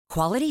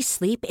Quality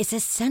sleep is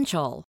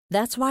essential.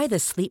 That's why the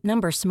Sleep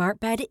Number Smart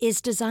Bed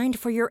is designed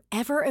for your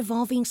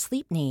ever-evolving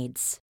sleep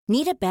needs.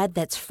 Need a bed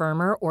that's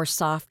firmer or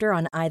softer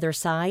on either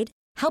side?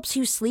 Helps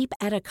you sleep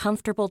at a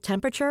comfortable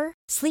temperature?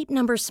 Sleep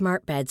Number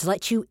Smart Beds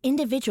let you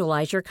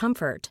individualize your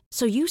comfort,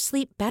 so you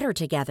sleep better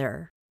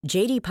together.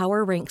 J.D.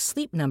 Power ranks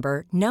Sleep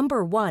Number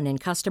number 1 in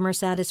customer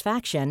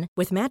satisfaction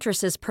with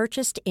mattresses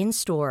purchased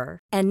in-store.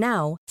 And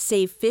now,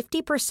 save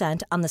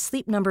 50% on the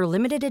Sleep Number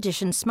Limited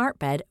Edition Smart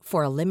Bed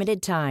for a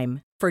limited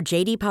time. For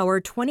J.D. Power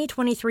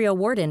 2023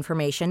 award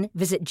information,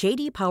 visit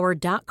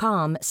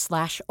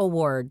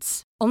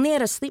jdpower.com/awards. Only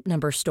at a Sleep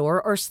Number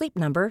store or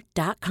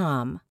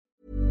sleepnumber.com.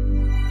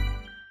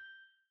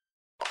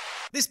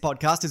 This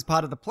podcast is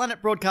part of the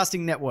Planet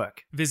Broadcasting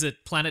Network. Visit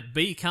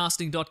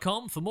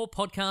planetbcasting.com for more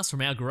podcasts from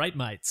our great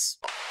mates.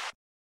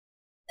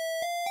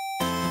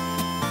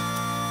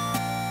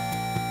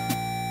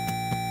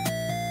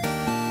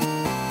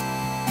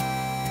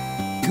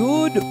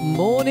 Good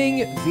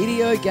morning,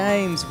 video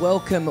games.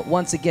 Welcome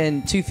once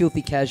again to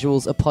Filthy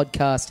Casuals, a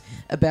podcast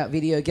about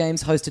video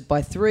games hosted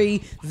by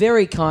three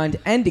very kind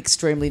and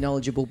extremely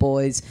knowledgeable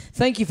boys.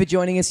 Thank you for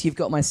joining us. You've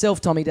got myself,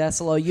 Tommy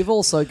Dassolo. You've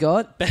also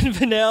got Ben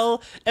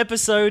Vanel,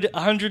 episode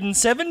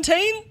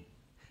 117.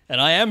 And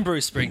I am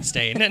Bruce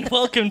Springsteen, and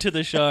welcome to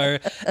the show,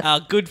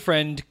 our good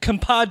friend,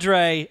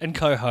 compadre, and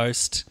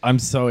co-host. I'm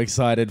so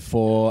excited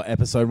for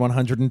episode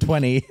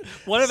 120.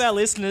 One of our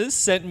listeners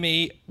sent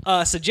me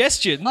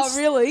suggestions. Oh,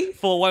 really?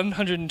 For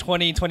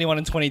 120, 21,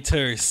 and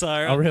 22.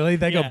 So, Oh, really?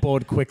 They got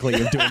bored quickly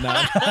of doing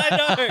that.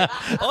 I know.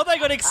 Oh, they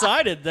got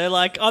excited. They're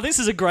like, "Oh, this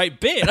is a great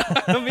bit.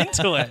 I'm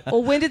into it."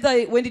 Well, when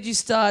did you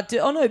start?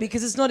 Oh no,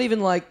 because it's not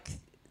even like.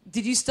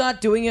 Did you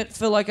start doing it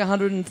for like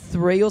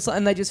 103 or something?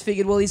 And they just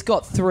figured, well, he's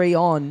got 3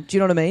 on. Do you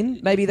know what I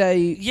mean? Maybe they...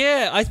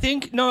 Yeah, I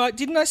think... No,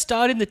 didn't I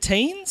start in the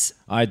teens?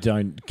 I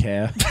don't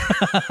care.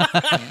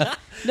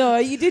 No,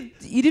 you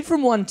did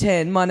from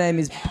 110. My name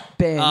is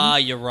Ben. Ah,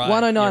 you're right.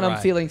 109, you're I'm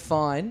right. feeling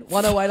fine.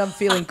 108, I'm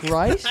feeling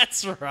great.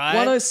 That's right.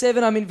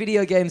 107, I'm in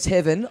video games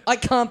heaven. I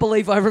can't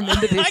believe I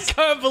remember this. I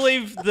can't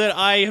believe that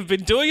I have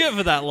been doing it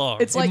for that long.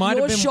 It's like might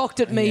you're have been- shocked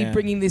at me Yeah.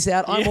 bringing this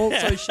out. I'm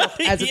also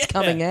shocked as it's Yeah.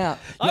 coming out.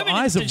 I'm an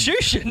eyes have-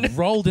 institution.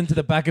 Rolled into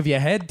the back of your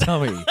head,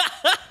 Tommy.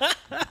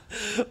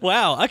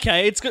 Wow,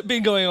 okay, it's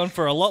been going on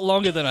for a lot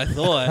longer than I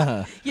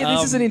thought. Yeah,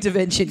 this is an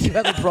intervention. You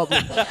have a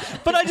problem.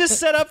 But I just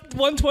set up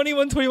 120,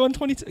 120,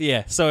 122.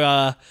 Yeah,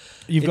 so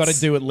You've got to It's-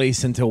 do at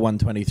least until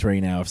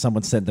 123 now if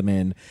someone sent them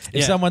in.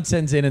 If Yeah. someone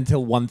sends in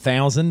until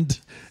 1,000,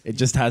 it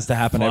just has to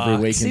happen every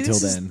Fuck. week See, until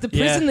this is then. the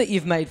prison Yeah. that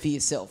you've made for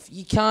yourself.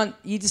 You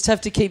just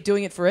have to keep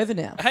doing it forever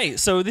now. hey,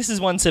 so this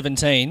is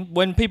 117.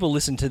 When people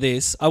listen to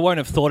this, I won't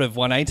have thought of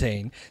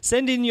 118.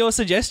 Send in your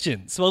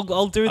suggestions. Well,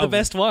 I'll do the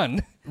best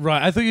one.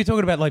 Right, I thought you were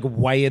talking about like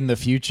way in the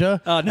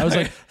future. Oh, no. I was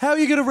like, how are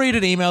you going to read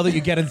an email that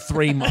you get in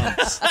 3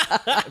 months?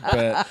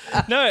 But,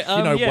 No,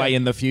 yeah. way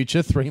in the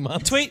future, 3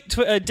 months.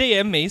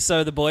 DM me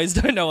so the boys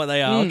don't know what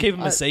they are. I'll keep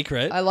them a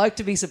secret. I like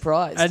to be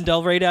surprised. And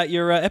I'll read out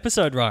your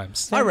episode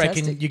rhymes. I reckon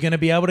Fantastic. you're going to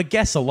be able to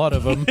guess a lot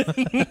of them.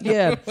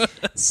 Yeah.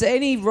 So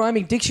any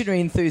rhyming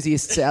dictionary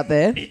enthusiasts out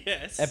there?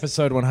 Yes.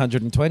 Episode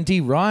 120,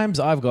 rhymes,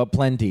 I've got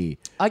plenty.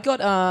 I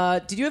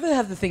got, did you ever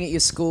have the thing at your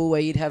school where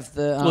you'd have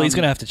the... Well, he's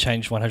going to have to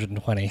change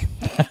 120.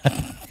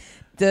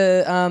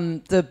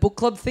 the book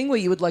club thing where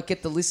you would like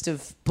get the list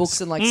of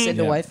books and like send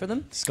Yeah. away for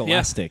them?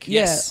 Scholastic.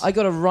 Yeah. Yes. Yeah, I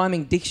got a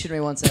rhyming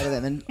dictionary once out of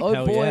them, and oh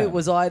Hell boy, yeah.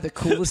 was I the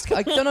coolest.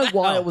 I don't know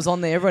why it was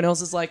on there. Everyone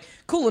else is like,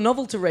 cool, a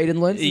novel to read and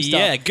learn some stuff.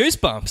 Yeah,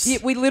 goosebumps. Yeah,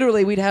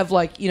 we'd have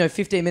like,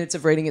 15 minutes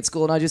of reading at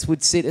school, and I just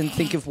would sit and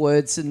think of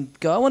words and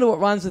go, I wonder what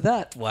rhymes with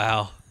that.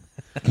 Wow.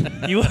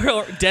 You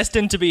were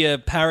destined to be a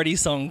parody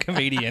song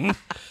comedian.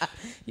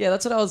 Yeah,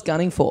 that's what I was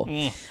gunning for.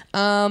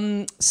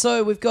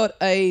 So we've got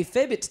a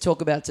fair bit to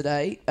talk about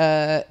today.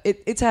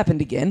 It's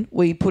happened again.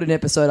 We put an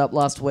episode up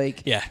last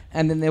week. Yeah.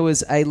 And then there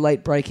was a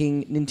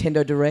late-breaking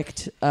Nintendo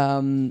Direct,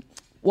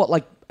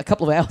 a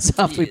couple of hours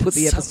after we put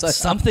the episode up.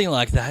 Something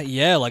like that,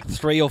 yeah, like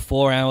 3 or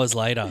 4 hours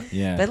later.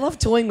 Yeah. They love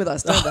toying with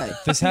us, don't they?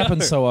 This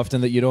happens so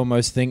often that you'd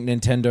almost think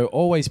Nintendo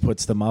always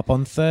puts them up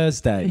on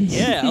Thursdays.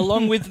 Yeah,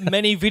 along with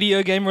many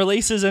video game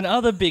releases and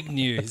other big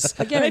news.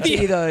 I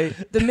guarantee you, though,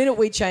 the minute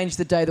we change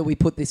the day that we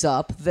put this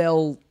up,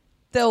 they'll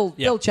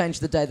change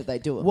the day that they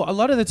do it. Well, a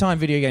lot of the time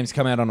video games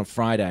come out on a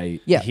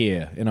Friday Yeah.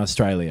 here in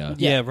Australia.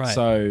 Yeah, right.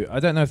 So I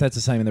don't know if that's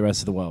the same in the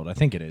rest of the world. I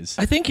think it is.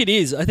 I think it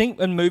is. I think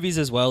in movies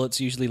as well,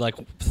 it's usually like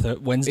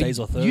Wednesdays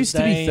or It Thursdays. used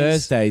to be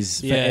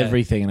Thursdays for Yeah.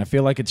 everything, and I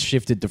feel like it's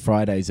shifted to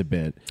Fridays a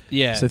bit.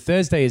 Yeah. So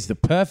Thursday is the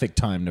perfect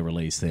time to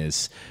release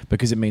this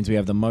because it means we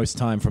have the most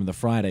time from the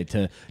Friday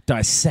to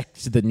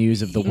dissect the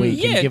news of the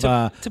week Yeah, and give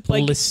our to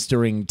play-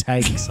 blistering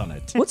takes on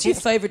it. What's your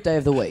favourite day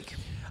of the week?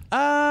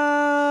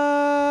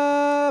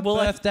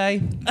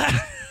 Birthday.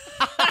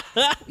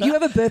 You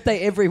have a birthday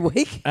every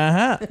week?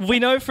 We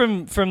know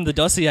from the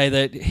dossier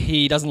that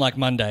he doesn't like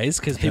Mondays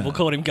because people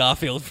called him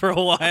Garfield for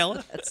a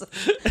while.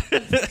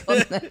 On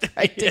that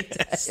great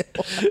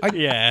detail.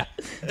 Yeah.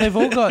 They've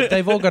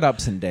all got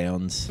ups and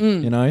downs,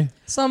 you know.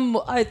 Some,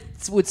 I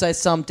would say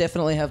some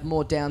definitely have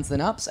more downs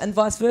than ups, and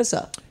vice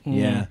versa.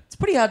 Yeah. It's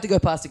pretty hard to go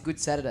past a good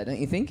Saturday, don't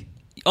you think?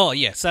 Oh,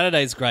 yeah,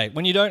 Saturday's great.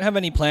 When you don't have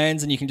any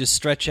plans and you can just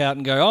stretch out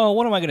and go, oh,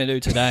 what am I going to do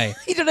today?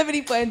 You don't have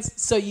any plans,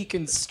 so you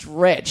can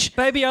stretch.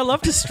 Baby, I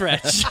love to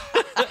stretch.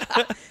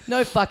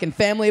 No fucking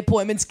family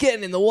appointments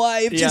getting in the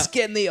way of just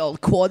getting the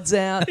old quads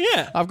out.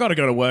 Yeah. I've got to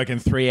go to work in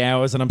 3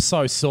 hours and I'm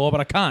so sore,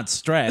 but I can't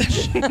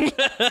stretch.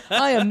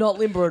 I am not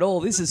limber at all.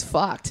 This is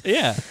fucked.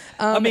 Yeah.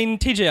 I mean,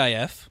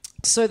 TGIF.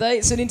 So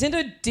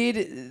Nintendo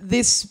did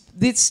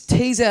this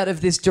tease out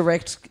of this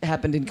direct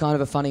happened in kind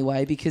of a funny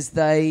way because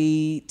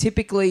they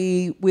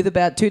typically, with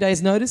about 2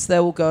 days' notice, they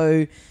will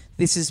go,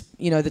 this is,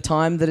 the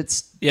time that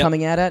it's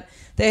coming out at.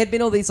 There had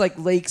been all these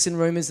leaks and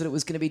rumors that it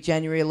was going to be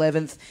January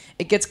 11th.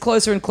 It gets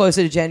closer and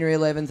closer to January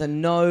 11th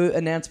and no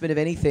announcement of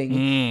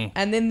anything.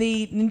 And then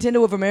the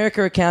Nintendo of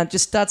America account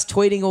just starts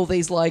tweeting all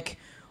these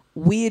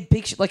weird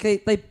pictures.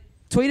 They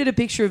tweeted a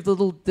picture of the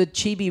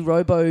chibi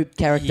Robo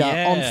character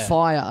on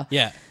fire.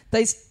 Yeah.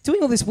 They're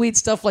doing all this weird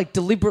stuff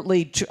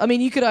deliberately.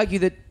 You could argue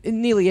that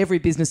nearly every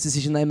business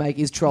decision they make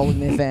is trolling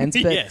their fans.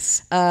 But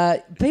Yes.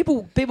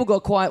 people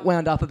got quite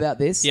wound up about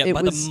this. Yeah, It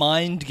by was, the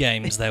mind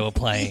games they were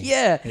playing.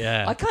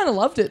 yeah. I kind of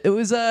loved it. It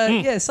was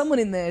someone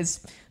in there's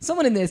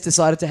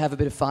decided to have a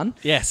bit of fun.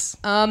 Yes.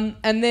 And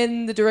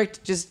then the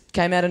direct just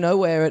came out of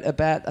nowhere at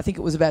I think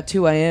it was about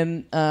 2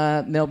 a.m.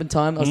 Melbourne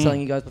time. I was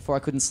telling you guys before I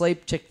couldn't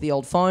sleep. Checked the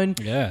old phone.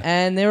 Yeah.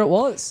 And there it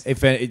was.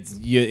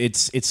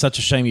 It's such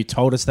a shame you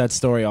told us that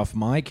story off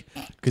mic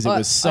because it was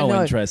I so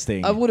know.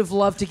 interesting. I would have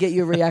loved to get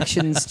your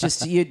reactions,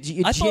 just your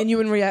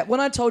genuine react. When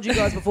I told you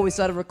guys before we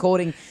started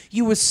recording,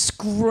 you were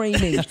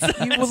screaming.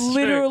 You were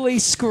literally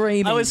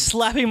screaming. I was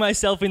slapping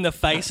myself in the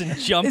face and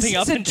Is jumping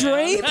up this a and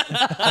dream?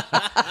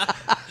 down.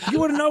 You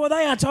wouldn't know what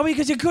they are, Tommy,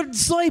 because you couldn't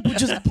sleep,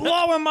 which is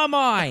blowing my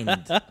mind.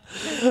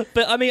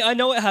 But I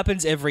know it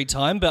happens every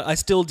time, but I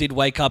still did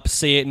wake up,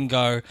 see it, and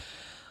go,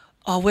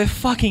 oh, we're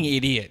fucking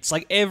idiots.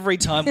 Every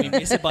time we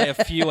miss it by a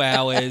few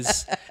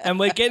hours, and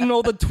we're getting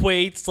all the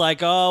tweets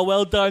oh,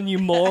 well done, you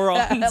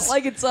morons.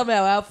 It's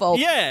somehow our fault.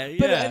 Yeah.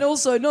 And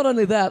also, not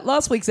only that,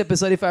 last week's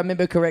episode, if I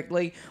remember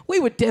correctly, we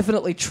were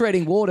definitely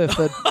treading water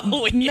for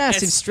massive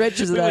yes.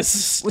 stretches of We that. were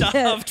starved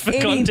without for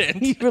any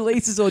content. new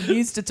releases or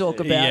news to talk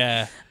about.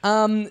 Yeah.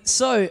 Unlike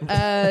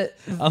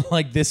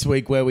this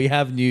week where we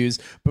have news,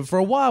 but for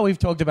a while we've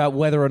talked about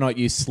whether or not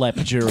you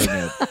slept during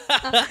it.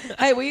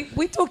 Hey,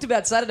 we talked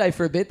about Saturday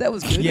for a bit. That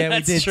was good. Yeah, we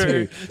That's did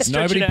true. too.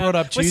 Nobody brought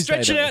up Tuesday. We're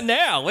stretching though. out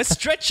now. We're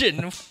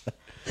stretching.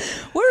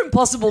 We're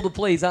impossible to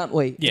please, aren't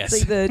we? Yes.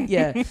 It's either,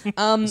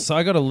 yeah. So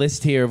I got a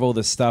list here of all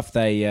the stuff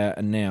they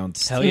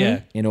announced. Hell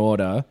yeah. In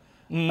order.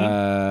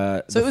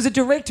 So it was a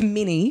direct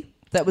mini.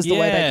 That was the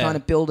way they Yeah. kind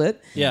of build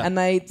it. Yeah. And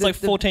it's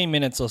 14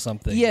 minutes or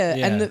something. Yeah,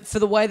 and for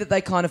the way that they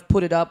kind of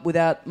put it up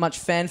without much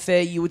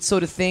fanfare, you would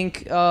sort of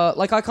think,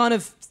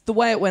 the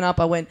way it went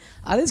up, I went,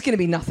 there's going to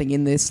be nothing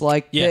in this.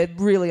 They're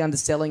really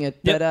underselling it.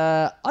 Yep.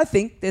 But I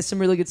think there's some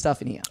really good stuff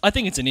in here. I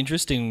think it's an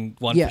interesting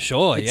one Yeah. for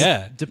sure.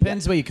 Yeah.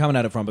 Depends where you're coming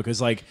at it from, because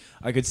I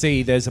could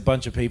see there's a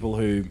bunch of people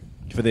who,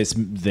 for this,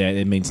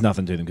 it means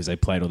nothing to them because they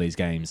played all these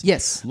games.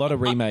 Yes. A lot of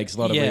remakes, a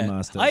lot of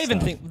remasters. I even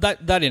stuff. think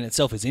that in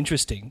itself is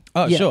interesting.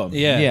 Oh, Yeah. sure.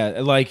 Yeah.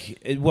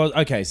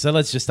 Okay, so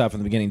let's just start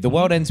from the beginning. The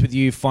World Ends With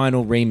You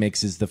final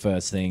remix is the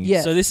first thing.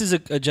 Yeah. So this is a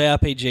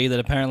JRPG that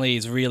apparently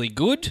is really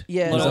good.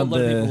 Yeah. A lot It's on of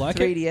people the like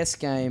it. 3DS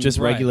game. Just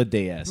Right. regular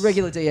DS.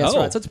 regular DS, Oh.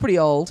 right? So it's pretty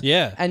old.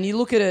 Yeah. And you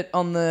look at it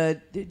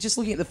just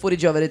looking at the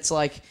footage of it, it's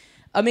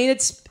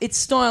it's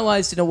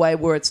stylized in a way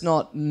where it's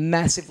not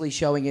massively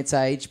showing its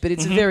age, but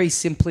it's a very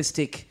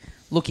simplistic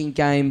looking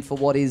game for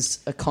what is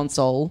a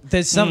console.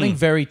 There's something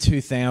very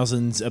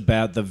 2000s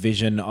about the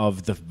vision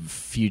of the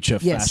future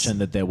Yes. fashion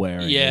that they're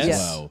wearing Yes. as Yes.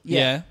 well.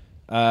 Yeah.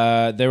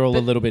 They're all a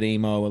But- little bit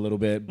emo, a little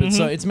bit, but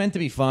so it's meant to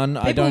be fun.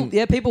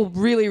 People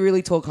really,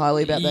 really talk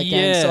highly about that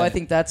game. Yeah. So I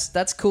think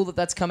that's cool that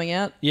that's coming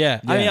out. Yeah.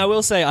 I mean, Yeah. I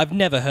will say I've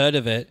never heard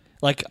of it.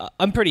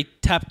 I'm pretty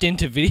tapped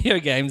into video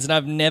games and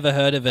I've never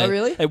heard of it. Oh,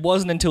 really? It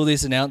wasn't until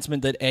this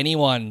announcement that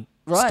anyone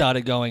Right.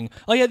 started going,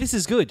 oh, yeah, this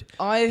is good.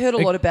 I heard a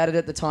lot about it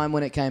at the time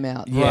when it came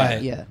out.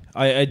 Right. Yeah.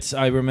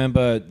 I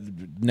remember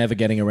never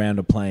getting around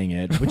to playing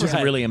it, which isn't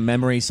Right. really a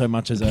memory so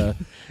much as a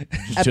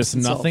just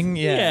Absence of. nothing.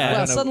 Yeah. Yeah. I Wow,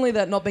 don't know. suddenly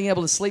that not being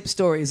able to sleep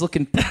story is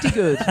looking pretty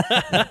good.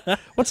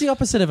 What's the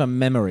opposite of a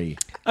memory?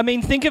 I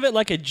mean, think of it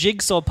like a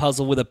jigsaw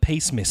puzzle with a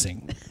piece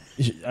missing.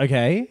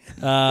 Okay.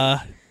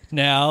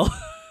 Now,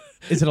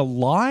 Is it a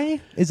lie?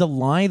 Is a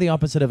lie the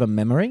opposite of a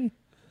memory?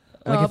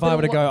 Like if but I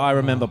were to a go, I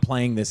remember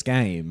playing this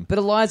game. But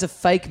a lie is a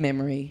fake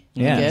memory. I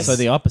Yeah, guess. so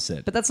the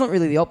opposite. But that's not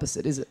really the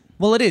opposite, is it?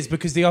 Well, it is,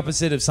 because the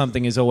opposite of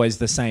something is always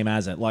the same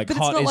as it. Like But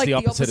it's hot not is like the the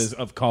opposite opposite-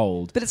 of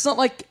cold. But it's not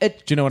like a. Do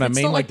you know what I it's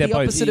mean? Not Like like they're the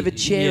both- opposite of a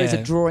chair is a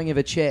Yeah. drawing of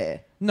a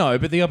chair. No,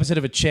 but the opposite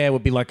of a chair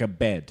would be like a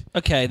bed.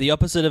 okay, the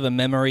opposite of a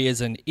memory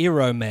is an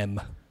iromem.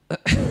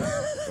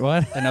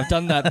 What? And I've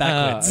done that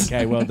backwards.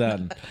 Okay, well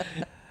done.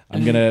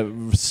 I'm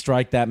going to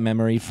strike that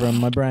memory from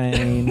my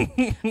brain.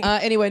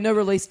 Anyway, no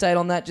release date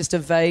on that. Just a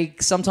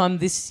vague sometime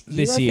this year.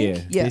 This I year.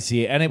 think? Yeah. This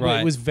year. And it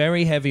Right. was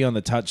very heavy on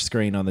the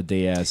touchscreen on the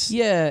DS.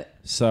 Yeah.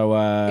 So,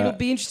 It'll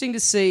be interesting to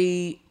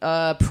see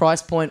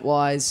price point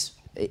wise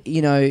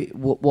you know,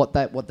 what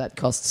that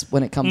costs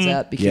when it comes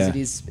out, because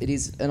Yeah. it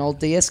is an old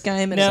DS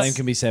game. And Now- Same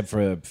can be said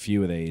for a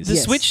few of these. The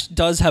Yes. Switch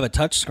does have a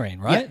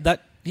touchscreen, right? Yeah.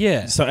 That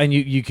yeah. So and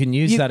you can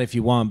use that if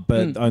you want,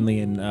 but only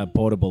in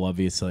portable,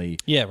 obviously.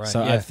 Yeah, right,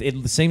 So yeah.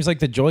 it seems like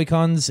the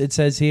Joy-Cons, it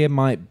says here,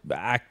 might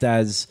act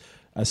as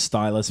a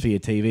stylus for your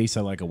TV,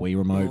 so like a Wii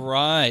remote.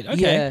 Right. Okay.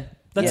 Yeah.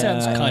 That Yeah.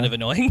 sounds kind of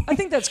annoying. I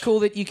think that's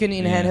cool that you can,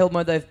 in handheld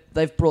mode,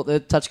 they've brought the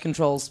touch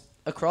controls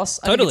across.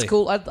 I think Totally. it's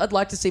cool. I'd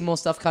like to see more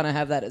stuff kind of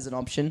have that as an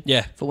option.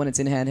 Yeah. For when it's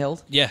in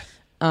handheld. Yeah.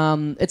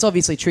 It's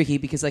obviously tricky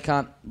because they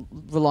can't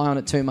rely on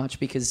it too much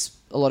because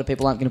a lot of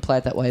people aren't going to play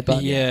it that way.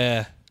 But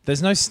Yeah.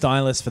 There's no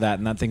stylus for that,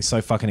 and that thing's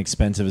so fucking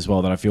expensive as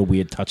well that I feel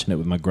weird touching it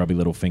with my grubby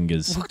little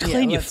fingers. Well,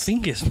 clean your let's-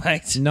 fingers,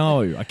 mate.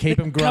 No, I keep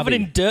them grubby. Covered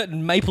in dirt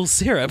and maple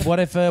syrup. What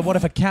if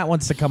a cat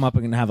wants to come up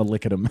and have a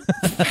lick at him?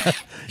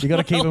 You got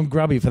to keep them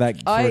grubby for a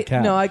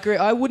cat. I agree.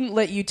 I wouldn't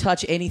let you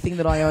touch anything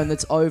that I own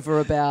that's over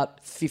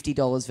about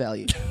 $50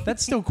 value.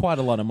 That's still quite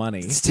a lot of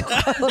money. Still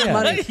a lot of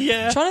money.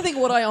 Yeah. I'm trying to think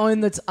what I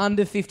own that's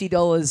under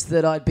 $50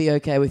 that I'd be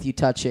okay with you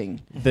touching.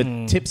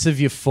 The tips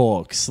of your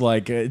forks,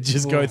 like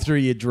just go through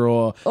your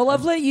drawer. Well,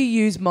 I've let you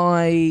use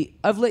my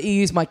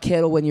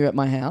kettle when you're at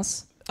my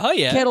house. Oh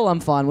yeah. Kettle,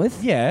 I'm fine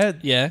with. Yeah,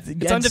 Yeah. It's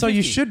and under so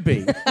you 50. should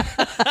be.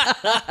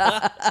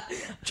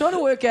 Trying to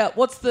work out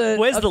what's the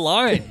Where's the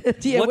line?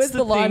 yeah, What's where's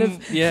the line thing-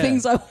 of yeah.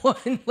 things I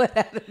won't let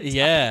out of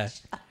Yeah.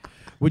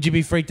 Would you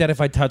be freaked out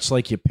if I touched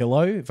like your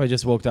pillow? If I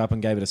just walked up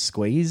and gave it a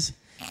squeeze?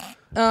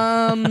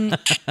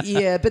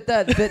 Yeah, but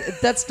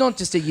that's not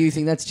just a you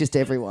thing. That's just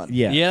everyone.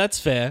 Yeah. Yeah, that's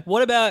fair.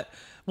 What about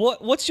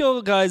what's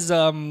your guys'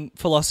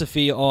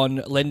 philosophy on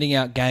lending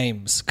out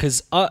games?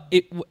 Because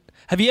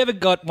have you ever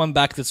got one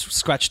back that's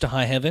scratched to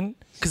high heaven?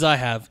 Because I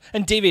have,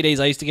 and DVDs.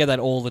 I used to get that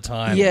all the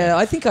time. Yeah,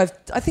 I think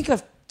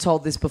I've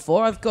told this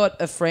before. I've got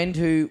a friend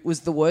who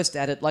was the worst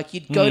at it. Like,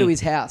 you'd go to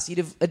his house, you'd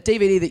have a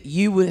DVD that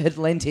you had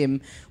lent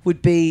him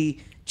would be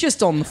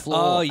just on the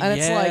floor, Oh, and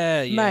it's yeah,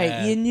 like, mate,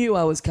 yeah. you knew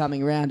I was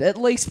coming around. At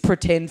least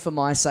pretend for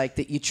my sake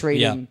that you're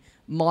treating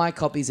my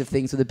copies of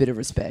things with a bit of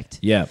respect.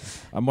 Yeah.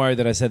 I'm worried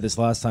that I said this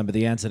last time, but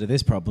the answer to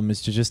this problem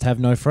is to just have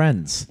no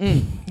friends.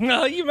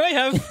 No, you may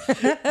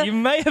have. You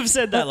may have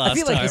said that last I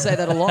feel like time. you say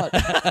that a lot.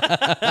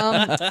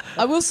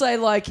 I will say,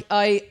 like,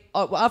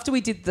 after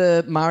we did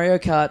the Mario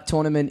Kart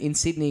tournament in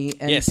Sydney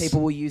and Yes. people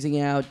were using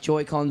our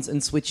Joy-Cons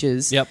and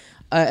Switches Yep.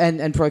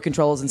 and Pro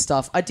Controllers and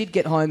stuff, I did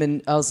get home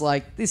and I was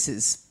like, this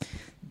is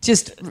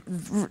just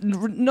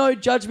no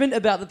judgment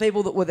about the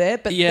people that were there,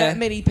 but Yeah. that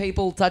many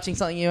people touching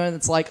something you own,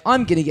 it's like,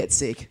 I'm going to get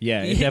sick.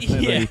 Yeah, it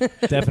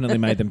definitely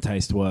made them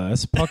taste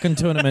worse. Pokken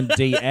Tournament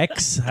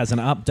DX has an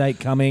update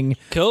coming.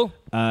 Cool.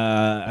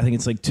 I think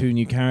it's like 2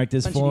 new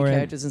characters Bunch of for new it.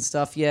 characters and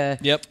stuff, yeah.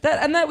 Yep.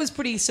 That was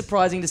pretty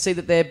surprising to see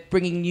that they're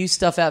bringing new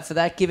stuff out for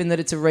that, given that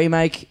it's a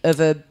remake of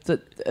a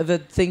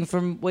thing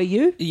from Wii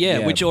U. Yeah,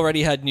 Yeah. which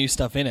already had new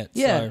stuff in it.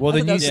 Yeah. So. Well, I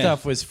the thought new that-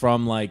 stuff was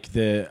from like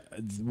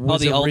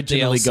was the old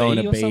originally DLC going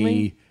to or be.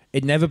 something?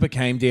 It never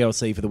became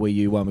DLC for the Wii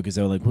U one because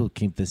they were like, we'll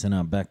keep this in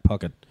our back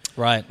pocket.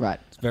 Right. Right.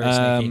 It's very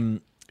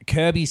sneaky.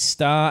 Kirby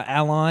Star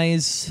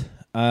Allies.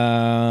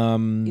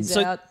 Is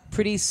So- out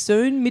pretty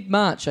soon,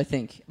 mid-March, I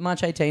think.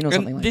 March 18 or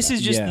something And like this that.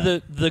 is just Yeah.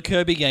 the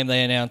Kirby game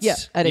they announced. Yeah,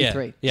 at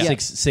E3. Yeah. Yeah.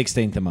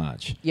 16th of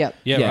March. Yeah.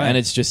 Yeah, right. And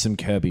it's just some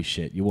Kirby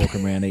shit. You're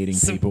walking around eating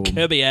Some people.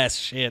 Kirby ass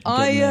shit.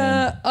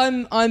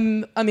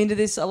 I'm into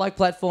this. I like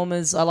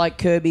platformers. I like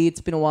Kirby.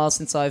 It's been a while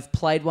since I've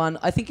played one.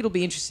 I think it'll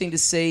be interesting to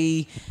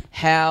see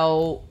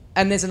how.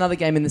 And there's another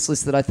game in this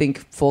list that I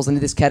think falls into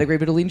this category,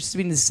 but it'll be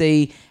interesting to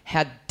see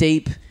how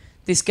deep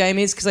this game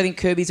is, because I think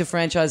Kirby's a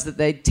franchise that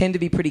they tend to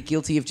be pretty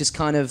guilty of just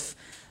kind of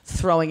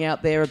throwing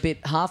out there a bit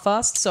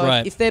half-assed. So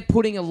Right. if they're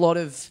putting a lot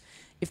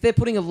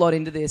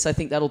into this, I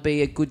think that'll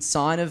be a good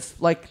sign of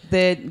like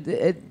their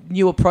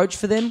new approach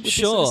for them with this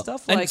sort of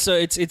stuff. And Like, so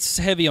it's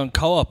heavy on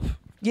co-op.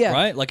 Yeah.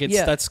 Right? Like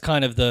Yeah. that's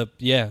kind of the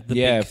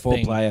big Four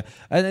thing. player.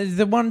 And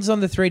the ones on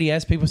the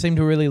 3DS people seem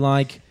to really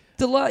like.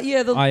 The I the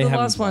haven't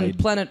last one, played.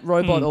 Planet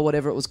Robot or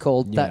whatever it was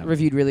called, that Yeah.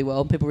 reviewed really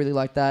well. People really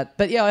like that.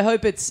 But yeah, I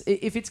hope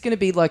if it's going to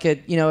be like a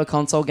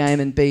console game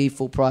and be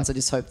full price, I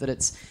just hope that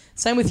it's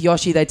same with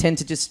Yoshi. They tend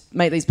to just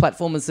make these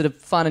platformers that are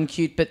fun and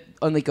cute, but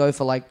only go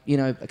for like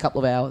a couple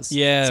of hours.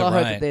 Yeah, So I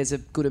hope right. that there's a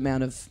good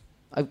amount of.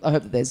 I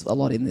hope that there's a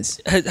lot in this.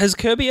 Has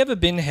Kirby ever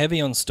been heavy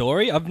on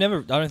story? I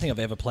don't think I've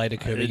ever played a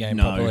Kirby game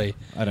no, properly.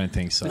 I don't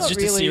think so. It's Not just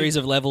a really. series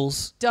of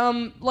levels.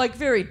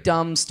 Very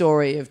dumb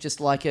story of just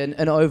like an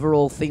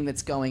overall thing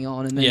that's going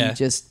on, and then Yeah.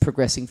 just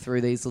progressing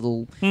through these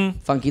little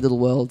funky little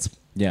worlds.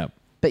 Yeah.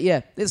 But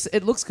yeah,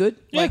 it looks good.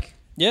 Yeah. Like.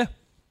 Yeah.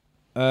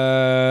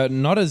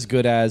 Not as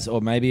good as,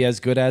 or maybe as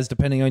good as,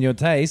 depending on your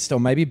taste, or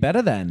maybe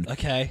better than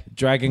Okay.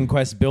 Dragon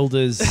Quest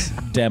Builders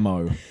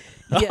demo.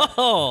 Yeah.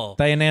 Oh.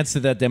 They announced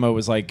that demo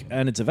was like,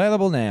 and it's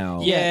available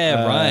now.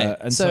 Yeah, right.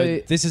 And so So-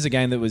 this is a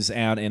game that was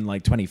out in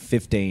like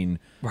 2015,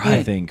 I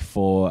Right. think,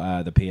 for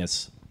the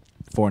PS4.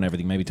 4 and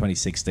everything, maybe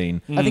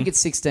 2016. I think it's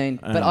 16,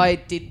 but I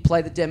did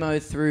play the demo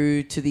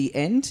through to the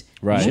end.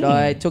 Right. Should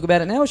I talk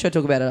about it now or should I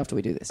talk about it after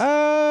we do this?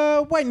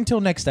 Wait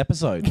until next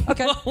episode.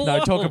 Okay. No,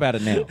 talk about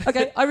it now.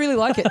 Okay, I really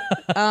like it.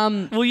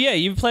 Well, yeah,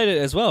 you've played it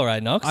as well,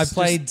 right, Knox? I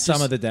played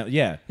some of the demo.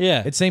 Yeah.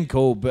 Yeah. It seemed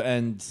cool, but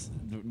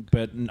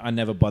I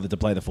never bothered to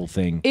play the full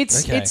thing.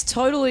 It's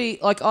totally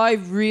like I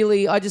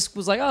just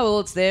was like, oh well,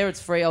 it's there,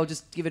 it's free. I'll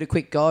just give it a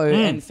quick go,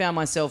 and found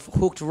myself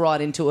hooked right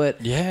into it.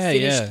 Yeah,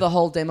 finished yeah. the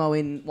whole demo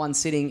in one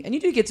sitting, and you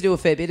do get to do a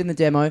fair bit in the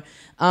demo.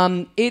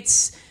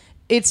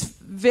 It's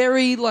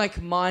very like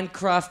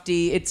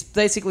Minecrafty. It's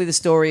basically the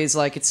story is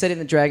like it's set in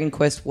the Dragon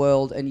Quest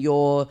world, and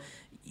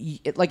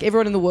like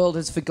everyone in the world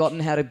has forgotten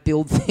how to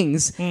build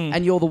things,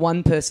 and you're the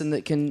one person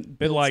that can build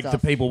Bit like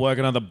stuff. the people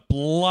working on the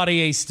bloody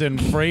Eastern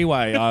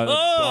Freeway,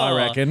 I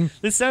reckon.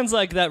 This sounds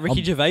like that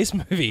Ricky Gervais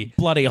movie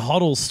Bloody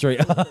Hoddle Street.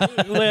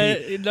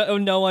 where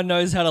no one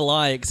knows how to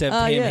lie except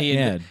him. yeah. He,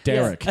 Yeah,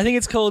 Derek. I think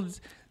it's called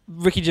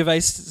Ricky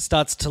Gervais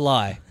Starts to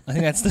Lie. I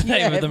think that's the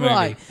name of the movie.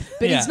 Right.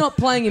 But Yeah. he's not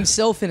playing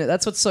himself in it.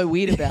 That's what's so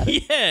weird about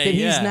it. Yeah, that his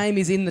yeah. name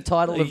is in the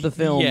title of the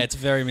film. Yeah, it's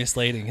very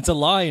misleading. It's a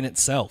lie in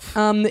itself.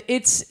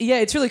 It's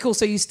really cool.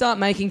 So you start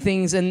making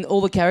things, and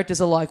all the characters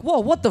are like, "Whoa,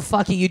 what the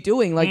fuck are you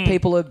doing?" Like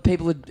people are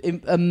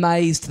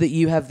amazed that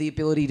you have the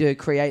ability to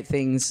create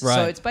things. So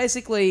Right. it's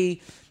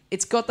basically,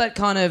 it's got that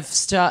kind of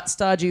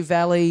Stardew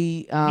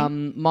Valley,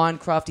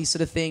 Minecrafty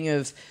sort of thing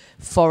of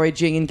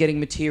foraging and getting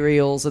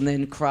materials, and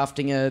then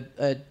crafting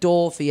a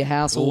door for your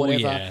house or Ooh,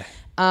 whatever. yeah.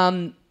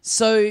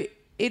 So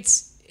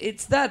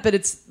it's that, but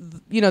it's,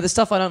 the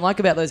stuff I don't like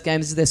about those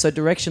games is they're so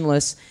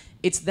directionless.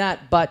 It's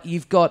that, but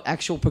you've got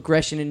actual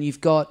progression and you've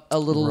got a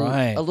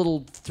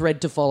little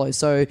thread to follow.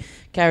 So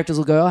characters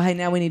will go, oh, hey,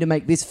 now we need to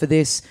make this for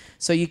this.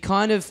 So you're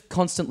kind of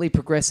constantly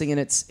progressing, and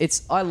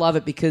it's I love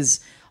it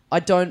because I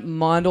don't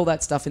mind all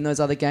that stuff in those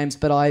other games,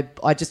 but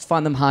I just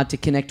find them hard to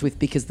connect with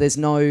because there's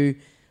no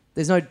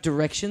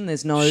direction,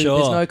 there's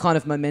no kind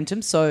of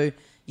momentum. So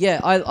yeah,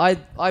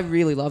 I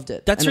really loved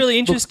it. That's And really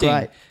it looks interesting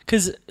great.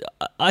 because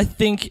I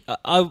think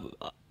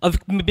I've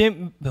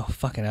been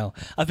fucking hell.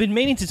 I've been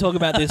meaning to talk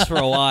about this for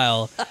a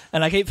while,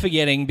 and I keep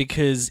forgetting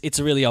because it's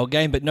a really old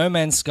game. But No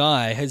Man's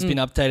Sky has been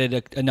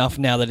updated enough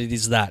now that it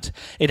is that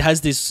it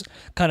has this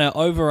kind of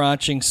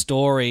overarching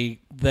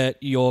story that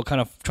you're kind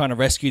of trying to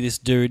rescue this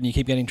dude, and you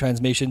keep getting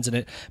transmissions, and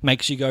it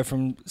makes you go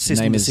from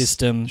system Name to is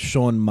system.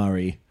 Sean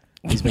Murray.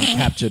 He's been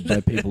captured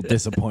by people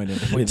disappointed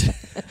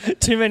with.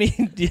 too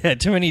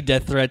many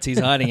death threats he's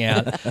hiding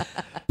out.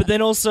 But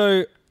then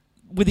also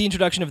with the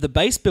introduction of the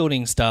base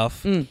building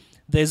stuff,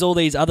 there's all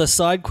these other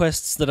side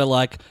quests that are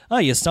like, oh,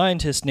 your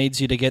scientist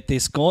needs you to get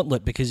this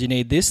gauntlet because you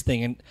need this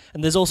thing,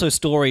 and there's also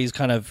stories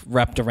kind of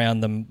wrapped around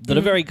them that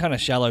are very kind of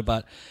shallow,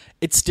 but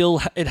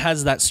it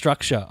has that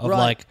structure of Right.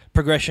 like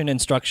progression and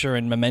structure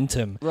and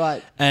momentum.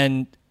 Right.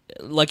 And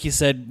like you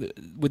said,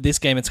 with this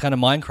game, it's kind of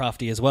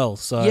Minecrafty as well.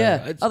 So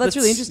Yeah. Oh, that's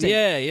really interesting.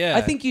 Yeah, yeah.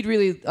 I think you'd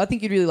really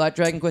like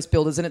Dragon Quest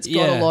Builders, and it's got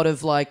Yeah. a lot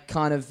of like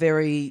kind of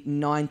very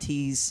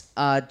 90s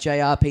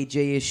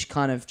JRPG-ish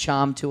kind of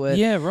charm to it.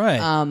 Yeah,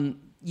 right.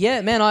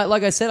 Yeah, man.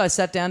 Like I said, I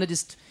sat down to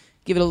just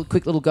give it a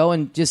quick little go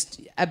and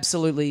just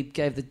absolutely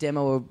gave the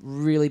demo a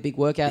really big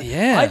workout.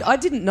 Yeah. I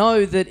didn't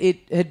know that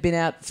it had been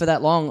out for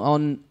that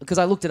long because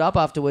I looked it up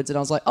afterwards and I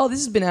was like, oh, this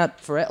has been out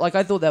for like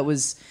I thought that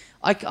was.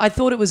 I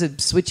thought it was a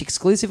Switch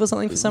exclusive or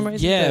something for some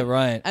reason. Yeah, but-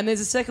 right. And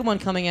there's a second one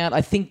coming out, I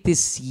think,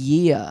 this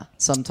year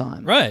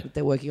sometime. Right. That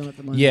they're working on at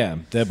the moment. Yeah,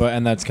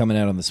 and that's coming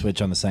out on the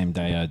Switch on the same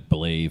day, I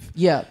believe.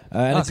 Yeah.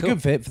 And it's cool. a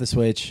good fit for the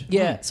Switch.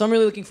 Yeah. So I'm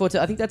really looking forward to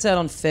it. I think that's out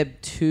on Feb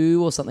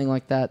 2 or something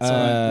like that. So I'm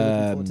really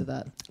looking forward to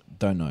that.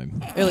 Don't know.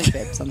 Early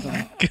Feb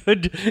sometime.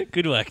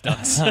 Good work,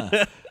 Docs.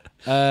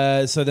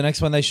 So the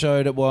next one they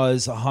showed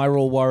was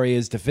Hyrule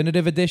Warriors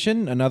Definitive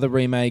Edition, another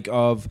remake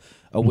of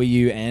a Wii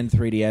U and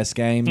 3DS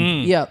game,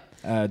 Yeah.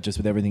 just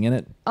with everything in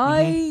it.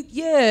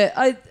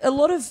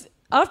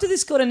 After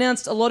this got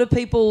announced, a lot of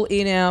people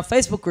in our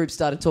Facebook group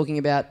started talking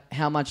about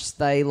how much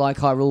they like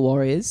Hyrule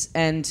Warriors,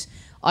 and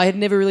I had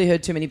never really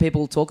heard too many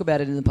people talk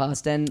about it in the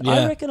past, and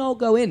I Yeah. reckon I'll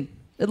go in.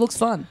 It looks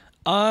fun.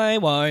 I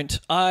won't.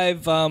 I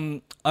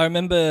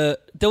remember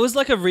there was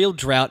like a real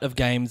drought of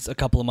games a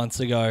couple of months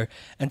ago,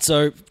 and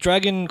so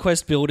Dragon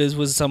Quest Builders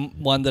was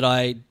one that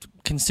I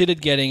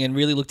considered getting and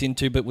really looked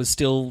into, but was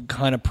still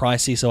kind of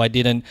pricey, so I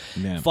didn't.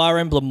 Yeah. Fire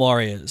Emblem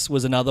Warriors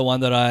was another one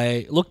that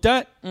I looked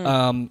at,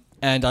 and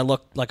I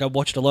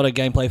watched a lot of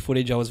gameplay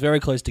footage. I was very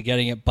close to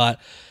getting it, but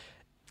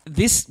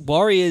this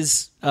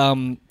Warriors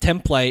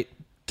template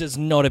does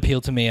not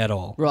appeal to me at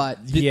all. Right.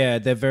 Yeah,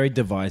 they're very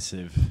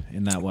divisive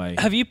in that way.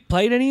 Have you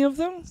played any of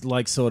them?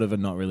 Like, sort of,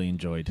 and not really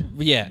enjoyed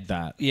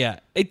that. Yeah.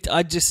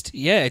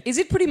 Is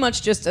it pretty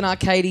much just an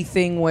arcadey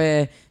thing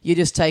where you're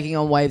just taking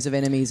on waves of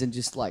enemies and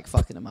just like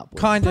fucking them up?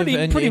 Kind Pretty- of,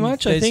 and pretty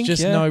much, I There's think,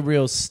 just yeah. no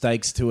real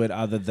stakes to it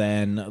other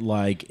than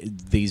like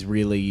these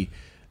really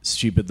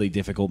stupidly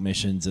difficult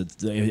missions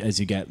as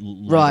you get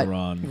Right. later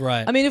on.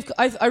 Right. I mean,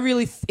 I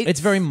really... It's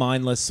very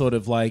mindless, sort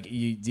of like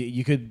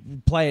you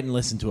could play it and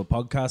listen to a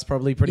podcast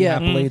probably pretty Yeah.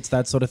 happily. It's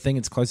that sort of thing.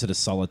 It's closer to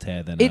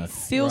solitaire than It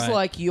feels Right.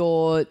 like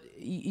you're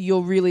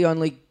you're really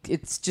only.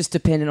 It's just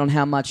dependent on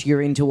how much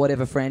you're into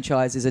whatever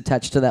franchise is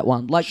attached to that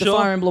one. Like the Sure.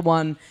 Fire Emblem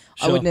one,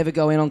 I Sure. would never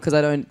go in on because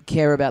I don't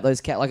care about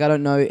those like I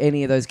don't know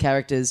any of those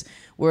characters.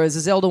 Whereas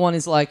the Zelda one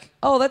is like,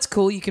 oh, that's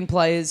cool. You can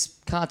play as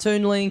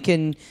Cartoon Link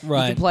and you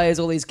Right. can play as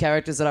all these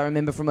characters that I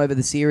remember from over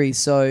the series.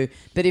 So,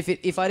 but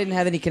if I didn't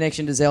have any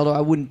connection to Zelda,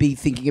 I wouldn't be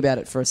thinking about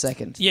it for a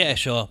second. Yeah,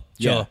 sure.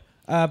 Yeah.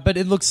 But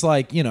it looks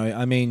like,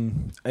 I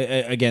mean,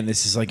 again,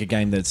 this is like a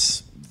game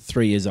that's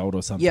 3 years old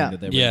or something Yeah.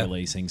 that they're Yeah.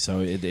 releasing, so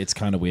it's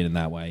kind of weird in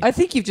that way. I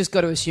think you've just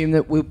got to assume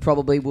that we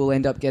probably will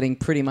end up getting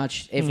pretty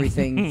much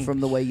everything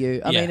from the Wii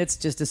U. I Yeah. mean, it's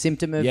just a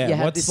symptom of Yeah, you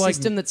have what's this like-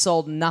 system that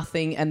sold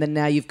nothing, and then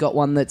now you've got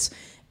one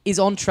is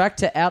on track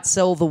to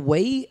outsell the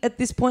Wii at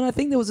this point. I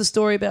think there was a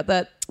story about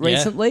that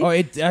recently.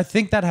 I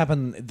think that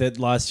happened that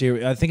last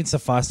year. I think it's the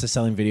fastest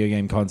selling video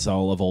game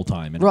console of all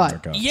time in Right.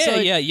 America. Yeah, So-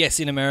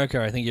 yes, in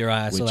America, I think you're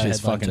right. I saw Which that is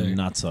headline fucking too.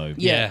 nutso.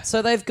 Yeah.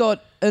 So they've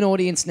got an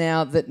audience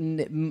now that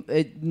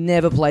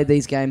never played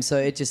these games, so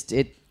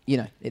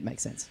it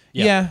makes sense.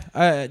 Yeah,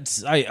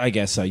 I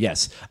guess so.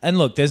 Yes, and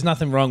look, there's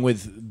nothing wrong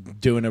with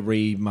doing a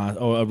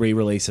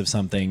re-release of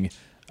something,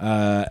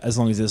 as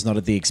long as it's not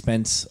at the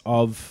expense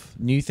of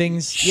new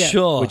things. Yeah.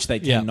 Sure. Which they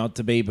tend Yeah. not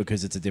to be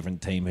because it's a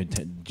different team who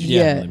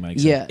Yeah, generally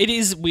makes yeah. it. It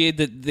is weird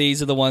that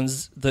these are the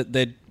ones that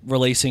they're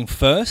releasing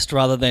first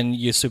rather than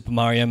your Super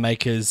Mario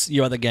Makers,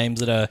 your other games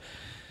that are,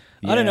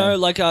 I don't Yeah. know,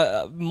 like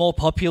more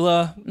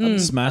popular.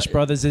 Smash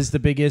Brothers is the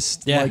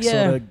biggest Yeah. like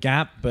Yeah. sort of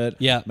gap, but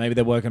Yeah. maybe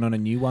they're working on a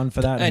new one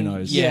for that. And Who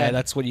knows? yeah,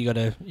 that's what you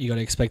gotta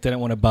expect. They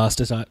don't want to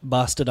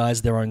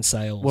bastardize their own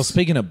sales. Well,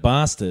 speaking of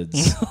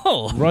bastards,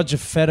 oh, Roger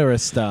Federer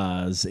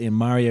stars in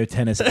Mario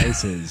Tennis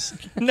Aces.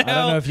 I don't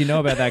know if you know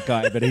about that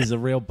guy, but he's a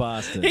real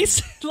bastard.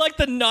 he's like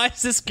the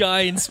nicest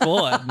guy in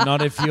sport.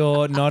 Not if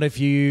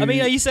you. I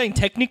mean, are you saying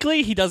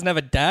technically he doesn't have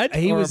a dad?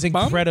 He or was a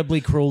mum?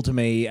 incredibly cruel to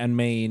me and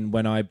mean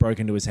when I broke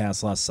into his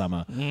house last summer.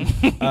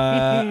 It's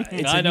I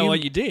a know new-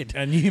 what you did.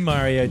 A new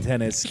Mario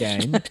Tennis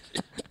game.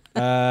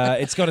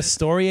 It's got a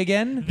story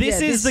again.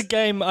 This Yeah, is this- the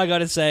game I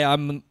gotta say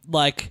I'm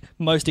like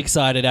most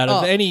excited out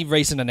of Oh. any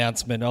recent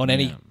announcement on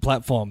any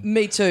platform.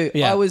 Me too.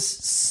 Yeah. I was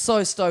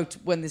so stoked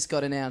when this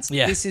got announced.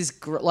 Yeah. This is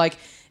like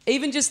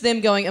even just them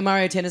going a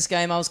Mario Tennis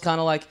game. I was kind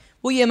of like,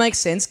 well, yeah, makes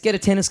sense. Get a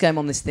tennis game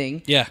on this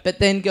thing. Yeah. But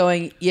then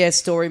going, yeah,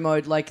 story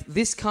mode, like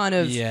this kind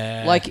of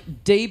Yeah. like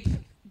deep,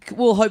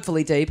 well,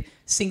 hopefully deep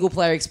single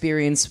player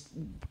experience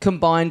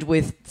combined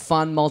with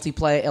fun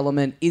multiplayer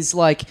element is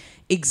like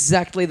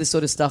exactly the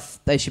sort of stuff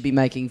they should be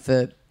making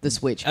for the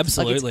Switch. Like, it's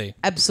Absolutely.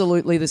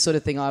 absolutely the sort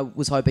of thing I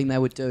was hoping they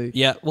would do.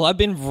 Yeah, well, I've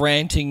been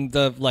ranting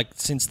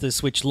since the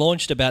Switch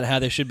launched about how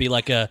there should be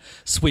like a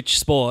Switch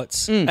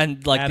Sports,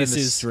 and like Out this in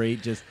the is.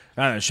 street, just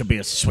it should be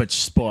a Switch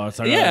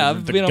Sports. Yeah,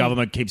 I've the been on-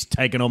 government keeps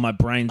taking all my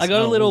brain I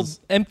got a little cells.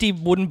 empty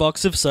wooden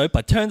box of soap.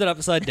 I turned it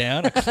upside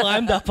down. I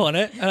climbed up on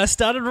it, and I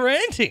started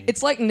ranting.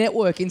 It's like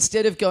Network.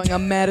 Instead of going,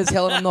 I'm mad as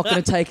hell and I'm not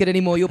going to take it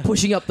anymore, you're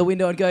pushing up the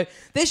window and go,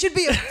 there should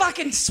be a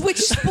fucking Switch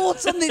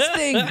Sports on this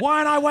thing. Why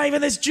aren't I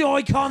waving this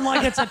Joy-Con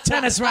like it's a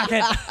tennis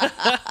racket?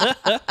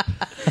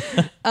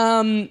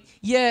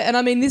 Yeah, and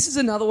I mean, this is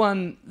another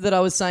one that I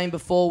was saying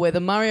before where the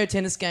Mario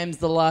Tennis games,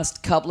 the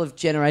last couple of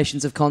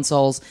generations of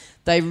consoles,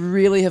 they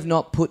really have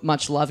not put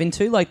much love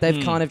into. Like,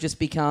 they've kind of just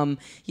become...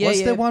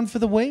 Was there one for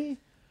the Wii?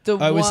 The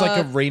Oh, it was like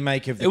a one-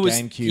 remake of the It was-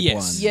 GameCube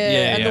yes. one. Yeah, Yeah,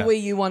 and yeah. the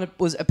Wii U one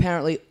was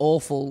apparently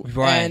awful.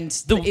 Right. And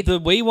the it-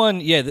 Wii one,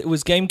 yeah, it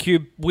was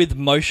GameCube with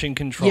motion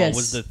control Yes.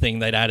 was the thing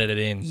they'd added it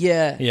in.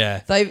 Yeah.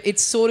 Yeah.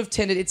 It's sort of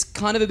tended, it's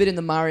kind of a bit in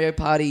the Mario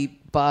Party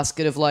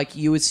basket of like,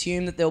 you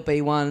assume that there'll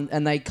be one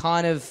and they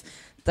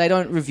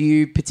don't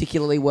review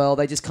particularly well.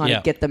 They just kind Yeah.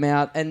 of get them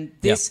out. And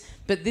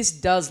but this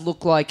does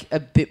look like a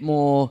bit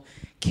more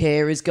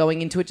care is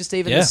going into it. Just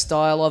even Yeah. the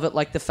style of it,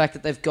 like the fact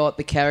that they've got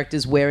the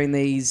characters wearing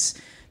these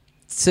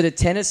sort of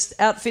tennis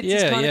outfits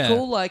is Yeah, kind of yeah.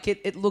 cool. Like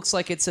it looks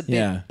like it's a bit.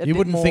 Yeah, a you bit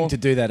wouldn't more, think to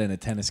do that in a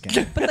tennis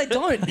game. but they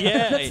don't.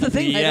 Yeah, That's the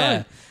thing. They yeah.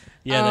 don't.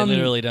 Yeah, they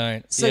literally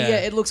don't. So yeah,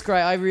 it looks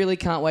great. I really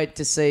can't wait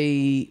to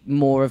see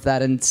more of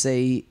that and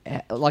see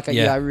Yeah.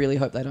 I really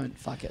hope they don't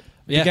fuck it.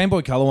 Yeah. The Game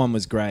Boy Color one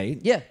was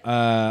great. Yeah.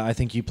 I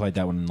think you played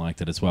that one and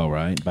liked it as well,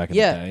 right? Back in the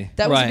Yeah, day.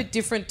 that was a Right. bit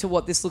different to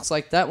what this looks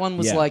like. That one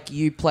was Yeah. like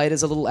you played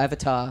as a little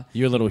avatar.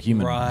 You're a little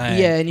human. Right.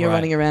 Yeah, and you're right.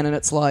 running around and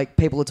it's like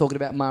people are talking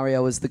about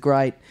Mario as the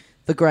great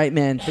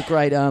man,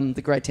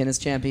 the great tennis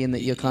champion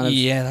that you're kind of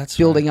Yeah, that's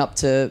building up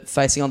to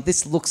facing on.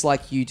 This looks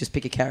like you just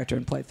pick a character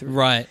and play through.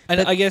 Right. And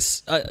But- I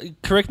guess,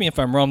 correct me if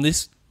I'm wrong,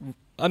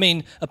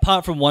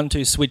 apart from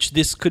 1-2 Switch,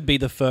 this could be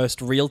the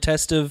first real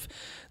test of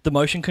the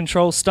motion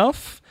control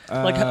stuff.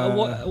 What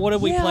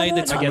have we yeah, played I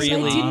that's don't I guess know. They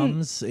really... didn't-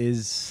 Arms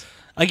is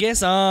I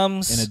guess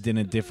arms... in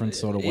a different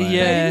sort of way. Yeah. They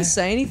didn't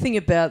say anything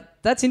about.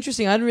 That's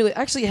interesting. I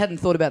hadn't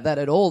thought about that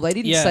at all. They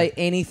didn't Yeah. say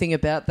anything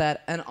about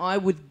that, and I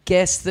would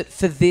guess that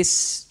for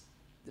this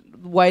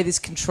way this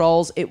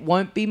controls, it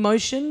won't be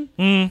motion.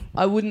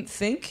 I wouldn't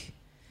think,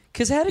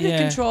 because how did it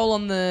Yeah. control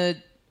on the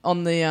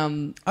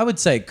I would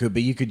say it could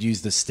be. You could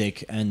use the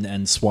stick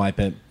and swipe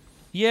it.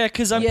 Yeah,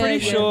 because I'm Yeah,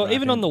 pretty yeah. sure Right,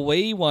 even yeah. on the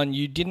Wii one,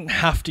 you didn't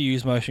have to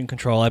use motion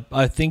control.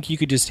 I think you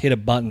could just hit a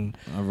button.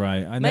 All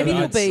right. I Maybe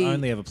never, it'll be- I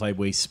only ever played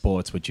Wii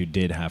Sports, which you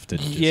did have to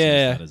just use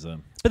Yeah. that as a...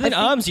 But then I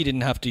think- ARMS, you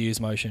didn't have to use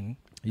motion.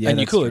 Yeah, and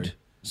you that's could. true.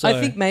 So,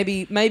 I think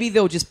maybe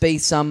there'll just be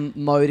some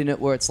mode in it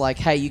where it's like,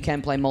 hey, you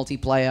can play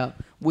multiplayer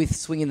with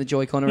swinging the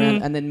Joy-Con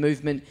around and then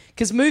movement.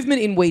 Because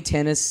movement in Wii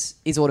Tennis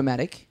is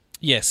automatic.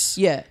 yes.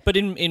 Yeah. But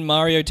in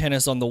Mario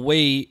Tennis on the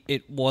Wii,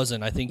 it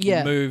wasn't. I think Yeah.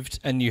 you moved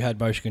and you had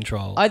motion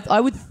control. I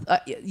would,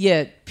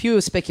 yeah, pure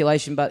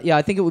speculation, but yeah,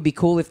 I think it would be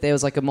cool if there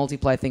was like a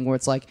multiplayer thing where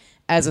it's like,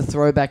 as a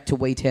throwback to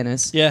Wii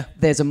Tennis, Yeah.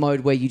 there's a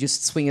mode where you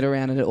just swing it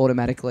around and it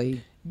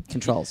automatically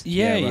controls.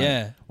 yeah, right.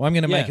 yeah. Well, I'm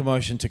going to Yeah. make a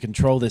motion to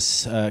control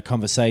this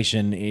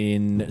conversation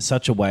in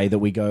such a way that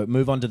we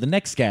move on to the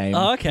next game.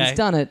 Oh, okay. He's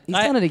done it. He's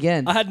I- done it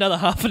again. I had another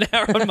half an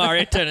hour on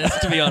Mario Tennis,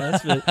 to be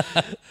honest. But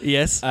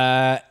yes.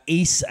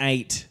 East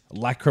 8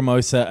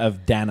 Lacrimosa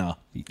of Dana.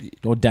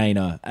 Or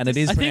Dana. And it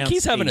is I think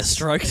he's pronounced having a East.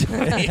 stroke.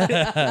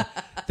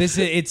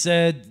 It's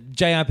a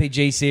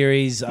JRPG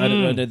series. I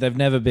don't know. They've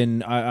never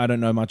been... I don't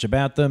know much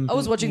about them. I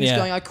was watching this Yeah.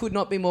 going, I could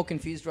not be more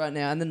confused right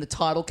now. And then the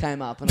title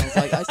came up and I was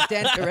like, I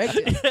stand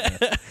corrected.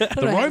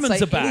 The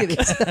Romans are back.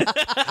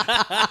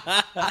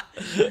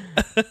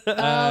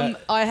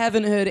 I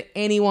haven't heard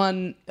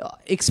anyone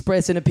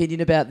express an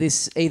opinion about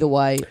this either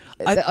way.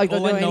 I don't all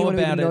know I know anyone who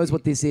about even it- knows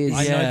what this is.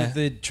 I know Yeah. that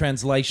the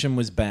translation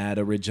was bad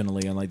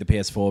originally on like the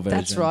PS4 version.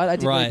 That's right. I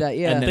did read Right. that.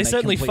 Yeah, And then They they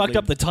certainly completely- fucked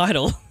up the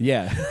title.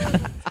 Yeah.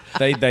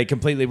 they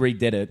completely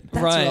redid it.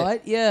 that's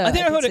right. Yeah, I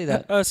think I, can see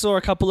heard that. saw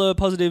a couple of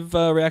positive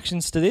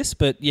reactions to this,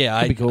 but yeah,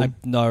 I be cool.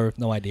 no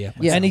idea.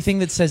 Yeah. Anything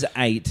that says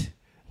 8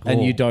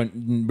 and you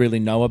don't really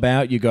know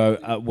about, you go,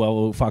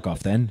 well, fuck off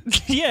then.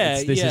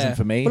 yeah, This yeah. isn't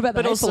for me. What about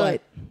the But hateful also-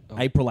 eight?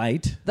 April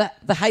 8?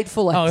 The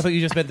hateful eight. Oh, I thought you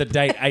just meant the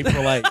date,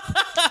 April 8.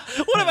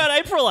 What about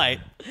April 8?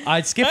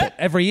 I'd skip it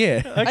every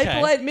year. Okay.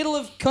 April 8, middle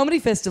of comedy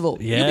festival.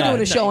 Yeah. You'll be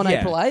doing a show on Yeah.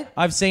 April 8.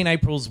 I've seen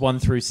April's 1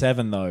 through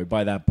 7 though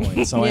by that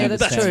point, so I Yeah,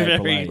 that's understand true.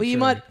 April Very 8.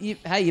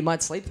 Well, you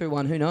might sleep through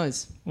one. Who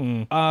knows?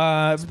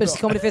 Uh, Especially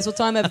comedy festival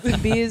time. Have a few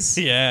beers.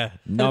 Yeah. Have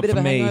a not bit for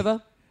of a me.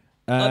 hangover.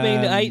 I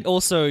mean, 8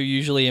 also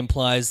usually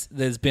implies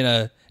it's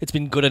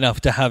been good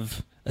enough to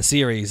have a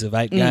series of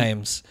 8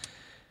 games.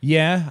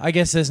 Yeah, I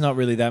guess there's not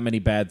really that many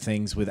bad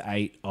things with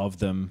 8 of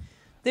them.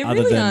 There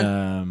other really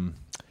than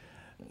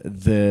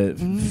the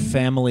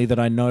family that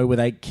I know with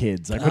 8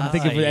 kids. I couldn't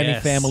think of any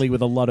yes. family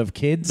with a lot of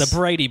kids. The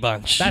Brady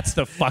Bunch. That's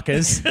the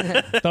fuckers.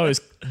 Those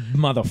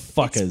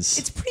motherfuckers.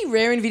 It's pretty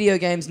rare in video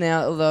games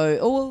now,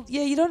 although,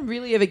 you don't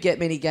really ever get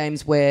many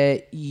games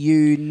where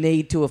you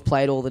need to have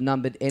played all the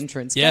numbered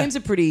entrants. Yeah. Games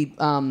are pretty.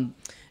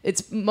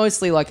 It's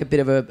mostly like a bit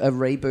of a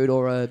reboot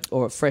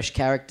or a fresh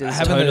characters.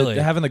 Totally.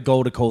 Having the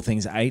goal to call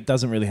things 8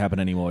 doesn't really happen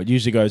anymore. It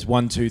usually goes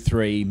 1, 2,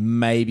 3,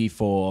 maybe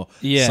 4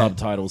 Yeah.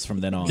 subtitles from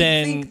then on.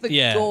 Then- Think the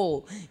yeah.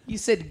 goal. You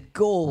said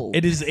goal.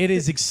 It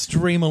is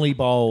extremely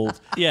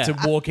bold Yeah. to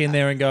walk in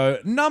there and go,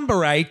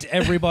 number 8,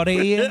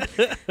 everybody.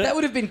 That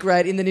would have been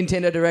great in the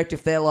Nintendo Direct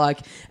if they're like,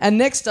 and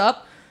next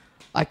up,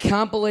 I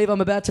can't believe I'm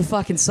about to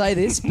fucking say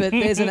this, but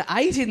there's an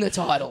 8 in the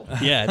title.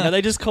 Yeah, no,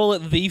 they just call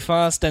it The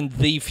Fast and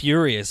The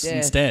Furious Yeah.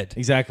 instead.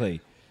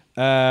 Exactly.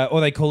 Or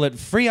they call it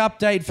free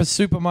update for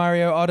Super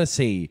Mario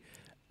Odyssey.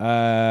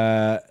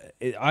 I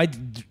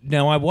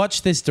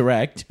watched this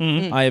direct.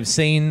 I have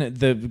seen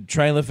the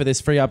trailer for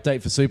this free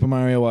update for Super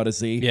Mario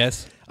Odyssey.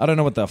 Yes. I don't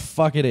know what the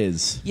fuck it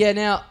is. Yeah,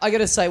 now, I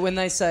gotta say, when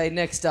they say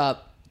next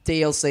up,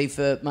 DLC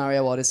for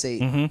Mario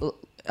Odyssey,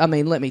 I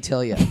mean, let me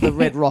tell you, the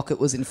Red Rocket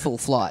was in full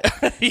flight.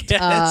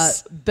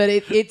 Yes. But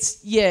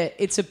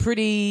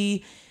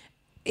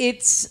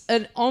it's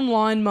an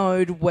online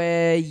mode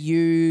where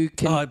you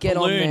can get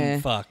on balloon there.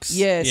 fucks.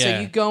 Yeah, so Yeah.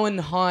 you go and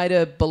hide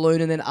a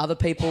balloon, and then other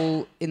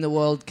people in the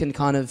world can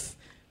kind of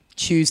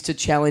choose to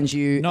challenge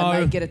you, No.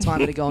 and they get a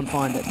timer to go and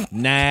find it.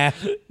 Nah.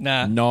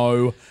 Nah.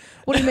 No.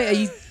 What do you mean? Are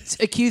you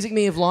accusing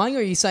me of lying, or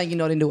are you saying you're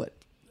not into it?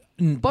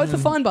 Both are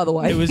fine, by the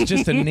way. It was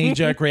just a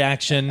knee-jerk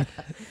reaction,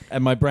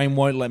 and my brain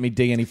won't let me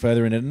dig any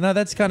further in it. No,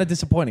 that's kind of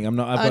disappointing. I've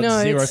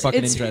got zero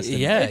fucking interest in it.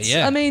 Yeah,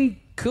 yeah. I mean,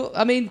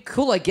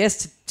 cool. I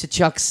guess to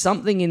chuck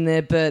something in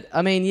there, but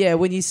I mean, yeah.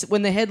 When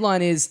the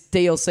headline is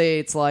DLC,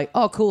 it's like,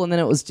 oh, cool, and then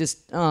it was just,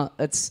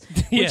 it's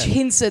Yeah. which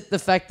hints at the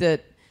fact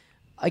that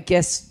I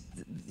guess,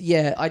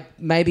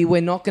 maybe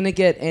we're not going to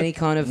get any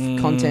kind of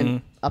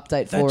content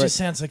update That for just it.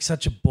 sounds like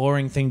such a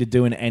boring thing to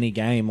do in any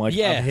game. Like,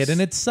 Yes. I've hidden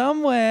it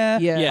somewhere.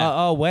 Yeah. Yeah.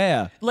 Oh,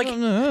 where? Like,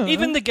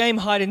 even the game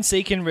hide and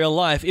seek in real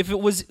life, if it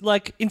was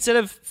like, instead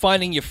of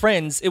finding your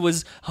friends, it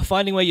was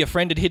finding where your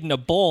friend had hidden a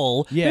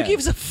ball. Yeah. Who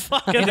gives a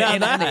fuck in, about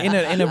in, that?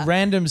 in a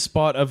random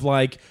spot of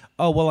like,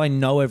 oh, well, I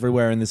know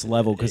everywhere in this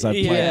level because I've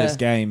played Yeah. this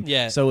game.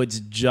 Yeah. So it's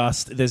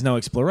just, there's no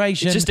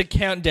exploration. It's just a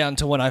countdown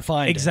to when I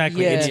find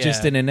Exactly. Yeah. It's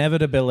just Yeah. an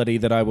inevitability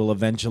that I will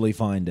eventually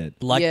find it.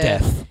 it. Like Yeah.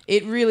 death.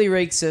 It really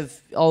reeks of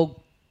old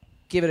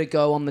give it a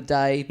go on the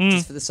day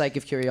just for the sake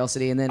of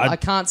curiosity, and then I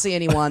can't see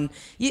anyone.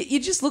 You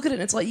just look at it,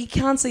 and it's like you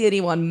can't see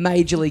anyone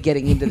majorly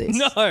getting into this.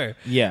 No.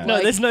 Yeah. No,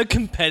 Like- there's no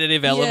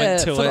competitive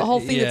element to it. for the whole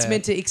thing that's Yeah.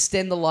 meant to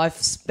extend the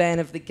lifespan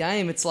of the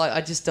game. It's like I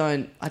just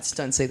don't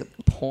see the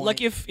point.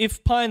 Like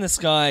if Pie in the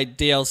Sky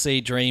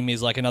DLC Dream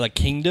is like another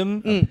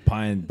kingdom,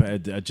 Pie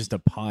and, just a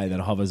pie that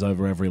hovers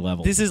over every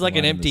level. this is like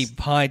an empty This-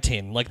 pie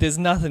tin. Like there's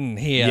nothing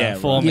here Yeah,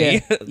 for right.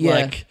 me. Yeah, yeah.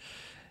 Like,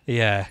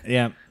 yeah.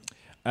 Yeah.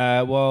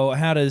 Well,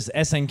 how does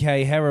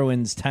SNK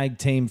Heroines Tag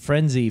Team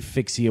Frenzy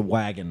fix your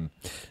wagon?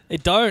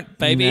 It don't,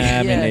 baby.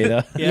 Nah, me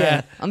neither.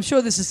 Yeah. I'm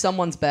sure this is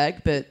someone's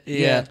bag, but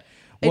Yeah.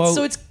 Well-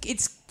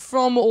 it's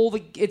from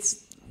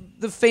it's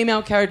the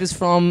female characters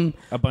from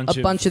A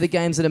bunch of the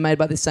games that are made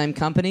by the same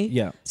company.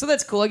 Yeah. So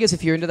that's cool. I guess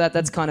if you're into that,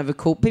 that's kind of a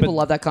cool. People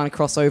love that kind of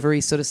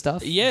crossover-y sort of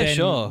stuff. Yeah, Then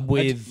sure.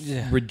 With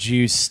Yeah.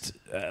 reduced,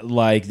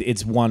 like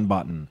it's one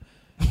button.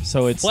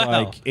 So it's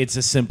Wow. like it's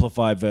a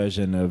simplified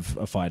version of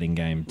a fighting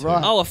game. Too.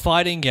 Right. Oh, a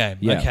fighting game.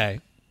 Yeah. Okay.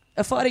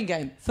 A fighting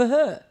game for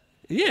her.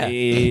 Yeah.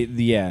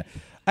 Yeah.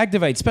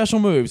 Activate special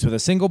moves with a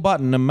single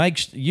button and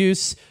make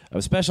use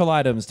of special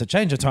items to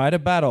change a tide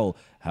of battle.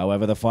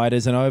 However, the fight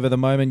isn't over the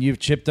moment you've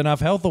chipped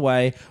enough health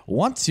away.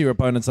 Once your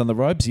opponent's on the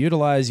ropes,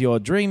 utilize your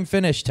dream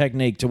finish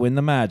technique to win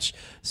the match.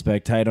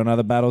 Spectate on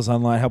other battles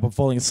online, help them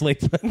falling asleep.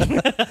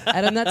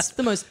 Adam, that's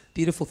the most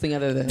beautiful thing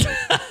I've ever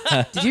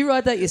heard. Did you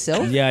write that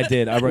yourself? Yeah, I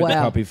did. I wrote the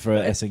Wow. copy for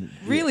SNK.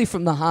 Really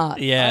from the heart.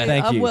 Yeah.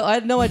 Thank you. Well, I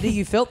had no idea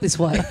you felt this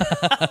way.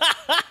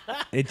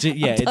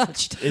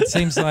 touched. It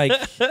seems like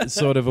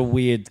sort of a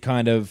weird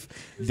kind of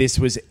this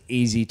was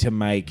easy to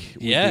make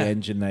with Yeah. the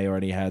engine they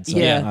already had. So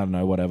Yeah. I don't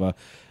know, whatever.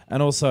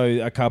 And also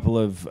a couple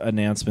of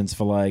announcements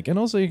for and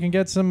also you can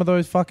get some of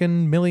those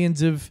fucking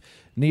millions of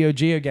Neo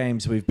Geo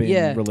games we've been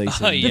Yeah.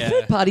 releasing. Oh, The yeah.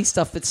 third-party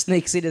stuff that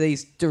sneaks into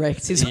these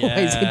directs is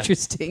always Yeah.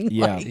 interesting.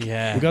 Yeah. Like,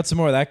 Yeah. We got some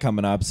more of that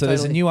coming up. So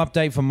there's a Totally. new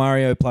update for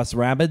Mario plus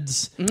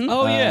Rabbids.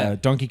 Oh, yeah.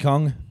 Donkey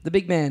Kong. the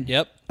big man.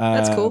 Yep.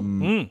 That's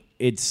cool.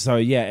 It's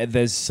so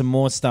there's some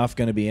more stuff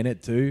going to be in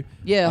it too.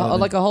 Yeah,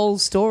 like a whole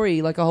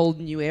story, like a whole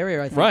new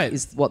area, I think, Right.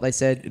 is what they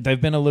said. They've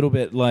been a little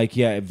bit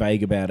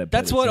vague about it. but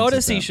That's it what seems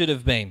Odyssey about- should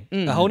have been.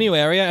 A whole new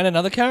area and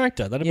another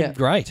character. That'd have Yeah. been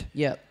great.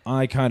 Yeah.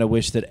 I kind of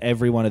wish that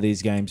every one of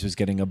these games was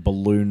getting a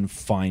balloon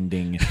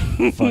finding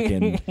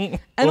fucking.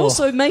 And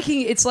also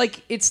making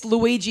it's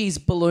Luigi's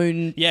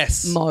balloon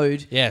Yes.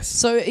 mode. Yes.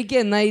 So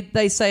again,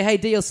 they say, hey,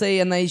 DLC,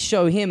 and they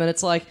show him, and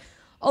it's like,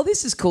 oh,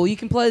 this is cool. You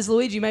can play as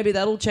Luigi. Maybe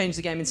that'll change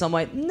the game in some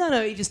way.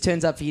 No, he just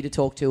turns up for you to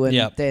talk to, and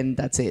Yep. then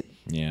that's it.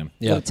 Yeah.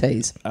 Yeah. What a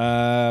tease.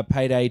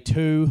 Payday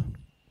 2.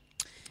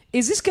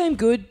 Is this game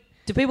good?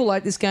 Do people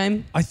like this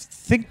game? I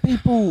think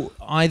people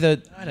either.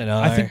 I don't know.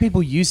 I think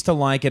people used to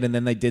like it and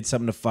then they did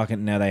something to fuck it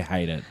and now they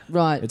hate it.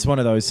 Right. It's one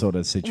of those sort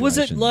of situations. Was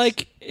it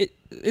like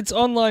it's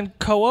online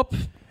co-op?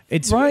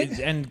 It's right?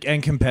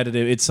 and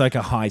competitive. It's like a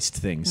heist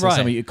thing. So Right.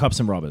 some of you cops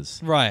and robbers.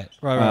 Right.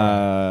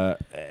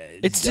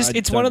 It's just I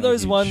it's don't one of know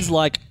those if you- ones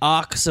like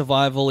Ark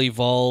Survival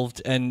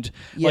Evolved and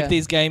Yeah. like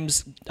these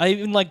games. I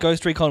even like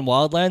Ghost Recon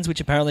Wildlands, which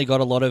apparently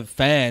got a lot of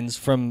fans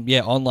from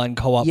online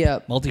co-op Yeah.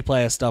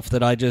 multiplayer stuff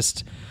that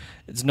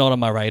it's not on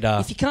my radar.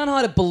 If you can't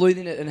hide a balloon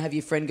in it and have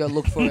your friend go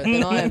look for it,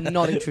 then I am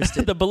not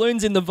interested. The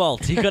balloon's in the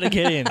vault. You got to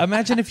get in.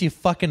 Imagine if your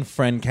fucking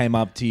friend came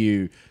up to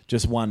you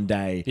just one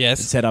day Yes.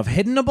 and said, I've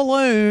hidden a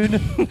balloon.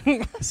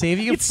 See if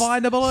you can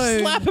find the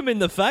balloon. Slap him in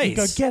the face.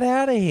 Go, get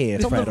out of here.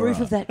 It's on the Federer."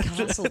 roof of that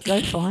castle. Go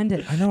find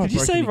it. I know. Did you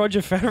say Roger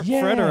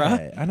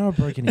Federer? I know I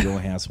broke into your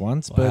house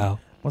once, but Wow.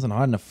 I wasn't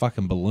hiding a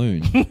fucking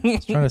balloon. I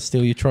was trying to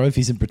steal your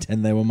trophies and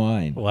pretend they were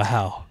mine.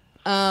 Wow.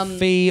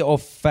 Fee or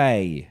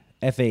Fae?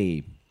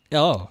 F-E.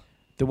 Oh.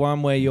 The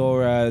one where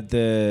you're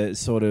the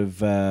sort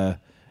of...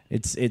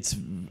 it's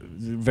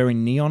very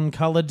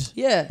neon-coloured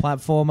Yeah.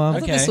 platformer. I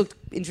thought this Okay. looked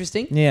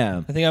interesting.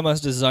 Yeah. I think I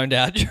must have zoned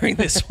out during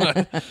this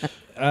one.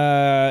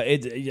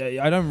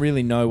 I don't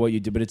really know what you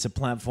do, but it's a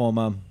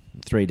platformer,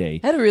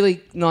 3D. Had a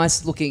really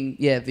nice looking,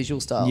 visual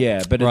style.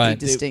 Yeah, but Right. it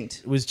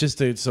Distinct. was just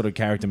a sort of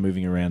character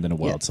moving around in a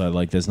world. Yeah. So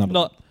like, there's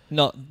not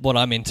Not what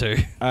I'm into.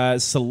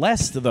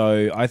 Celeste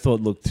though. I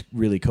thought looked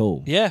really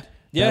cool. Yeah.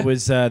 Yeah. That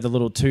was the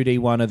little 2D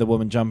one of the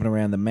woman jumping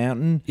around the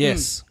mountain.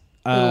 yes.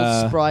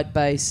 Little sprite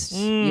based.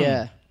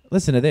 Yeah.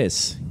 Listen to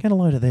this. Get a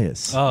load of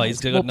this. Oh, he's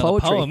got more another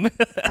poetry.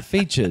 poem.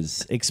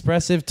 Features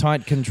expressive,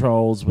 tight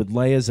controls with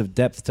layers of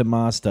depth to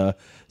master.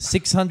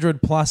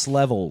 600 plus Is this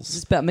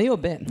levels about me or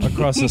Ben?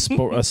 across a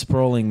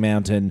sprawling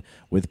mountain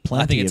with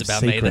plenty I think it's of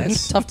about me then.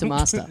 secrets. Tough to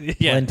master.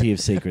 Yeah. Plenty of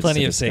secrets. Plenty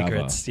to of discover.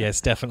 secrets.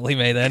 Yes, definitely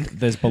me then.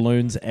 There's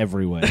balloons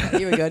everywhere.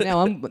 Here we go.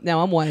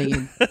 Now I'm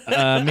weighing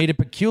in. Meet a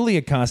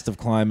peculiar cast of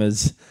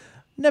climbers.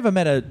 Never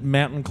met a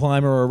mountain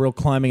climber or a real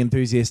climbing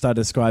enthusiast I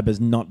describe as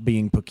not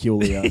being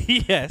peculiar,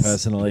 Yes.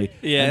 personally.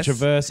 Yes. And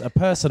traverse a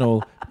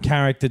personal,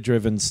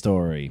 character-driven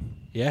story.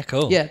 Yeah,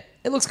 cool. Yeah.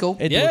 It looks cool.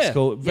 It Yeah. looks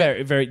cool.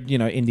 Very, very,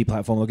 indie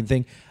platform looking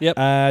thing.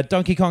 Yep.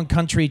 Donkey Kong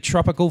Country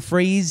Tropical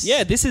Freeze.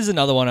 Yeah, this is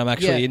another one I'm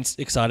actually Yeah.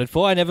 excited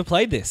for. I never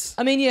played this.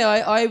 I mean,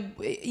 yeah,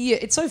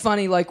 it's so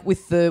funny. Like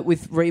with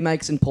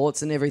remakes and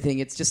ports and everything,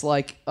 it's just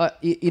like I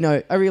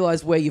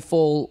realize where you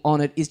fall on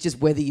it is just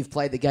whether you've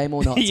played the game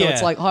or not. So Yeah.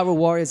 it's like Hyrule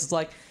Warriors. It's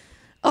like,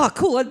 oh,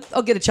 cool.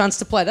 I'll get a chance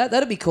to play that.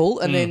 That'd be cool.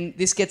 And then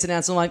this gets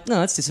announced. And I'm like, no,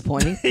 that's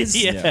disappointing.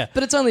 Yeah.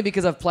 But it's only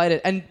because I've played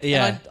it, and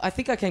I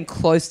think I came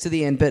close to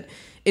the end, but.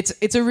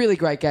 It's a really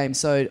great game,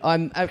 so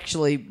I'm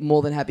actually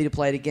more than happy to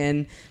play it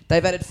again.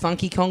 They've added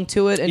Funky Kong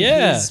to it, and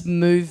his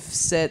move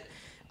set,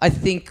 I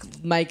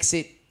think, makes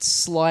it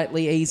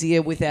slightly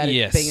easier without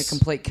it being a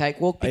complete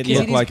cakewalk. It Because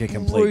looked like a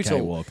complete brutal.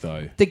 cakewalk,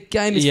 though. The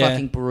game is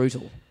fucking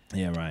brutal.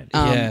 Yeah, right.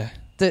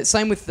 The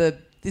same with this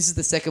is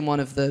the second one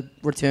of the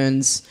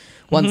Returns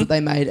ones that they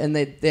made, and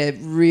they're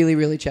really,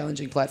 really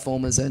challenging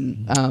platformers.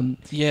 And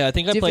I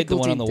think I played the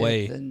one on the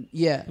difficulty Wii.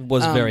 depth and, It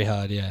was very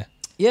hard, yeah.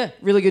 Yeah,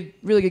 really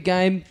good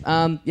game.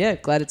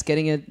 Glad it's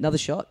getting another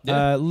shot.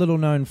 Little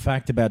known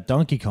fact about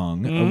Donkey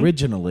Kong.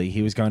 Originally,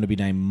 he was going to be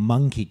named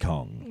Monkey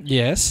Kong.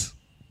 Yes.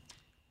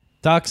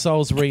 Dark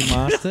Souls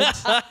Remastered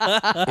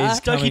is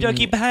Doki coming...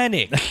 Doki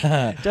Panic.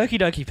 Doki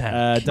Doki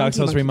Panic. Dark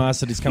Souls Monkey.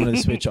 Remastered is coming to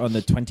the Switch on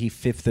the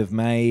 25th of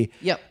May.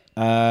 Yep.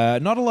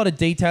 Not a lot of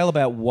detail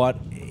about what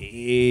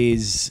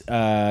is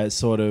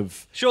sort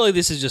of... Surely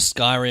this is just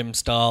Skyrim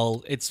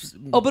style. It's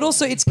But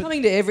also it's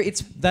coming to every.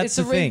 That's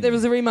the thing. There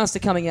was a remaster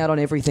coming out on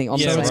everything on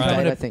Yeah, the So same it's right.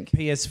 coming date, to I think.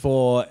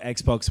 PS4,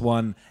 Xbox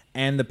One,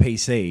 and the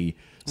PC.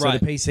 So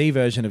Right. the PC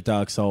version of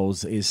Dark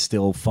Souls is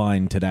still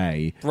fine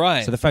today.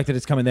 Right. So the fact that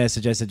it's coming there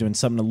suggests they're doing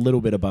something a little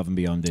bit above and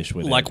beyond dish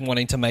with like it.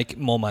 wanting to make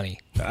more money.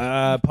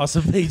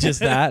 Possibly just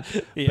that.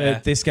 Yeah.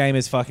 But this game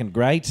is fucking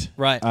great.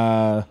 Right.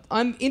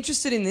 I'm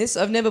interested in this.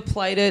 I've never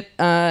played it.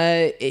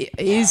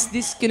 Is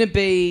this going to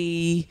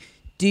be?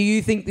 Do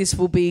you think this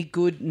will be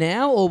good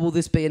now, or will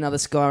this be another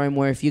Skyrim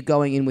where if you're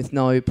going in with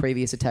no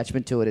previous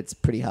attachment to it, it's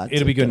pretty hard?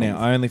 It'll be good get now.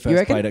 on? I only You first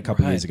reckon? played it a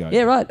couple of years ago.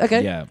 Yeah, right.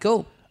 Okay. Yeah.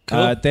 Cool.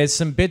 There's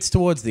some bits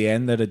towards the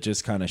end that are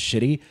just kind of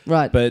shitty.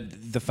 Right.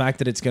 But the fact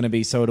that it's going to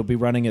be... So it'll be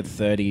running at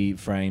 30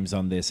 frames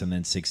on this and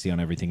then 60 on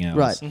everything else.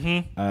 Right.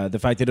 Mm-hmm. The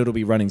fact that it'll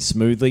be running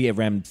smoothly. It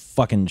ran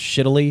fucking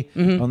shittily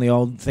on the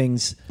old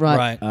things.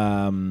 Right.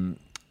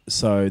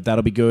 So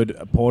that'll be good.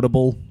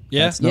 Portable.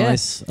 Yeah. That's Yeah.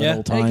 nice Yeah. at all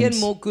And times. again,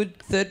 more good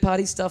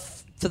third-party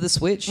stuff for the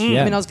Switch.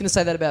 Yeah. I mean, I was going to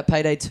say that about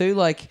Payday 2.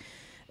 Like,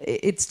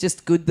 it's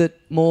just good that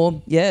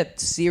more,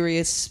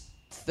 serious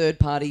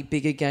third-party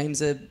bigger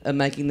games are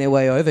making their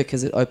way over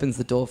because it opens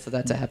the door for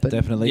that to happen.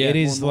 Definitely. Yeah. It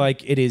More is and more.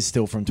 like... It is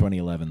still from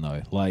 2011,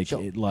 though. Like...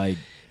 Sure.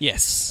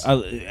 Yes.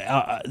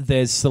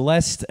 There's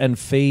Celeste and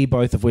Fee,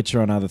 both of which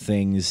are on other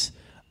things.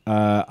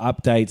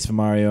 Updates for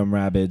Mario and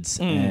Rabbids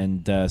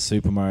and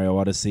Super Mario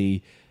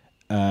Odyssey.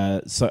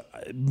 So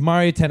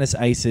Mario Tennis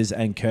Aces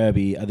and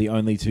Kirby are the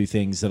only two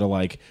things that are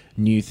like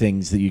new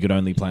things that you could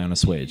only play on a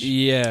Switch.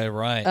 Yeah,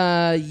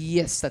 right.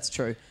 Yes, that's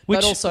true. Which-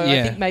 but also, I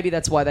yeah. think maybe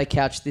that's why they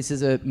couched this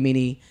as a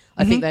mini.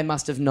 I think they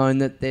must have known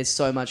that there's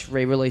so much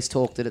re-release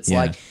talk that it's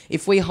Yeah. like,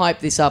 if we hype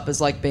this up as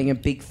like being a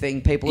big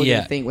thing, people are going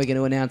Yeah. to think we're going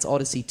to announce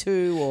Odyssey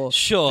 2 or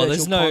Sure,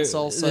 there's Virtual no-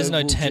 Console, so there's no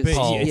we'll just-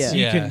 tentpole. It's-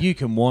 Yeah. You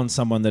can warn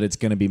someone that it's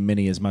going to be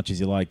mini as much as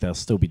you like. They'll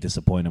still be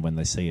disappointed when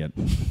they see it.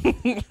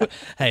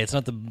 Hey, it's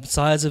not the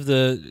size of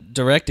the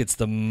direct, it's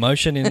the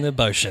motion in the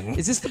motion.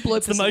 Is this the blow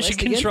It's the motion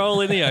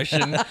control in the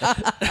ocean.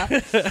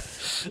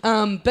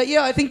 But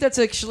yeah, I think that's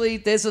actually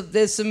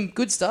there's some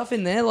good stuff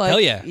in there. Like,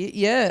 Hell yeah.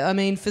 Yeah. I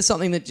mean, for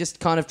something that just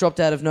kind of dropped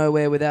out of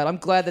nowhere without, I'm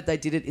glad that they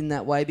did it in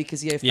that way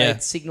because if they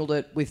had signaled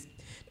it with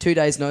 2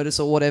 days' notice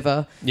or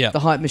whatever, Yeah. the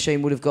hype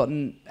machine would have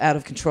gotten out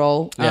of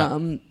control. Yeah.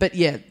 But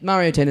yeah,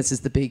 Mario Tennis is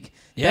the big.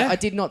 Yeah. I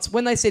did not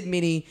when they said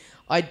mini,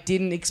 I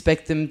didn't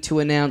expect them to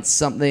announce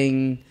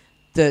something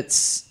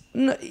that's.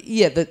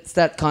 That's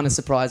that kind of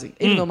surprising.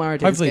 Even though Mario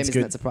Tennis Hopefully game it's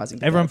isn't good. that surprising.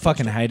 but Everyone that's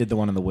fucking hated the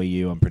one on the Wii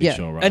U, I'm pretty Yeah.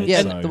 sure, right? And-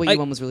 yeah, So- the Wii U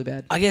one was really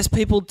bad. I guess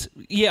people...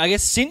 I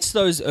guess since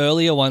those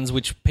earlier ones,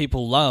 which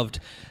people loved,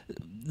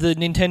 the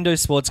Nintendo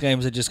sports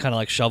games are just kind of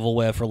like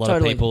shovelware for a lot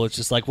Totally. of people. It's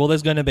just like, well,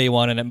 there's going to be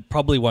one and it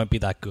probably won't be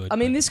that good. I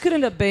mean, this could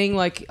end up being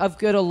like I've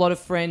got a lot of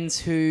friends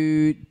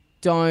who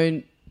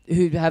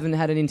haven't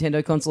had a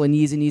Nintendo console in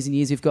years and years and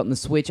years who've gotten the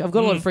Switch. I've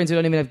got a lot of friends who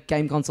don't even have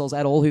game consoles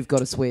at all who've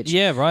got a Switch.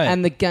 Yeah, right.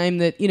 And the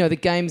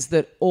games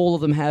that all of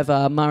them have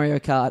are Mario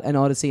Kart and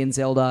Odyssey and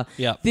Zelda.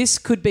 Yeah. This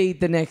could be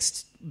the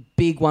next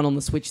big one on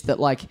the Switch that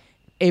like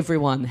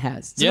everyone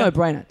has. It's Yeah. a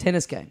no-brainer.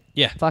 Tennis game.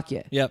 Yeah. Fuck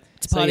yeah. Yep.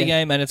 It's a So, party yeah.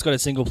 game and it's got a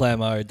single player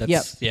mode.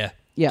 That's Yep.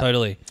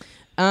 Totally.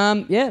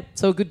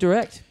 So a good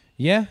direct.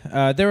 Yeah,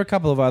 there are a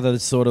couple of other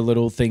sort of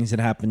little things that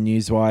happened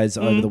news-wise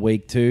over the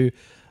week too.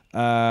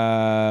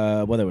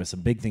 Well, there were some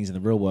big things in the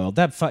real world.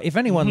 If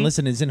anyone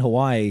listening is in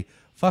Hawaii,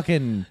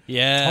 fucking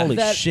Yeah. holy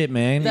That- shit,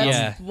 man! That's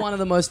Yeah. one of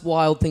the most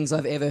wild things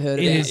I've ever heard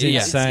It about. is Yeah.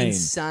 insane. It's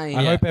insane.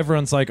 I hope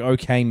everyone's like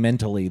okay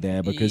mentally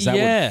there because that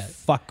Yeah. would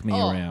fuck me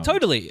Oh, around.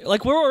 Totally.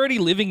 Like, we're already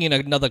living in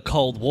another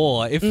Cold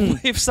War.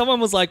 If someone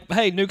was like,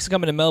 hey, nukes are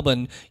coming to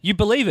Melbourne, you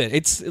believe it.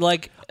 It's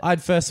like...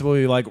 I'd first of all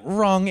be like,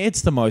 wrong.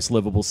 It's the most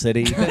livable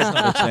city. There's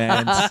not a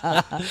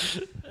chance.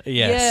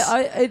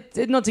 Yes.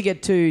 Not to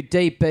get too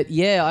deep, but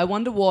yeah, I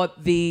wonder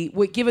what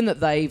given that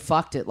they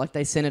fucked it, like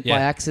they sent it by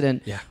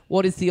accident,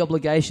 what is the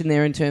obligation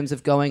there in terms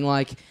of going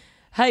like,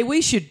 hey,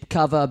 we should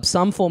cover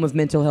some form of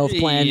mental health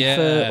plan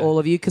for all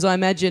of you? Because I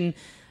imagine,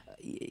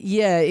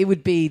 it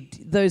would be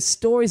those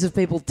stories of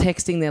people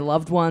texting their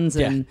loved ones,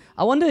 and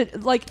I wonder,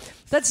 like,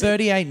 that's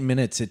 38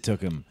 minutes it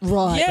took him.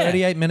 right. Yeah.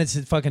 38 minutes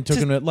it fucking took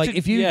him. Like,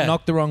 if you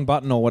knock the wrong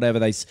button or whatever,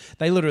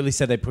 they literally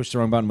said they pushed the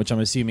wrong button, which I'm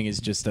assuming is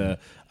just a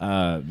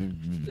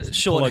Shorthand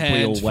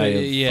colloquial for- way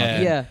of fucking-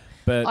 Yeah.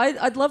 But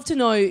I'd love to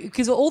know,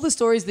 because all the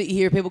stories that you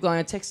hear, people going,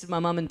 I texted my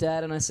mum and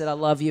dad and I said I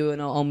love you and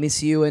I'll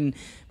miss you, and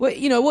what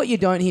you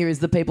don't hear is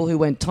the people who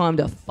went, time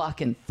to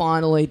fucking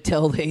finally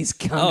tell these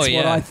cunts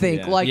what I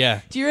think. Yeah. Like, Yeah.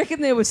 do you reckon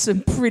there was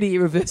some pretty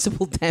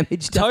irreversible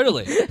damage done?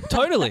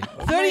 Totally.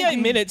 38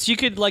 minutes, you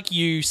could, like,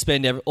 you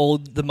spend all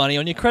the money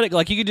on your credit.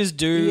 Like, you could just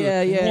do...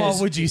 Yeah. what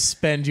would you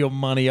spend your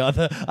money on?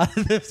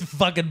 The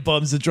fucking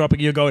bombs are dropping.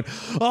 You're going,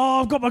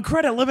 oh, I've got my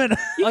credit limit.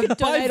 I could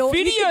buy donate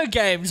video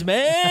games,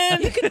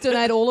 man. You could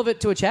donate all of it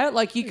to a charity.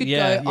 Like, you could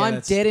Yeah. go, I'm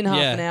that's- dead in half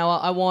yeah. an hour.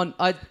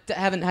 I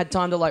haven't had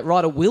time to, like,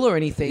 write a will or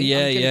anything. Yeah,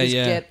 I'm going to just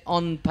yeah. get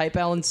on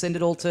PayPal and send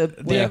it all to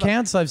The wherever.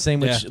 accounts I've seen,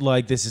 which Yeah.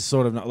 like this is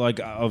sort of not,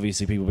 like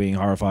obviously people being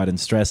horrified and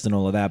stressed and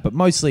all of that, but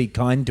mostly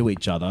kind to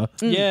each other.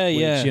 Yeah, which,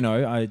 yeah. You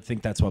know, I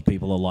think that's what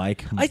people are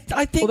like. I think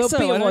Well, there'll so.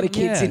 be a I lot of don't-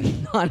 kids yeah.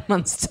 in 9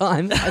 months'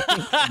 time. I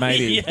think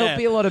Maybe. Yeah. there'll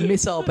be a lot of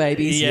missile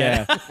babies.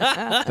 Yeah.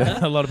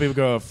 A lot of people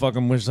go, I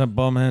fucking wish that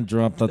bomb had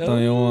dropped. I tell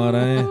you what,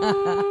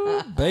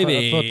 eh?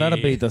 Baby. I thought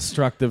that'd be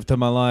destructive to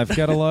my life.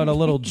 Get a load of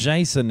little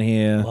Jason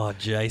here. Oh,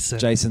 Jason.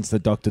 Jason's the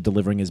doctor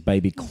delivering his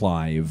baby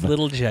Clive.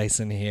 Little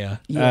Jason here.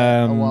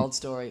 Yeah, a wild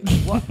story.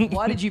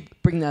 Why did you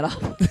bring that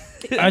up?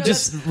 I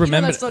just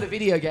remember. that's not a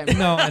video game.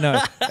 No, I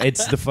know.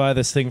 It's the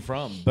furthest thing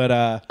from. But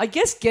I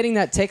guess getting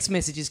that text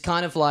message is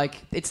kind of like,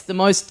 it's the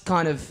most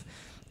kind of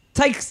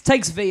takes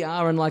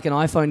VR and like an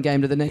iPhone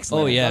game to the next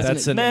level. Oh, yeah. doesn't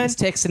That's it? an- Man, It's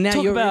text and now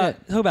talk you're in about,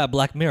 it. talk about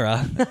Black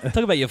Mirror. Talk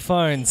about your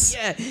phones.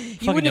 Yeah, you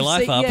Fucking wouldn't your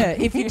have life up. Yeah,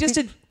 if you just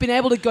had been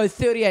able to go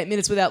 38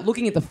 minutes without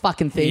looking at the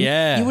fucking thing,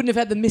 Yeah. you wouldn't have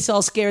had the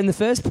missile scare in the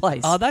first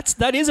place. Oh,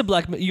 that is a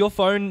Black Mirror. Your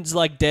phone's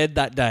like dead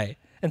that day.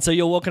 And so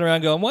you're walking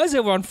around going, why is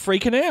everyone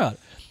freaking out?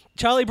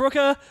 Charlie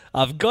Brooker,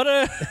 I've got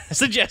a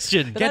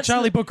suggestion. get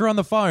Charlie Booker on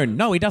the phone.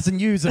 No, he doesn't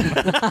use it.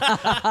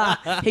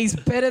 He's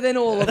better than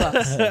all of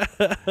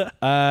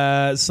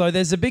us. So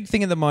there's a big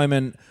thing at the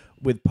moment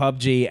with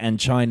PUBG and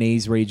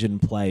Chinese region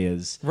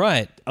players.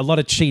 Right. A lot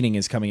of cheating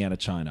is coming out of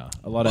China.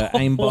 A lot of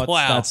aimbots,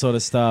 Wow. that sort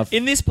of stuff.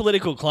 In this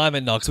political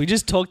climate, Knox, we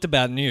just talked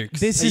about nukes.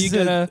 This Are is you the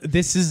gonna...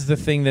 this is the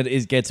thing that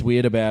gets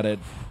weird about it.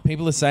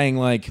 People are saying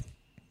like,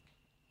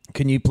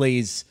 can you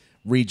please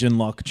region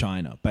lock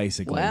China?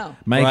 Basically, Wow.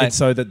 make Right. it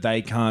so that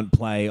they can't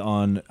play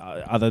on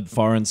other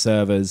foreign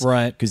servers,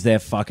 Right. Because they're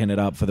fucking it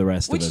up for the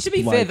rest Which, of us. to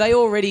be Like, fair, they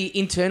already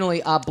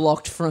internally are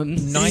blocked from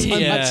so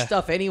Yeah. much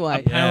stuff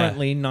anyway.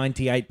 apparently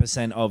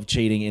 98% of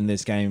cheating in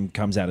this game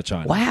comes out of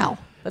China. Wow,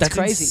 that's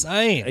crazy.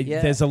 insane.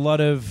 Yeah. There's a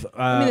lot of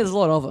I mean, there's a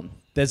lot of them.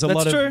 there's a That's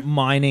lot true. of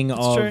mining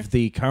of true.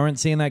 the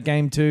currency in that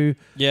game too.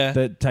 Yeah.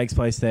 that takes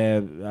place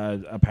there.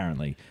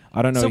 Apparently,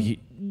 I don't know. So-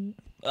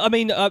 I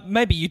mean,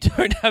 maybe you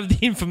don't have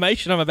the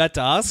information I'm about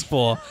to ask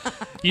for.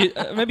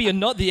 Maybe you're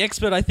not the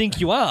expert I think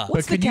you are.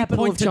 What's but can the you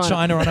capital point of to China?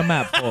 China on a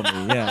map for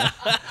me? Yeah.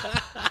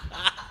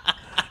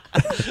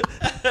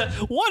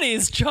 What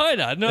is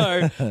China?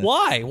 No.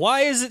 Why?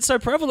 Why is it so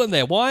prevalent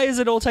there? Why is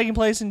it all taking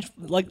place in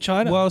like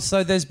China? Well,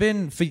 so there's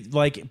been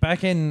like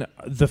back in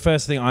the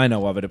first thing I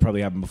know of it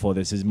probably happened before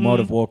this is Mod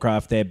of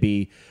Warcraft. There'd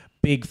be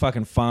big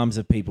fucking farms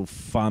of people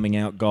farming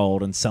out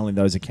gold and selling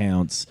those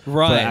accounts for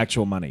Right.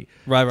 actual money.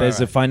 Right,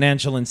 There's a right.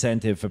 financial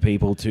incentive for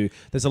people to.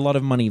 There's a lot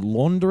of money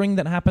laundering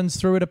that happens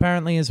through it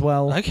apparently as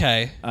well.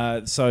 okay.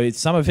 So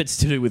some of it's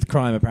to do with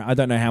crime. I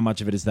don't know how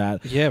much of it is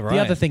that. Yeah, The right.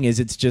 other thing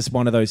is it's just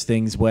one of those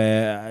things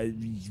where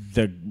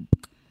the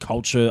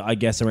culture, I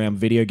guess, around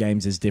video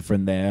games is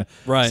different there.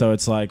 Right. So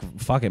it's like,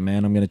 fuck it,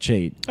 man. I'm going to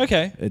cheat.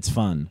 Okay. It's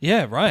fun.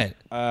 Yeah, right.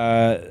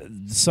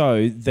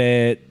 So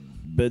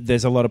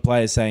there's a lot of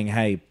players saying,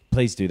 hey,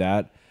 please do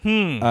that.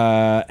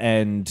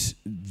 And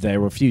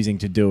they're refusing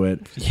to do it.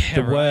 Yeah,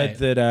 the right.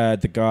 word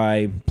that the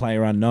guy,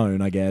 Player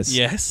Unknown, I guess,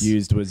 Yes.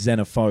 used was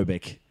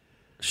xenophobic.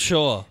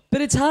 Sure.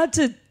 But it's hard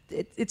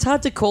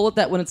to call it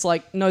that when it's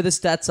like, no, the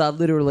stats are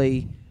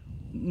literally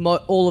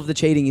all of the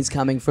cheating is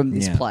coming from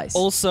this Yeah. place.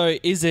 Also,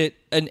 is it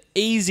an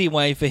easy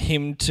way for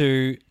him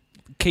to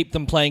keep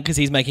them playing because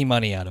he's making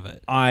money out of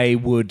it? I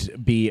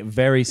would be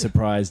very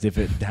surprised if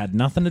it had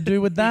nothing to do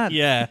with that.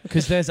 Yeah.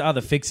 Because there's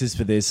other fixes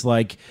for this.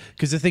 Like,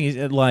 because the thing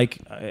is, like,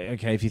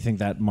 okay, if you think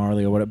that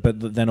morally or whatever,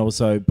 but then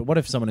also, but what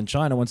if someone in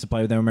China wants to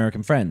play with their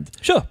American friend?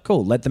 Sure.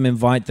 Cool. Let them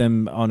invite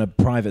them on a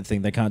private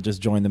thing. They can't just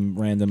join them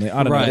randomly.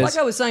 I don't Right. know. Like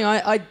I was saying,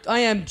 I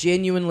am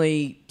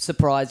genuinely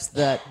surprised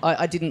that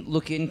I didn't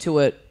look into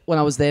it when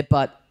I was there,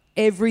 but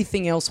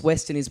everything else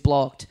Western is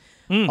blocked.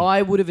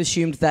 I would have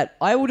assumed that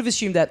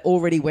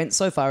already went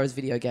so far as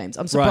video games.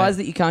 I'm surprised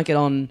that you can't get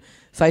on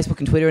Facebook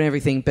and Twitter and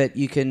everything, but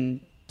you can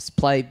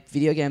play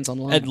video games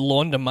online. And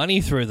launder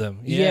money through them.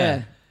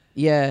 Yeah.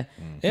 Yeah.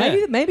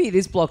 Yeah. Maybe it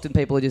is blocked and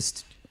people are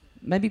just...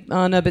 Maybe...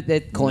 Oh, no, but they're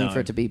calling No.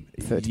 for it to be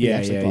Yeah,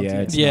 actually yeah, blocked.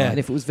 yeah, it's not. And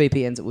if it was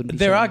VPNs, it wouldn't be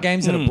There showing. are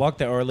games that are blocked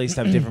that, or at least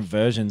have different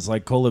versions.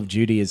 Like Call of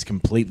Duty is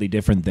completely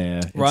different there.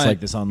 It's Right.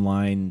 like this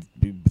online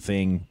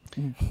thing.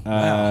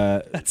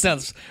 That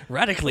sounds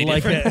radically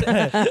Like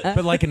different.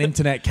 but like an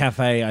internet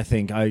cafe, I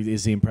think,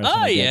 is the impression. Oh,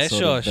 I get, yeah, sort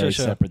sure, of very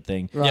sure. separate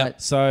thing. Right.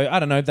 So I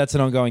don't know. That's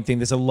an ongoing thing.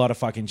 There's a lot of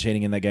fucking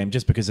cheating in that game,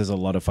 just because there's a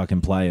lot of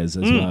fucking players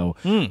as well,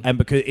 and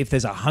because if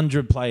there's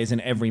 100 players in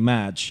every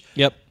match,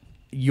 Yep.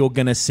 you're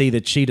gonna see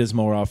the cheaters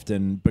more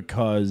often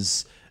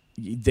because.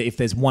 If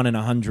there's 1 in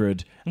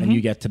 100 and you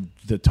get to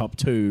the top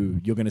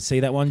 2, you're going to see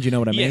that one. Do you know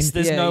what I mean? Yes,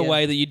 there's Yeah, no yeah.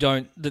 way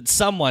that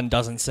someone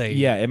doesn't see.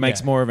 Yeah, it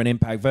makes more of an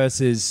impact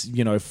versus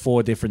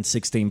 4 different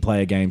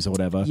 16-player games or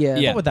whatever. Yeah.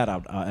 Yeah. What would that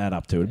add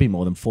up to? It'd be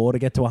more than 4 to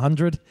get to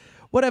 100.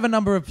 Whatever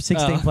number of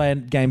 16-player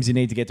games you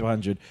need to get to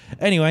 100.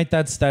 Anyway,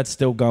 that's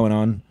still going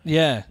on.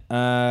 Yeah.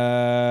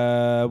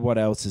 What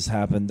else has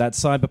happened? That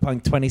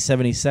Cyberpunk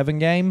 2077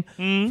 game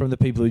from the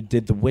people who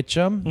did The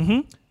Witcher.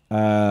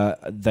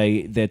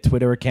 Their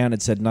Twitter account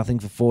had said nothing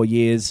for 4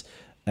 years,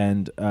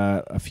 and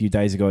a few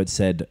days ago it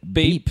said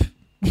Beep.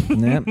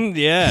 Yeah.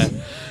 Yeah.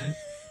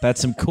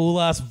 That's some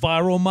cool ass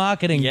viral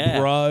marketing, Yeah.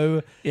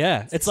 bro.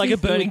 Yeah. It's like a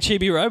burning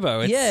chibi robo.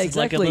 It's Yeah, it's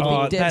like a exactly.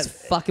 little- Big devs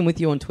that- fucking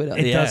with you on Twitter.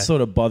 It Yeah. does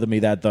sort of bother me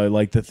that though,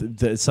 like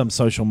some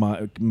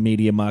social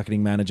media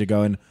marketing manager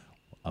going,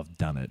 "I've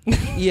done it.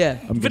 Yeah.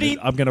 I'm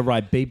gonna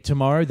write beep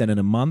tomorrow, then in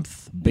a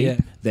month beep, Yeah.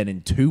 then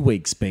in 2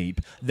 weeks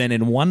beep, then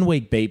in 1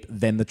 week beep,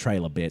 then the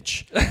trailer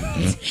bitch."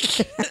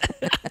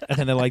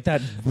 And they're like,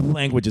 that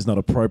language is not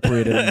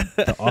appropriate in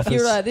the office.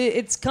 You're right.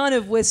 It's kind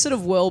of, we're sort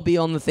of well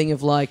beyond the thing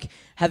of like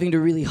having to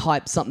really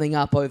hype something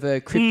up over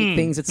cryptic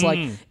things. It's like,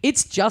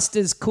 it's just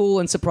as cool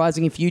and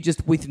surprising if you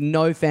just, with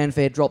no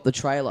fanfare, drop the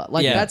trailer.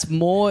 Like, Yeah. that's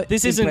more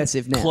This isn't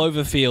impressive now.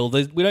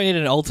 Cloverfield. We don't need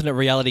an alternate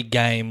reality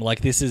game. Like,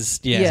 this is...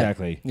 Yeah.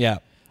 Exactly. Yeah.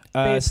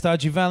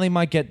 Stardew Valley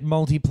might get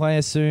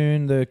multiplayer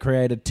soon. The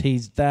creator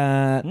teased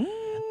that.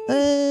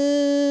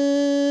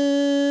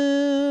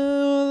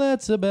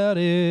 That's about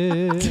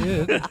it.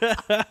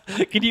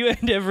 Can you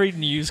end every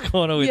news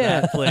corner with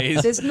Yeah. that,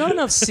 please? There's not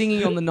enough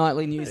singing on the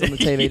nightly news on the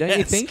TV, don't you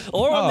Yes. think?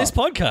 Or on Oh. this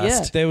podcast.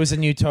 Yeah. There was a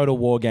new Total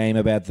War game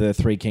about the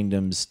Three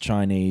Kingdoms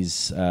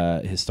Chinese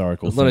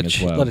historical A lot thing of,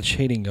 as well. lot of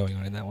cheating going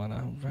on in that one.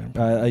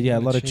 Yeah, a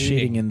lot of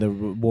cheating in the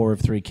War of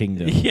Three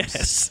Kingdoms.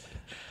 Yes.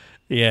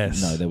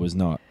 Yes. No, there was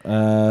not.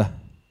 Yeah,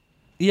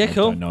 I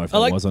cool. don't know if I there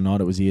like- was or not.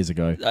 It was years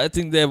ago. I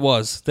think there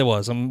was. There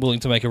was. I'm willing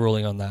to make a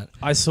ruling on that.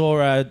 I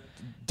saw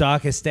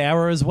Darkest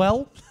Hour as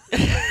well.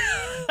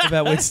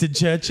 About Winston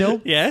Churchill.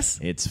 Yes.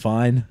 It's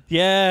fine.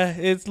 Yeah,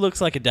 it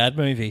looks like a dad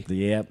movie.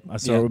 Yeah, I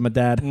saw Yeah. it with my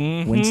dad,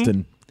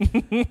 Winston.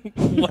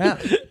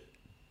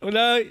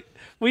 No,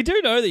 we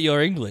do know that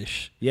you're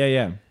English. Yeah,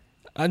 yeah.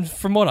 And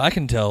from what I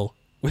can tell,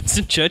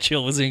 Winston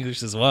Churchill was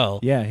English as well.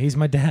 Yeah, he's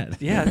my dad.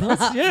 Yeah,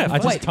 that's, yeah. I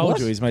just Wait, told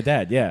what? you he's my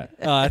dad, yeah.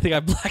 I think I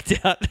blacked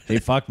out. He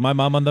fucked my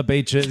mum on the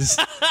beaches.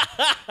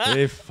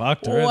 He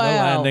fucked her in the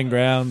Wow. landing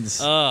grounds.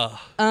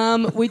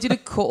 We did a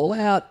call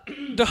out.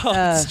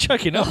 It's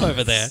choking up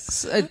over there.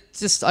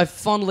 I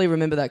fondly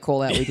remember that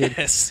call out we did.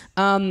 Yes.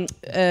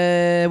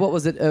 What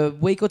was it, a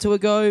week or two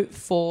ago,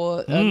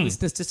 for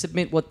listeners to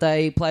submit what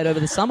they played over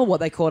the summer, what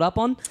they caught up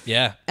on.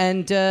 Yeah.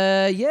 And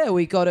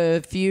we got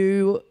a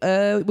few.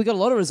 We got a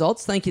lot of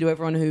results. Thank you to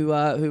everyone who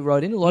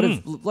wrote in. A lot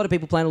of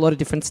people playing a lot of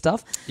different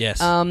stuff.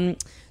 Yes.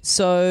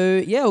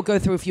 So we'll go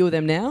through a few of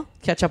them now.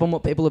 Catch up on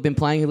what people have been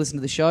playing who listen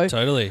to the show.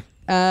 Totally.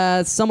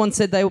 Someone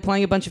said they were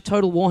playing a bunch of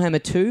Total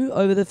Warhammer 2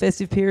 over the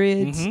festive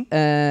period,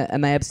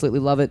 and they absolutely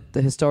love it.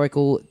 The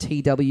historical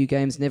TW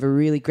games never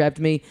really grabbed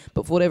me,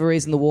 but for whatever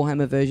reason, the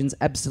Warhammer versions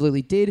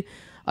absolutely did.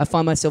 I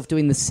find myself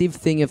doing the Civ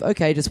thing of,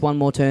 okay, just one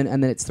more turn,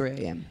 and then it's 3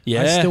 a.m.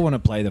 Yeah. I still want to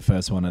play the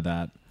first one of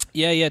that.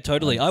 Yeah,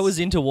 totally. I was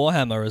into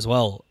Warhammer as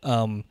well.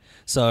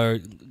 So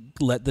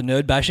let the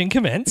nerd bashing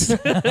commence.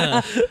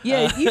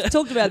 Yeah, you've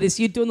talked about this.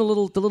 You're doing the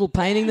little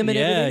painting them and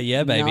everything.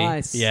 Yeah, baby.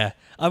 Nice. Yeah.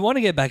 I want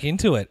to get back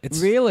into it. It's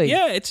Really?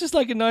 Yeah, it's just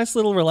like a nice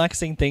little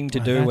relaxing thing to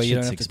do that where you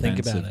don't have shit's to think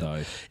about expensive,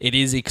 it. though. It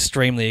is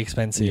extremely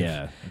expensive.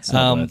 Yeah, it's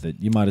not Um, worth it.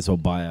 You might as well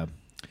buy a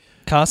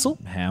Castle?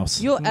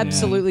 house. You're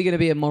absolutely going to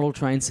be a model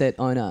train set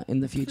owner in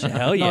the future.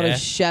 Hell Not yeah. a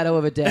shadow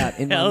of a doubt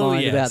in my Hell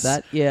mind yes. about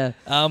that. Yeah.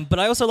 But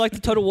I also like the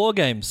Total War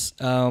games.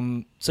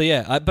 So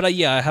yeah,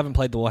 I haven't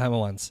played the Warhammer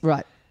ones.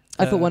 Right.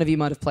 I thought one of you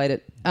might have played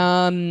it.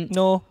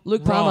 No.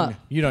 Luke Wrong. Palmer.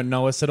 You don't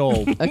know us at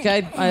all.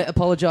 Okay, I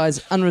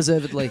apologise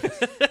unreservedly.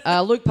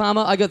 Luke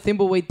Palmer, I got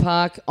Thimbleweed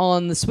Park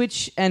on the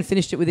Switch and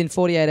finished it within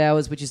 48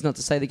 hours, which is not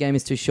to say the game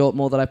is too short,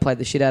 more that I played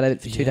the shit out of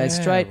it for 2 days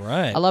Yeah, straight.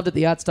 right. I loved it,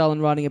 the art style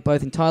and writing are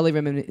both entirely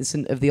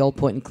reminiscent of the old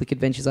point-and-click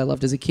adventures I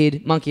loved as a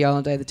kid. Monkey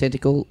Island, Day of the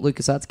Tentacle,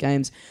 LucasArts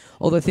games.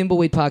 Although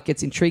Thimbleweed Park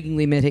gets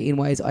intriguingly meta in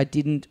ways I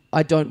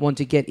don't want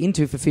to get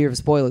into for fear of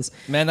spoilers.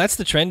 Man, that's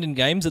the trend in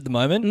games at the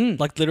moment.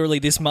 Like literally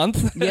this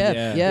month. Yeah,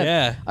 Yeah.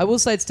 Yeah. I will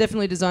say it's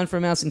definitely designed for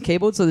a mouse and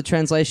keyboard, so the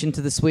translation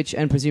to the Switch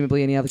and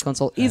presumably any other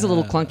console is a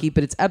little clunky,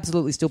 but it's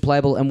absolutely still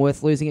playable and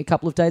worth losing a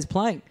couple of days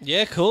playing.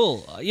 Yeah,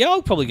 cool. Yeah,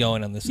 I'll probably go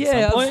in on this at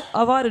some point.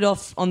 I've eyed it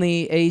off on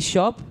the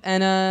eShop,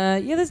 and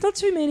there's not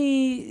too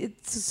many.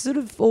 It sort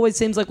of always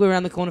seems like we're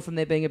around the corner from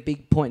there being a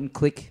big point and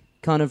click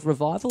kind of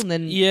revival, and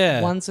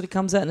then one sort of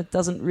comes out and it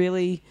doesn't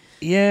really.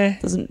 Yeah.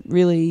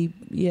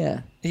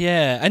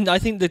 Yeah, and I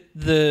think that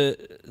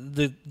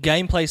the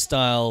gameplay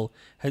style,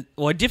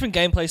 a different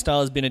gameplay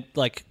style has been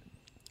like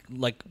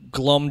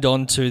glommed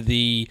onto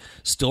the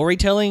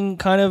storytelling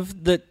kind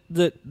of that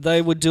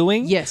they were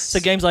doing. Yes. So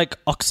games like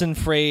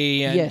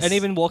Oxenfree and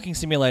even walking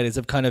simulators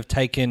have kind of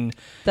taken.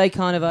 They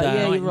kind of are.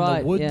 Yeah, you're right. Night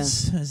in the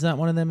Woods, is that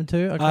one of them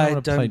too? I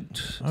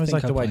always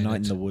like the way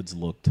Night in the Woods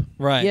looked.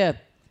 Right. Yeah.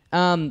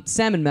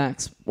 Sam &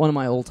 Max, one of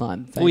my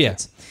all-time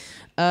favorites. Oh,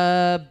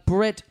 yeah.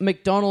 Brett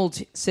McDonald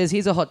says,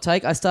 here's a hot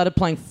take. I started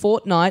playing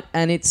Fortnite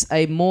and it's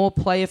a more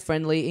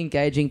player-friendly,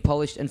 engaging,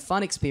 polished and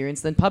fun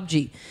experience than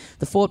PUBG.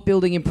 The fort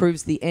building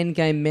improves the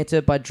endgame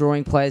meta by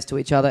drawing players to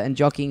each other and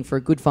jockeying for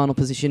a good final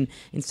position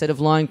instead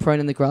of lying prone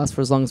in the grass for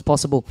as long as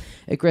possible.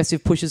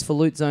 Aggressive pushes for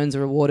loot zones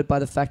are rewarded by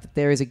the fact that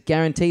there is a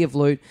guarantee of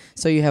loot,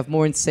 so you have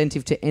more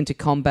incentive to enter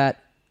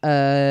combat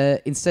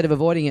instead of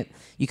avoiding it.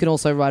 You can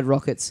also ride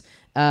rockets.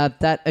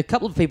 That a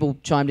couple of people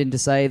chimed in to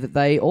say that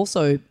they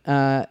also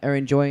are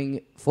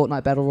enjoying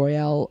Fortnite Battle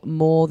Royale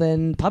more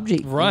than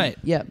PUBG. Right.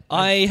 Yeah.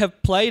 I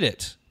have played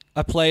it.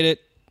 I played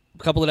it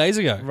a couple of days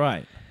ago.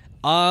 Right.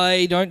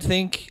 I don't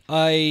think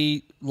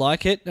I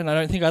like it, and I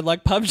don't think I'd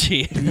like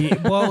PUBG.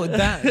 Yeah, well,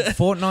 that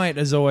Fortnite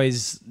has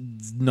always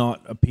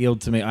not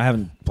appealed to me. I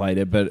haven't played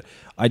it, but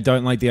I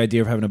don't like the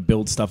idea of having to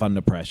build stuff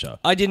under pressure.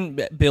 I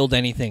didn't build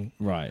anything.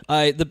 Right.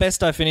 The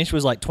best I finished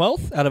was like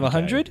 12th out of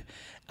 100.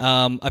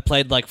 I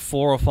played like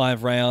 4 or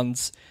 5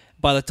 rounds.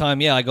 By the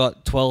time, I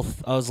got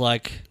 12th, I was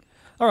like,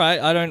 all right,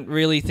 I don't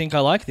really think I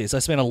like this. I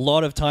spent a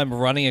lot of time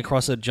running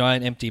across a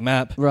giant empty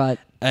map. Right.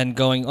 And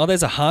going, oh,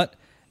 there's a hut.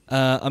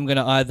 I'm going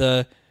to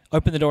either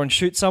open the door and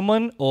shoot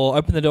someone or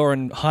open the door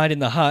and hide in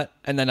the hut.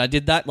 And then I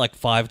did that like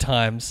 5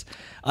 times.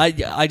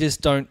 I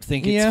just don't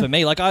think it's for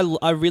me. Like,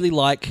 I really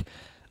like...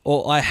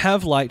 Or I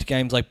have liked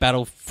games like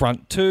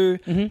Battlefront 2,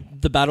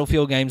 the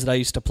Battlefield games that I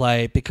used to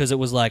play, because it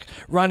was like,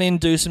 run in,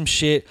 do some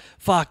shit,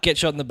 get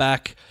shot in the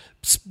back,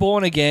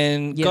 spawn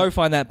again, go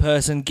find that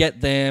person,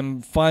 get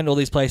them, find all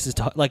these places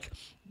to... Like,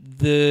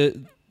 the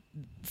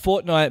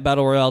Fortnite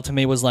Battle Royale to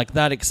me was like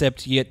that,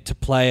 except you get to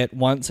play it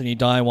once and you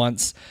die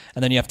once,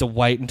 and then you have to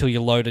wait until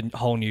you load a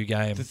whole new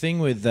game. The thing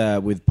with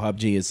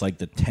PUBG is like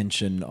the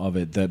tension of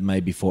it that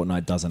maybe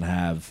Fortnite doesn't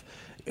have.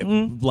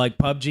 Like,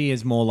 PUBG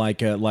is more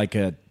like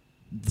a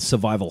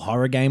survival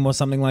horror game or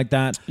something like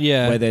that.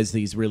 Yeah. Where there's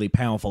these really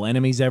powerful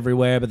enemies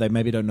everywhere, but they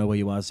maybe don't know where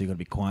you are, so you got to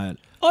be quiet.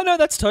 Oh no,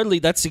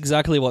 that's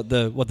exactly what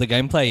the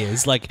gameplay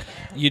is. Like,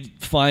 you'd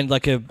find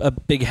like a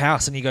big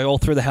house and you go all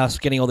through the house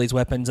getting all these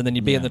weapons, and then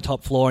you'd be on the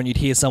top floor and you'd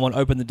hear someone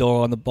open the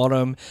door on the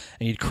bottom,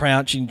 and you'd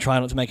crouch and try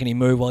not to make any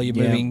move while you're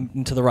moving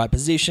into the right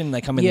position.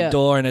 They come in the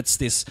door and it's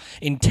this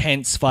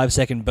intense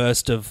 5-second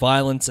burst of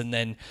violence, and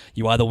then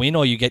you either win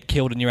or you get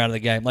killed and you're out of the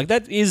game. Like,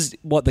 that is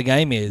what the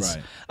game is.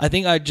 Right. I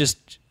think I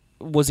just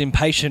was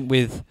impatient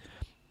with,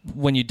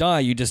 when you die,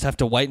 you just have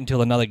to wait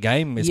until another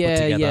game is put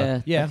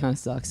together. Yeah. That kind of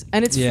sucks.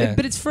 And it's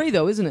but it's free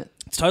though, isn't it?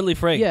 It's totally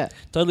free. Yeah.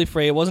 Totally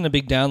free. It wasn't a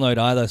big download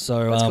either,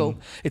 so That's cool.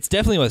 It's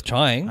definitely worth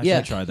trying. I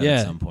should try that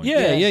at some point.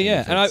 Yeah.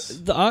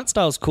 And the art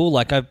style's cool.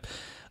 Like,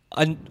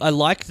 I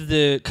liked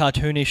the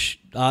cartoonish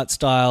art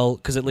style,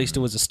 because at least it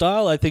was a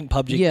style. I think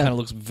PUBG kind of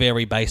looks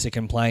very basic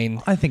and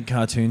plain. I think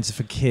cartoons are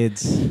for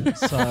kids.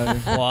 So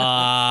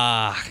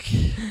Fuck.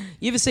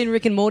 You ever seen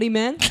Rick and Morty,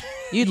 man?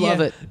 You'd love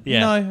it. Yeah.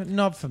 No,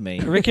 not for me.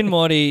 Rick and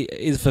Morty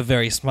is for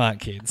very smart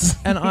kids.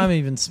 And I'm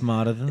even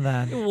smarter than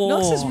that.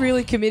 Knox is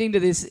really committing to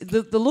this.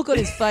 The look on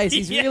his face,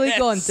 he's really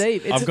gone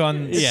deep. I've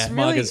gone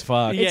smug as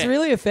fuck. It's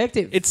really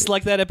effective. It's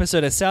like that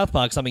episode of South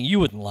Park, something you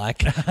wouldn't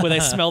like, where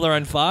they smell their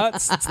own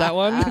farts. It's that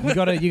one. You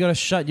gotta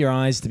shut your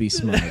eyes to be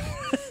smug.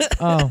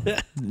 Oh,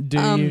 do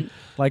you?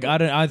 Like,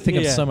 I think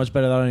I'm so much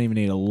better that I don't even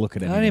need to look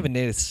at it. I don't even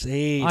need to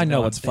see. I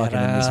know what's fucking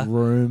in this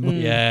room.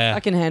 Yeah. I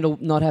can handle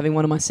not having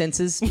one of my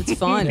senses. It's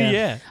fine.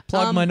 Yeah.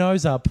 Plug my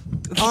nose up.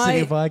 See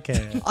if I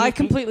can. I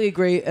completely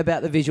agree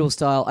about the visual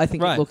style. I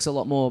think it looks a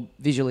lot more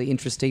visually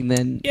interesting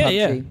than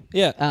PUBG.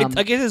 Yeah.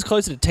 I guess it's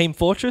closer to Team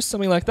Fortress,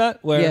 something like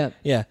that. Where,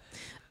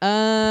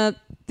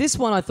 this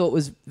one I thought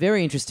was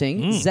very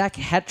interesting. Zach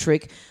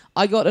Hattrick.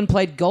 I got and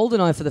played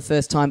GoldenEye for the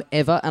first time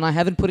ever, and I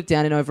haven't put it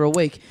down in over a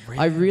week.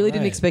 I really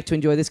didn't expect to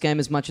enjoy this game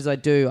as much as I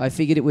do. I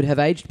figured it would have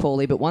aged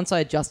poorly, but once I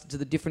adjusted to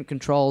the different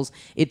controls,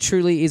 it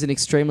truly is an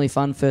extremely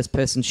fun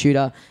first-person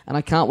shooter, and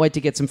I can't wait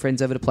to get some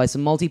friends over to play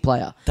some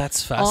multiplayer.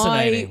 That's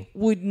fascinating. I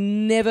would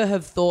never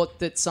have thought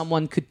that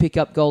someone could pick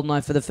up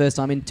GoldenEye for the first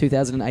time in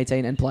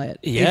 2018 and play it.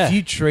 Yeah. If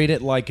you treat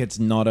it like it's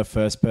not a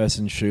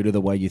first-person shooter the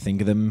way you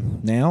think of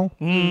them now,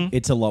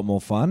 it's a lot more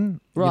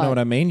fun. Right. You know what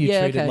I mean? You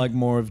treat okay. it like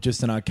more of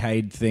just an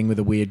arcade thing with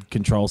a weird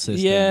control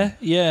system.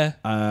 Yeah.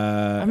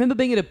 I remember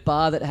being at a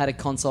bar that had a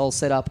console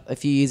set up a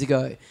few years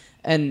ago,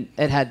 and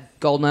it had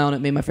GoldenEye on it.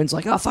 Me and my friends were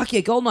like, oh, fuck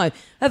yeah, GoldenEye.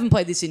 I haven't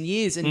played this in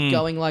years. And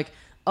going like,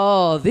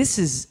 oh, this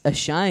is a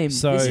shame.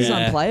 So- this is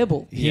Yeah.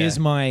 unplayable. Here's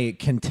my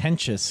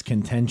contentious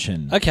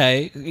contention.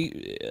 Okay,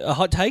 a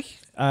hot take?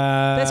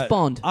 Best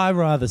Bond. I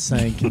rather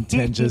say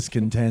contentious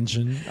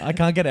contention. I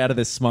can't get out of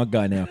this smug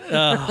guy now.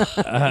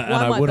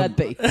 Why might that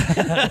be?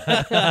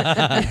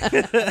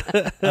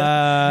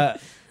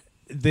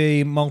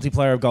 The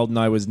multiplayer of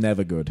GoldenEye was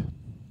never good.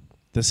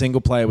 The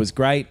single player was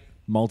great.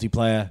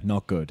 Multiplayer,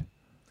 not good.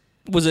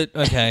 Was it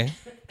okay?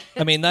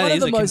 I mean, One that of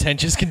is the a most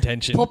contentious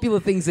contention. Popular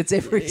things that's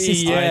ever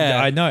existed. Yeah.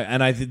 I know,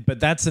 and but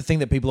that's the thing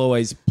that people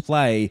always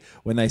play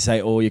when they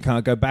say, "Oh, you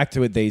can't go back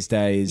to it these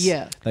days."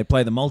 Yeah. They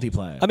play the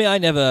multiplayer. I mean, I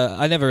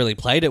never really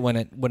played it when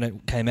it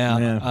came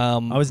out. Yeah.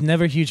 I was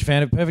never a huge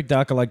fan of Perfect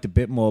Dark. I liked a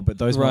bit more, but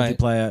those Right.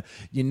 multiplayer,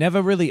 you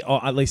never really,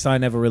 or at least I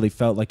never really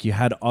felt like you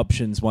had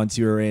options once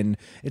you were in.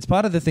 It's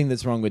part of the thing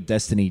that's wrong with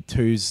Destiny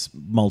 2's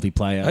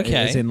multiplayer. Okay.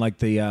 As in like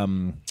the,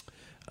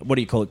 what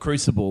do you call it,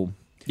 Crucible.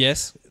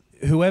 Yes.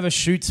 Whoever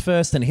shoots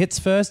first and hits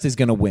first is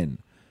going to win.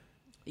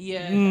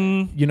 Yeah.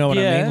 You know what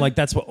I Yeah. mean? Like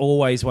that's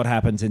always what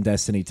happens in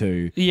Destiny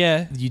 2.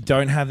 Yeah. You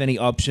don't have any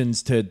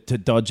options to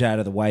dodge out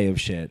of the way of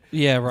shit.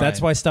 Yeah, right.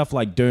 That's why stuff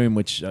like Doom,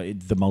 which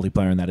the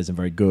multiplayer in that isn't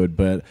very good,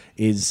 but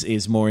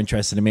is more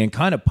interesting to me, and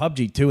kind of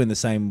PUBG too in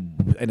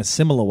a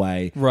similar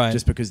way. Right.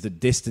 Just because the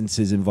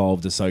distances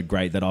involved are so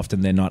great that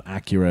often they're not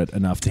accurate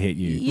enough to hit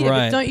you. Yeah,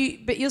 Right. but don't you?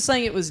 But you're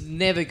saying it was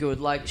never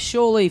good. Like,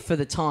 surely for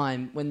the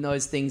time when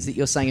those things that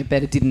you're saying are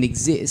better didn't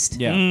exist,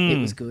 Yeah. it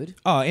was good.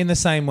 Oh, in the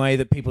same way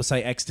that people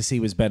say ecstasy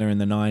was better in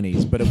the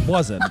 90s, but it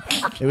wasn't.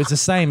 It was the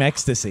same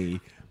ecstasy,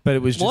 but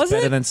it was just Was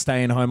better it? than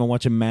staying home and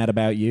watching Mad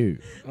About You.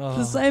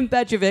 The same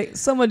batch of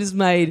someone just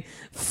made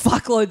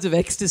fuckloads of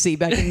ecstasy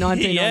back in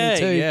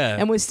 1992, Yeah.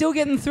 and we're still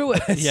getting through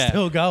it. Yeah.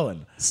 Still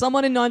going.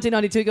 Someone in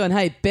 1992 going,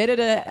 "Hey, better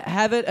to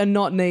have it and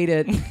not need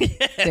it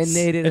than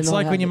need it." and It's not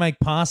like have when you it." make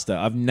pasta.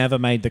 I've never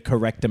made the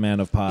correct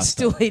amount of pasta.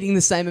 Still eating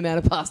the same amount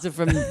of pasta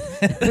from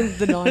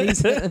the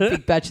 90s, a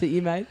big batch that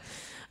you made.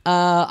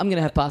 I'm going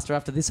to have pasta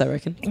after this, I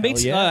reckon. Me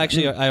too. yeah. Oh,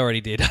 actually, I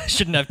already did. I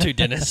shouldn't have two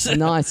dinners.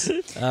 Nice.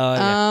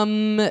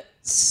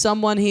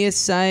 Someone here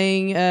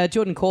saying,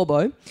 Jordan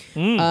Corbo,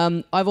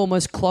 I've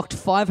almost clocked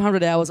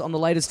 500 hours on the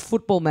latest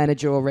Football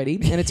Manager already,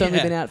 and it's only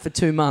Yeah. been out for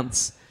 2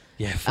 months.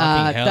 Yeah,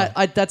 fucking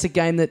hell. That's a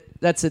game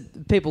there's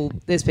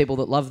people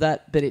that love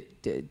that, but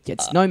it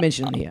gets no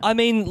mention on here. I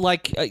mean,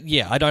 like,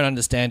 I don't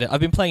understand it. I've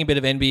been playing a bit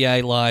of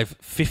NBA Live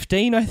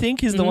 15, I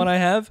think, is the one I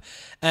have.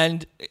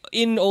 And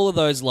in all of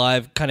those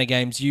live kind of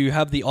games, you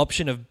have the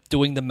option of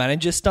doing the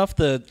manager stuff,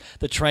 the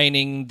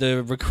training,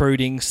 the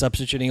recruiting,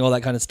 substituting, all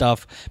that kind of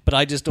stuff. But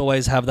I just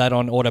always have that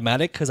on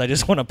automatic because I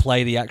just want to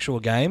play the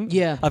actual game.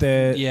 Yeah.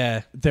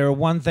 There are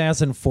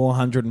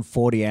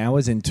 1,440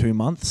 hours in 2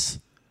 months.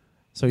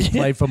 So you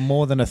played for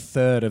more than a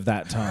third of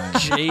that time.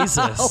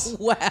 Jesus.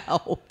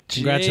 Wow.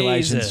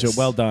 Congratulations. Jesus.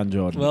 Well done,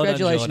 Jordan. Well done,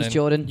 Congratulations,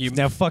 Jordan. You've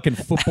now fucking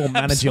football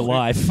manage your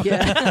life.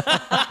 Yeah.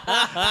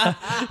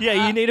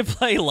 Yeah, you need to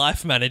play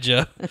Life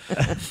Manager.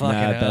 Fucking Nah,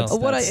 hell.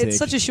 that's- It's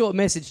sick. such a short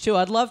message too.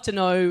 I'd love to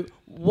know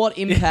what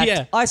impact,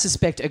 Yeah. I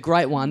suspect a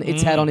great one,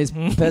 it's had on his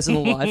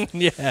personal life.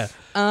 Yeah.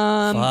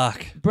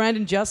 Fuck.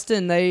 Brandon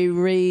Justin, they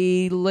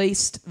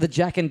released the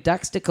Jack and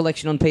Daxter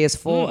collection on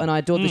PS4, and I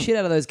adored the shit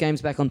out of those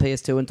games back on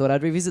PS2 and thought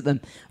I'd revisit them.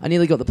 I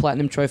nearly got the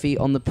Platinum Trophy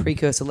on the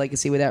Precursor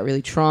Legacy without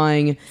really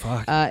trying.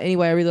 Fuck.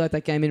 Anyway, I really like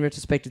that game in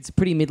retrospect. It's a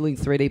pretty middling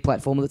 3D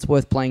platformer that's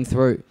worth playing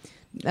through.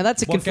 Now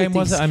that's a What game conflicting...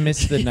 was it? I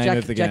missed the name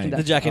of the Jack game. and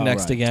The Jack and Oh,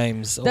 Daxter right.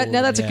 games. Now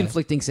that's a Yeah.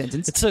 conflicting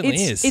sentence. It certainly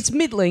It's- is. It's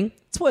middling.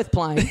 It's worth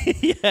playing.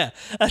 Yeah.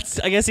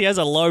 I guess he has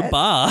a low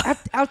bar.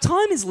 Our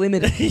time is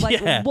limited. Like,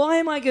 Yeah. why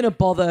am I going to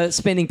bother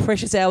spending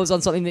precious hours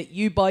on something that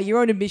you, by your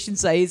own admission,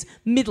 say is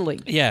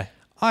middling? Yeah.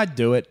 I'd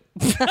do it.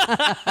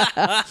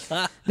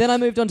 Then I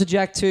moved on to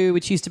Jack 2,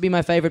 which used to be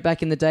my favourite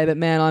back in the day, but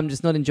man, I'm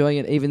just not enjoying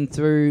it even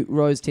through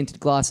rose-tinted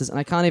glasses, and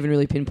I can't even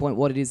really pinpoint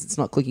what it is that's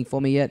not clicking for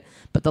me yet,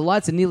 but the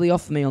lights are nearly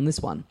off for me on this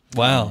one.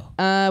 Wow.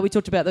 We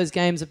talked about those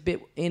games a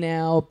bit in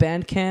our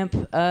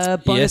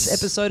Bandcamp bonus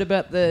Yes. episode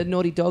about the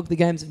Naughty Dog, the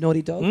games of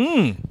Naughty Dog.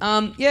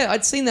 Yeah,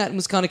 I'd seen that and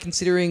was kind of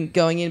considering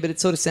going in, but it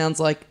sort of sounds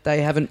like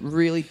they haven't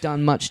really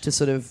done much to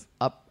sort of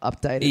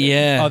update it.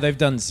 Yeah. Oh, they've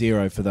done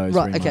 0 for those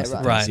Right, okay, remaster right.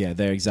 things. Right. Yeah,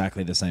 they're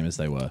exactly the same as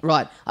they were.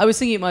 Right. I was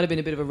thinking it might have been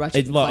a bit of a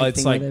Ratchet and Clank It's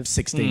thing where like they've-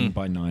 16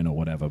 by 9 or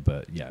whatever,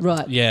 but yeah.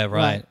 Right. Yeah,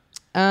 right.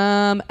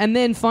 And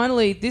then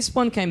finally, this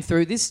one came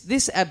through.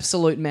 This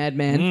absolute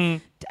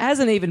madman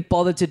hasn't even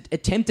bothered to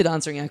attempt at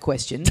answering our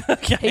question.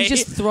 Okay. He's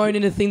just thrown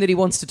in a thing that he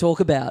wants to talk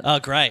about Oh,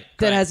 great. that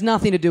Great. has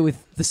nothing to do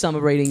with the summer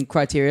reading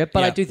criteria,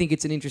 but I Yeah. do think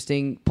it's an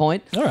interesting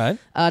point. All right.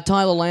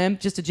 Tyler Lamb,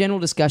 just a general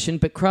discussion,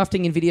 but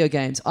crafting in video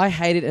games. I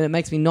hate it and it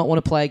makes me not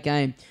want to play a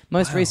game.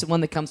 Most recent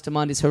one that comes to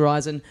mind is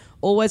Horizon.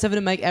 Always having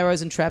to make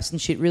arrows and traps and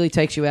shit really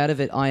takes you out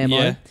of it, IMO.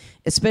 Yeah.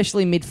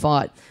 Especially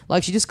mid-fight.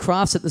 Like, she just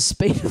crafts at the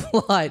speed of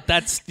light.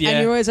 That's- And yeah.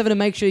 you're always having to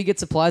make sure you get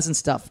supplies and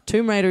stuff.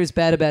 Tomb Raider is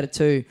bad about it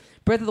too.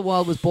 Breath of the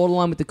Wild was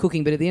borderline with the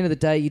cooking, but at the end of the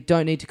day, you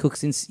don't need to cook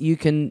since you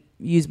can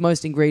use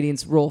most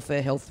ingredients raw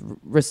for health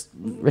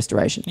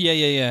restoration.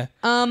 Yeah.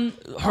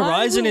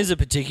 Horizon is a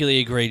particularly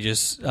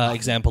egregious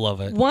example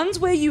of it. Ones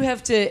where you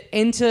have to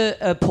enter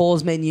a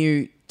pause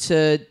menu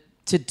to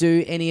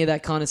do any of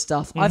that kind of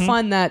stuff. I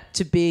find that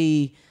to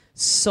be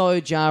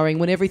so jarring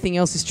when everything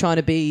else is trying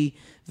to be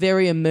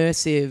very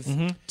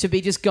immersive. To be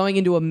just going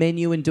into a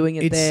menu and doing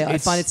it I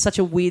find it's such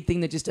a weird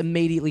thing that just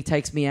immediately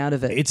takes me out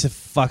of it. It's a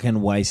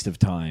fucking waste of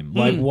time.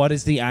 Like, what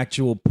is the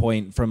actual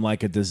point from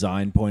like a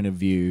design point of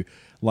view?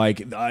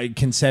 Like,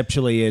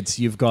 conceptually, it's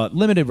you've got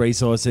limited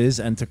resources,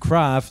 and to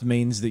craft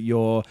means that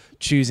you're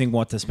choosing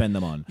what to spend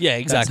them on. Yeah,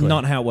 exactly. That's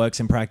not how it works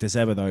in practice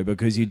ever, though,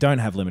 because you don't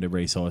have limited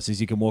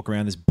resources. You can walk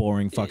around this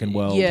boring fucking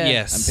world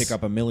Yes. and pick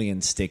up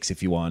 1,000,000 sticks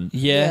if you want.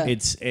 Yeah.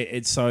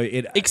 It's so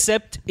it.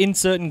 Except in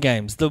certain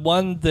games. The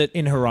one that...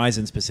 In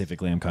Horizon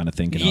specifically, I'm kind of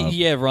thinking of.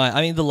 Yeah, right.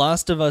 I mean, The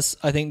Last of Us,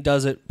 I think,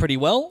 does it pretty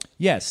well.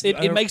 Yes.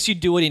 It makes you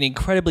do it in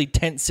incredibly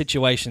tense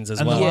situations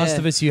as And well. The Last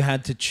of Us, you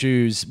had to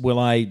choose, will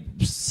I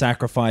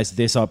sacrifice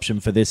this option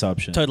for this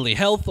option? Totally.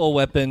 Health or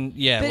weapon.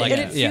 Yeah. But,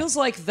 and it feels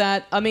like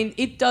that. I mean,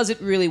 it does it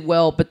really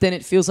well, but then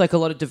it feels like a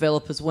lot of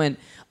developers went,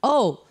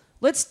 "Oh,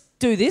 let's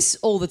do this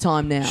all the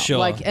time now." Sure.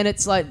 Like, and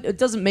it's like it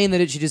doesn't mean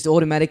that it should just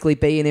automatically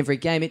be in every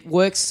game. It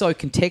works so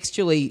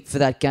contextually for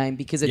that game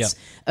because it's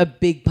a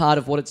big part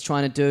of what it's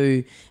trying to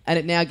do, and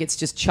it now gets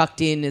just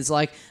chucked in as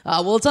like,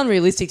 well, it's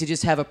unrealistic to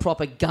just have a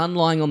proper gun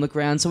lying on the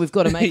ground, so we've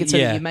got to make it so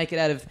that you make it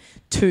out of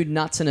 2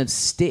 nuts and a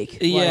stick.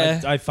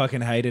 Yeah. I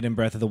fucking hated in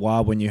Breath of the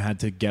Wild when you had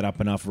to get up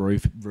enough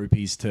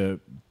rupees to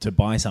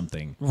buy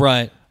something.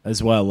 Right.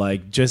 As well,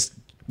 like just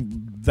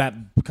that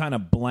kind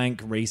of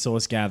blank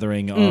resource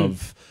gathering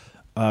of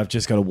I've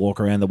just got to walk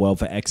around the world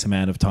for X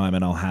amount of time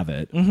and I'll have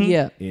it.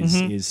 Yeah.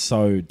 Is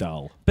so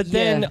dull. But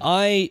then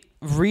I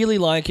really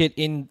like it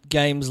in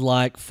games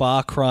like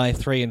Far Cry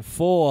 3 and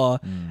 4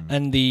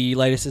 and the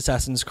latest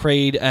Assassin's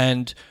Creed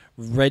and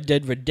Red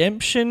Dead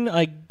Redemption,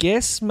 I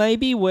guess,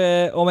 maybe,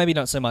 or maybe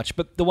not so much,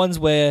 but the ones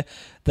where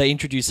they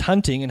introduce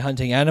hunting and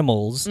hunting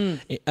animals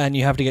and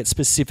you have to get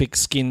specific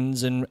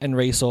skins and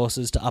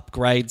resources to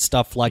upgrade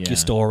stuff like your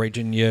storage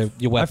and your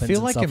weapons I feel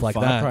and like stuff in like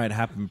Far that. Cry it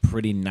happened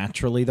pretty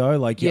naturally though.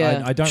 Like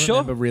I don't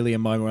remember really a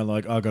moment where I'm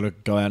like, I got to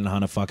go out and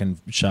hunt a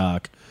fucking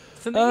shark.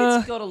 For me,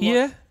 it's got a lot.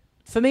 Yeah.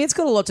 For me, it's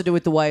got a lot to do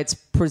with the way it's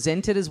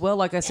presented as well.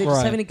 Like I said,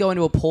 just having to go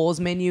into a pause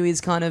menu is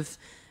kind of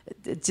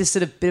just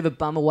sort of a bit of a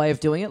bummer way of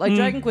doing it. Like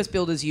Dragon Quest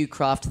Builders, you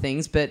craft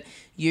things, but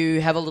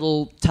you have a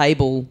little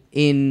table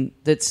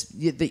that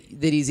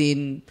is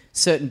in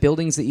certain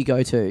buildings that you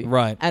go to.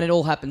 Right. And it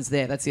all happens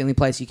there. That's the only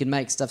place you can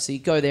make stuff. So you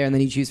go there and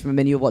then you choose from a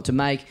menu of what to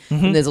make.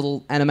 And there's a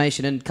little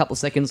animation and a couple of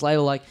seconds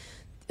later, like...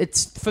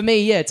 It's for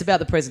me, it's about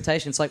the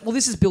presentation. It's like, well,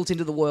 this is built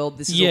into the world.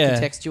 This is all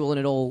contextual, and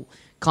it all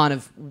kind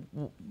of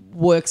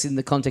works in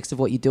the context of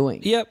what you're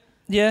doing. Yep.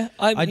 Yeah.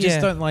 I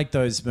just don't like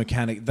those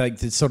mechanics.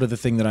 Like, it's sort of the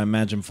thing that I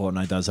imagine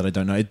Fortnite does that I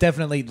don't know. It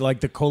definitely, like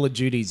the Call of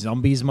Duty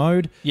Zombies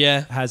mode,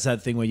 has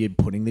that thing where you're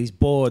putting these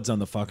boards on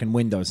the fucking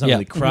window. It's not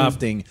really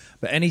crafting,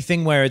 but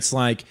anything where it's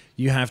like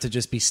you have to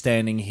just be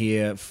standing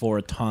here for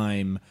a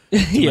time to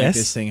make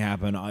this thing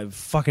happen, it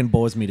fucking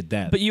bores me to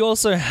death. But you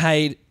also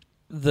hate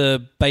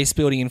the base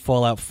building in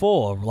Fallout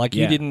 4. Like,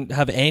 you didn't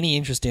have any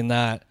interest in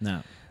that.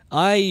 No.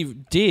 I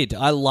did.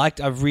 I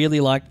really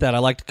liked that. I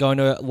liked going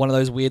to one of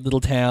those weird little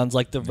towns,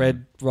 like the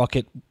Red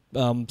Rocket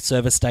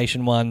service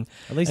station one.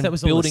 At least and that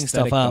was building all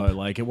stuff aesthetic, up. Though.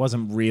 Like, it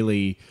wasn't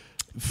really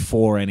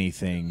for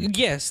anything.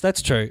 Yes,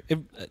 that's true.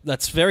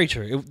 That's very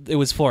true. It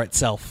was for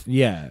itself.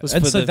 Yeah, It was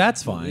and for so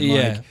that's fine.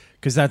 Yeah.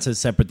 Because that's a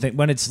separate thing.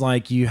 When it's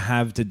like you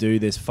have to do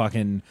this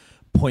fucking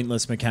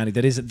pointless mechanic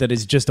that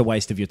is just a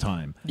waste of your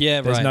time. Yeah,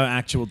 There's right. no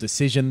actual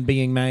decision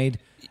being made.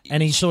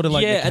 Any sort of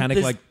like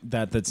mechanic like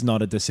that's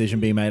not a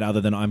decision being made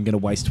other than I'm going to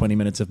waste 20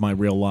 minutes of my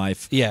real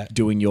life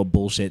doing your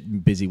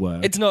bullshit busy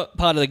work. It's not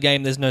part of the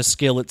game. There's no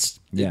skill.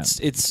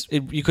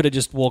 You could have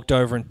just walked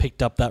over and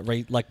picked up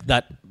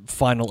that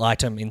final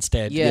item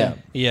instead.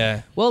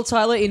 Yeah. Well,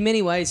 Tyler, in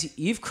many ways,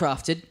 you've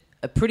crafted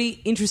a pretty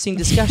interesting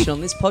discussion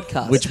on this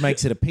podcast. Which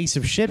makes it a piece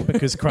of shit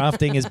because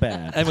crafting is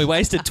bad. And we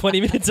wasted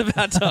 20 minutes of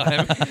our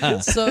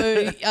time.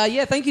 So,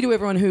 thank you to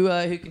everyone who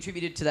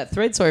contributed to that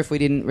thread. Sorry if we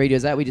didn't read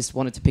yours out. We just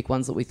wanted to pick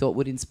ones that we thought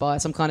would inspire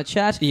some kind of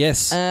chat.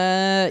 Yes.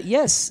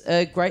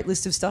 A great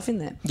list of stuff in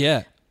there.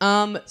 Yeah.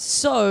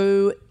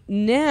 So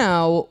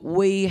now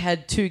we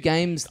had 2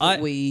 games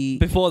that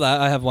Before that,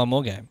 I have one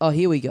more game. Oh,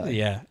 here we go.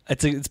 Yeah.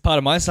 It's part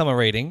of my summer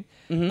reading.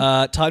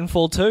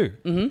 Titanfall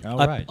 2. All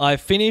right. I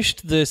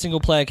finished the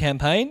single-player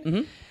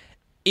campaign.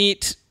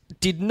 It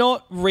did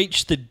not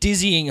reach the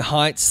dizzying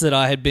heights that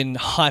I had been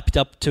hyped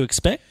up to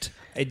expect.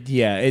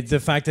 The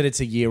fact that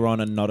it's a year on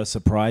and not a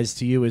surprise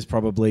to you is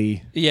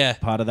probably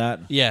part of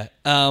that. Yeah.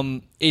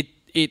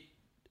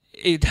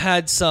 It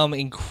had some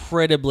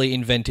incredibly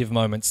inventive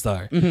moments,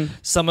 though.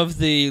 Some of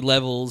the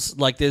levels,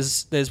 like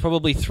there's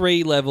probably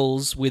 3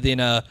 levels within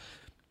a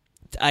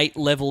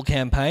 8-level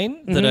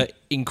campaign that are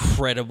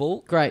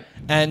incredible. Great.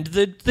 And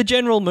the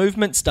general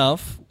movement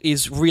stuff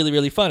is really,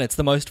 really fun. It's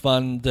the most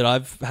fun that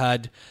I've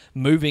had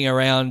moving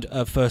around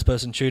a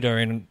first-person shooter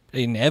in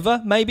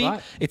ever, maybe.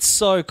 Right. It's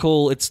so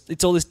cool.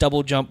 It's all this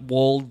double jump,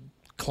 wall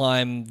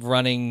climb,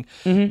 running,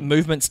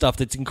 movement stuff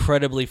that's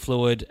incredibly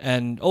fluid.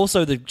 And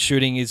also the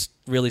shooting is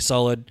really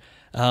solid.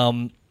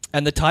 And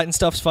the Titan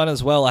stuff's fun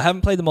as well. I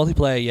haven't played the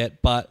multiplayer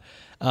yet, but...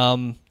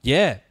 Cool.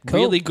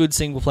 really good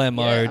single-player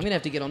mode. Yeah, I'm going to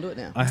have to get onto it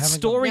now. I haven't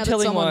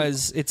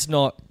Storytelling-wise, it's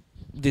not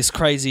this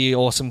crazy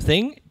awesome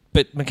thing,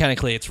 but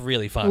mechanically, it's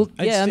really fun. Well,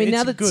 yeah, I mean, it's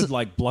now a that good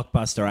like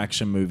blockbuster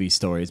action movie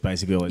story is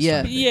basically all it's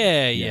Yeah. trying to be.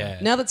 yeah.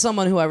 now that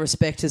someone who I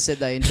respect has said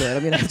they enjoy it,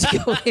 I'm going to have to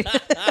go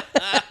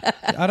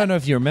in. I don't know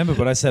if you remember,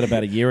 but I said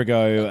about a year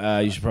ago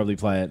you should probably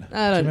play it.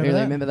 I don't Do you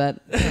really remember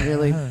that.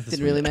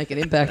 Didn't really make an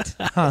impact.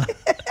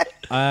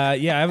 I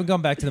haven't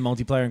gone back to the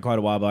multiplayer in quite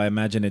a while, but I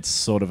imagine it's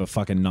sort of a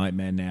fucking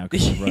nightmare now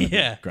because everyone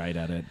Yeah. great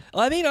at it.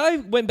 I mean, I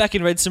went back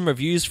and read some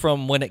reviews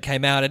from when it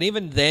came out, and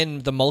even then,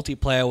 the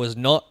multiplayer was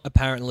not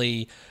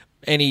apparently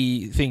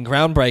anything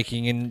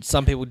groundbreaking, and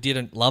some people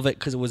didn't love it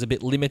because it was a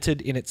bit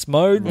limited in its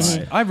modes.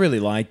 Right. I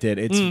really liked it.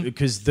 It's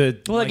because the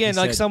Well, like again,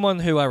 you like said, someone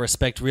who I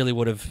respect really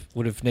would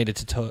have needed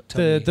to tell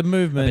me the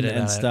movement a bit and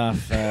about it.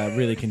 stuff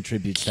really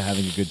contributes to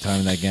having a good time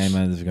in that game.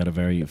 And I've got a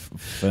very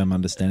firm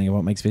understanding of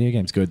what makes video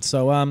games good.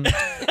 So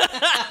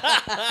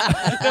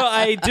No,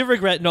 I do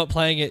regret not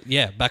playing it.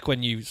 Yeah, back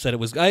when you said it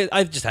was,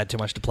 I've just had too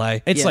much to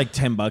play. it's Yeah. like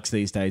 $10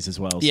 these days as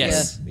well. So.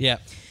 Yes, yeah.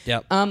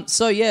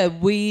 So, yeah,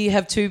 we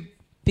have two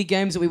big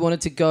games that we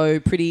wanted to go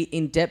pretty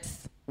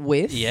in-depth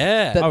with.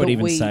 Yeah. But I would that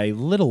even we- say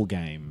little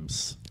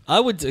games. I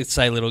would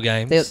say little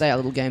games. They are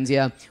little games,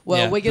 yeah. Well,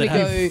 Yeah, we're going to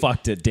that go... You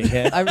fucked it,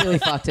 dickhead. I really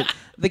fucked it.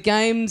 The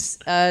games,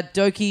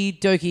 Doki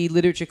Doki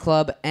Literature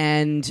Club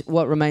and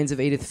What Remains of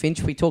Edith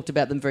Finch. We talked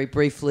about them very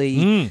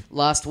briefly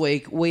last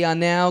week. We are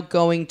now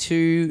going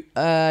to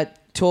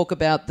talk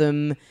about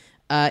them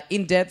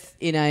in depth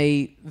in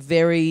a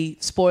very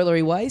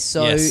spoilery way.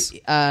 So Yes.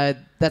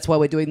 that's why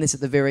we're doing this at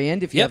the very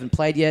end. If you Yep. haven't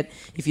played yet,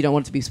 if you don't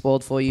want it to be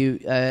spoiled for you,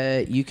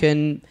 you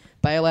can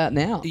bail out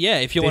now. Yeah,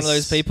 if you're one of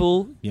This- those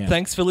people, yeah.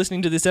 thanks for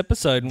listening to this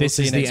episode. And This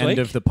we'll see is you the next end week.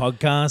 of the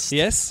podcast.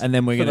 Yes, And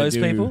then we're for going to those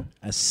do people.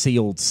 a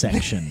sealed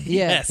section.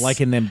 Yes. Like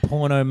in them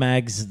porno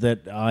mags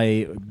that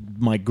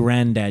my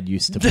granddad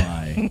used to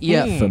buy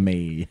Yeah. for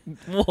me.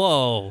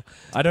 Whoa.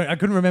 I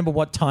couldn't remember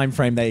what time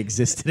frame they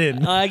existed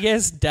in. I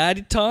guess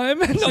dad time,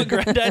 not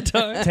granddad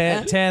time.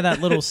 Tear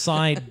that little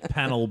side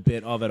panel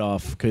bit of it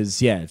off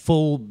because, yeah,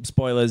 full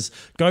spoilers.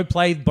 Go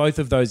play both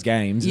of those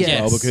games Yes. as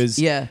well because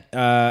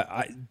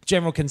Yeah.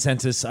 general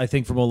consensus, I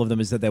think, from all of them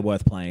is that they're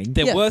worth playing.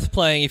 They're Yeah. worth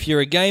playing. If you're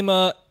a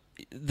gamer,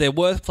 they're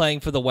worth playing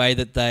for the way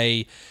that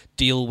they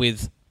deal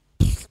with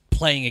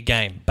playing a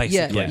game,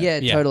 basically. Yeah,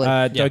 totally.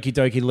 Doki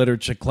Doki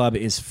Literature Club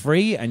is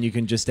free, and you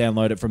can just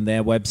download it from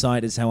their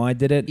website. Is how I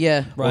did it.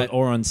 Yeah. Right.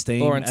 Or on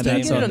Steam. Or on and Steam. You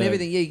that's can get it on the-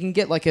 everything. Yeah, you can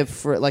get like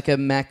a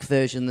Mac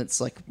version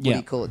that's like, what do Yeah.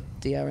 you call it?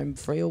 DRM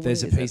free or what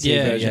There's a is it? PC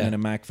Yeah, version yeah. and a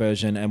Mac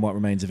version, and What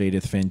Remains of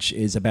Edith Finch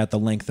is about the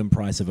length and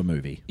price of a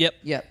movie. Yep.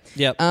 Yeah.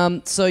 Yep.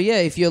 So yeah,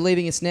 if you're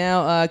leaving us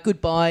now,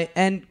 goodbye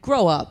and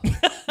grow up.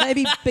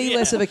 Maybe be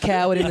less of a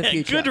coward in the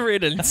future. Good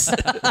riddance.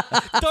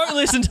 Don't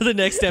listen to the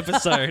next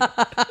episode.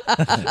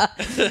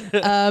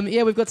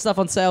 Yeah, we've got stuff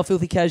on sale.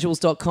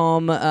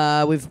 Filthycasuals.com.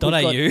 We've .au.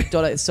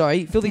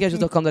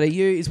 filthycasuals.com.au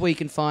is where you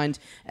can find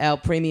our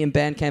premium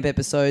Bandcamp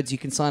episodes. You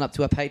can sign up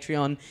to our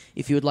Patreon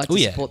if you would like to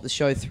support the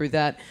show through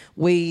that.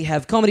 We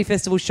have comedy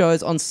festival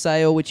shows on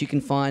sale, which you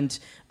can find.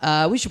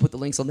 We should put the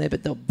links on there,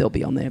 but they'll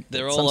be on there.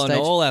 They're at all some on stage.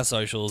 all our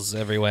socials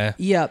everywhere.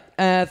 Yeah.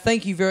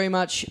 Thank you very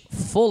much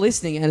for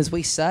listening. And as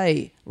we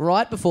say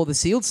right before the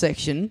sealed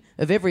section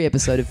of every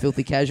episode of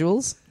Filthy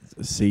Casuals,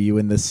 See you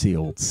in the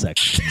sealed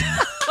section.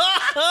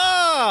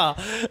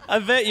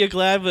 I bet you're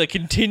glad we're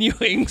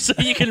continuing so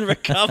you can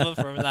recover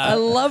from I that.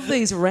 love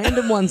these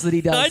random ones that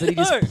he does I that he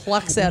just know.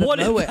 plucks out What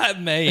of nowhere. did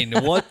that mean?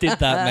 What did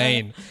that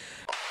mean?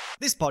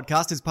 This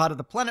podcast is part of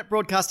the Planet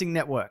Broadcasting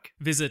Network.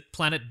 Visit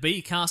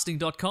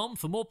planetbcasting.com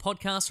for more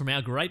podcasts from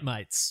our great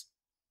mates.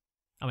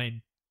 I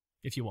mean,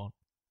 if you want.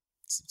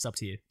 It's up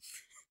to you.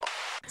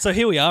 So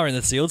here we are in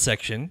the sealed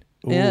section.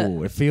 Ooh, Yeah.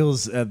 it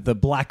feels the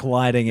black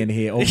lighting in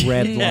here, or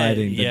red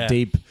lighting, the yeah.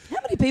 deep. How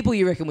many people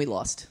you reckon we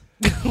lost?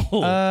 I'd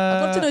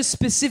love to know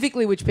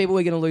specifically which people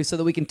we're going to lose so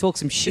that we can talk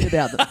some shit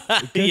about them.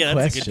 Good Yeah,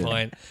 that's a question. good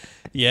point.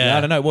 Yeah, Yeah.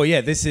 I don't know. Well,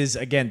 yeah, this is,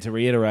 again, to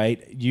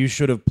reiterate, you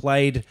should have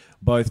played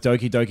both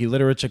Doki Doki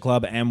Literature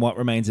Club and What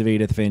Remains of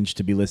Edith Finch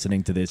to be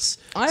listening to this.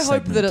 I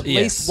hope that at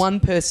Yes. least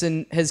one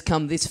person has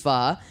come this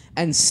far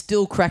and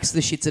still cracks the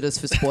shits at us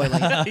for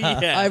spoiling.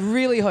 Yeah. I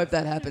really hope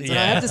that happens. And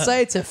I Yeah. have to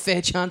say it's a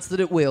fair chance that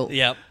it will.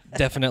 Yep,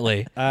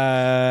 definitely.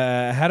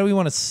 How do we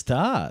want to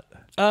start?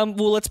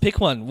 Well, let's pick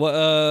one.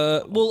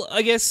 Well,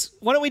 I guess,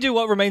 why don't we do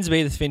What Remains of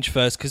Edith Finch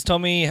first? Because,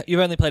 Tommy, you've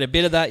only played a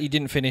bit of that. You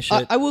didn't finish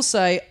it. I will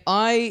say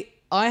I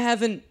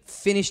haven't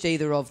finished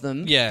either of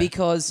them Yeah.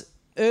 because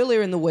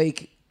earlier in the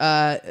week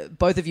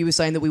both of you were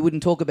saying that we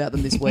wouldn't talk about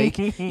them this week.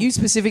 You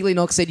specifically,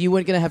 Knox, said you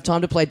weren't going to have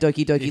time to play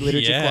Doki Doki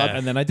Literature Yeah. Club.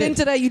 And then I did. Then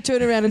today you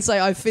turn around and say,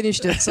 I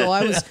finished it. So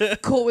I was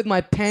caught with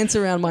my pants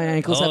around my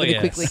ankles Oh, having to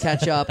yes. quickly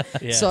catch up.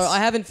 Yes. So I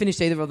haven't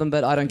finished either of them,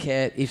 but I don't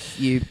care if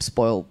you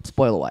spoil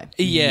away.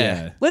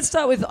 Yeah. Let's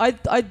start with,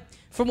 I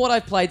from what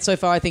I've played so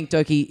far, I think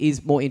Doki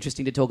is more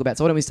interesting to talk about.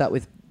 So why don't we start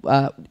with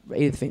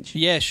Edith Finch?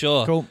 Yeah,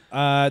 sure. Cool.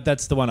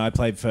 That's the one I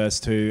played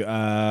first too.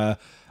 And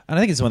I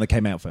think it's the one that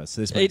came out first.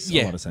 So this makes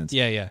a lot of sense.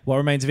 Yeah, yeah. What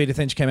Remains of Edith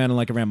Finch came out in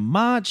like around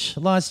March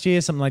last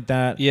year, something like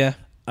that. Yeah.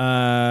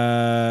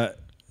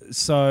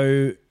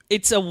 So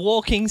It's a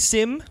walking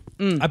sim.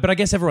 but I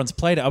guess everyone's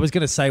played it. I was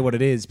going to say what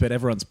it is, but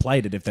everyone's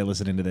played it if they're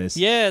listening to this.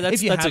 Yeah, that's-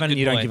 if you that's a haven't, good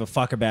you don't point. give a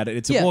fuck about it.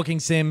 It's Yeah. a walking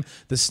sim.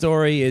 The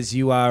story is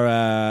you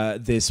are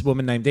this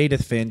woman named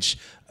Edith Finch,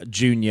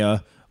 Jr.,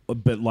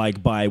 but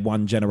like by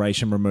one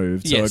generation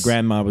removed. So her Yes.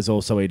 grandma was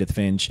also Edith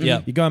Finch. Yeah.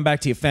 You're going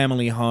back to your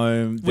family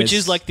home, Which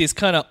There's- is like this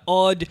kind of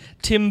odd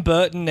Tim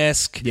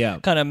Burton-esque Yeah.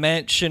 kind of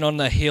mansion on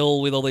the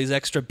hill with all these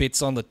extra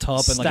bits on the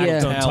top and like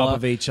stacked a on tower. top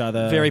of each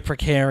other. Very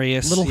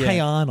precarious. little yeah. Hey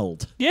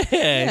Arnold.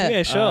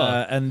 Yeah,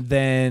 sure. And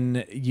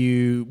then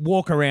you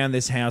walk around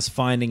this house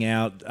finding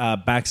out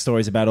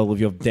backstories about all of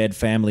your dead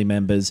family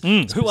members.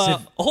 Who are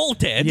all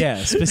dead.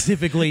 Yeah,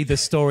 specifically the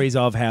stories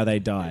of how they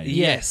died.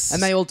 Yes.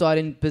 And they all died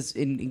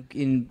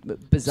in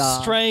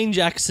bizarre... Strange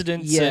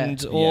accidents Yeah.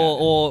 and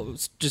or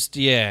just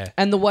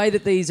And the way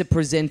that these are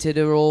presented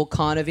are all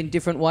kind of in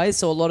different ways.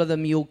 So a lot of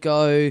them you'll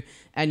go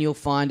and you'll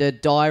find a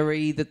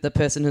diary that the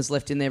person has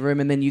left in their room,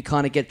 and then you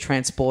kind of get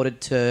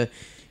transported to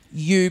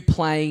you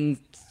playing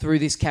through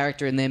this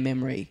character in their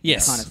memory,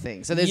 Yes. kind of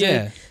thing. So there's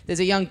Yeah. a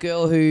young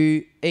girl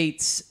who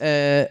eats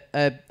a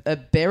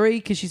berry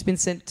because she's been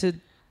sent to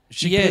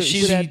She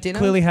without dinner.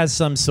 clearly has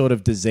some sort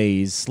of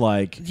disease.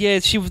 Like Yeah,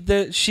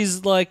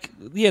 she's like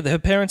her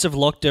parents have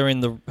locked her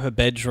in her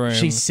bedroom.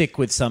 she's sick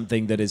with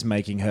something that is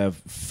making her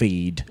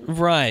feed.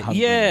 right.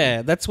 hungry.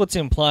 Yeah, that's what's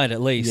implied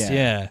at least.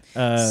 Yeah.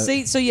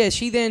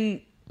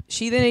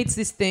 She then eats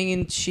this thing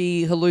and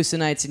she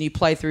hallucinates, and you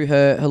play through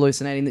her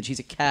hallucinating that she's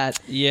a cat,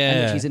 Yeah.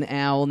 and that she's an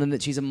owl, and then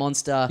that she's a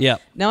monster. Yeah.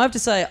 Now I have to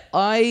say,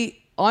 I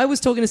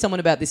was talking to someone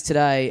about this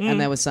today, and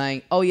they were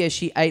saying, oh yeah,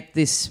 she ate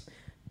this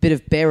bit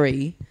of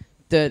berry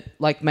that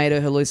like made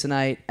her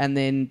hallucinate, and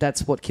then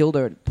that's what killed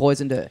her, it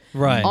poisoned her.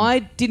 Right. I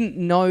didn't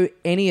know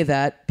any of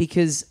that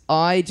because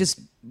I just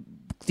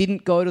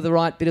didn't go to the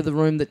right bit of the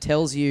room that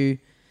tells you,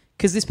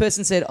 because this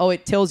person said, oh,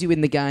 it tells you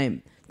in the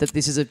game that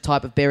this is a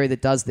type of berry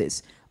that does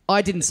this.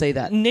 I didn't see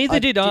that. Neither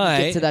did didn't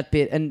I. get to that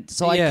bit, and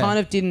so Yeah. I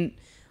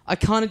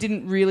kind of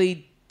didn't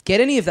really get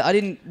any of that. I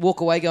didn't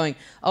walk away going,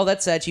 oh,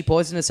 that's sad, she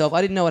poisoned herself.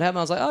 I didn't know what happened.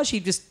 I was like, oh, she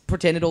just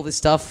pretended all this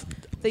stuff.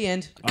 The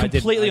end.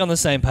 Completely on the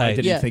same I page.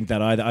 didn't Yeah. think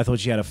that either. I thought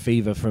she had a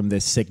fever from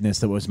this sickness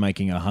that was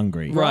making her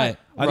hungry. Right.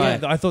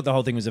 I thought the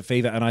whole thing was a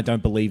fever, and I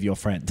don't believe your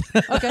friend.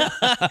 Okay.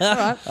 All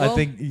right. Well,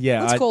 think,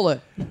 yeah, Let's call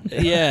her.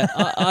 Yeah.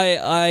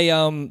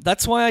 I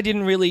that's why I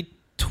didn't really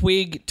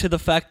twig to the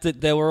fact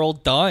that they were all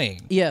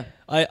dying. Yeah.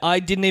 I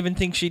didn't even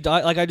think she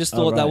died. Like, I just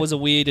thought that right. was a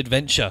weird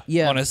adventure,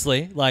 Yeah.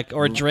 honestly. Like,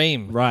 or a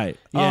dream. Right.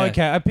 Yeah. Oh,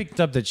 okay. I picked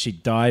up that she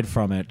died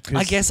from it. 'cause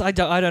I guess I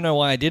don't know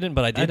why I didn't,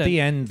 but I did. at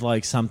the end,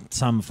 like some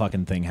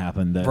fucking thing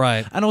happened.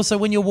 Right. And also,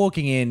 when you're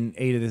walking in,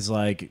 Edith is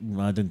like,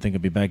 I didn't think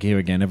I'd be back here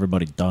again.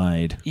 Everybody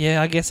died. Yeah,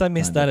 I guess I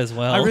missed that as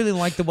well. I really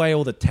like the way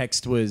all the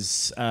text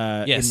was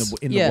Yes.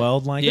 in Yeah. the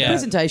world. Like Yeah. that.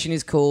 Presentation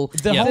is cool.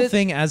 The Yeah. whole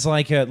thing as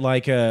like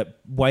a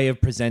way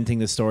of presenting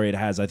the story it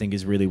has, I think,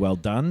 is really well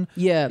done.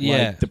 Yeah. Yeah.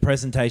 Like, the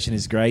presentation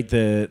is great.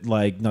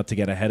 Not to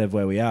get ahead of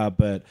where we are,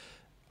 but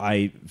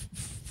I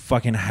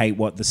fucking hate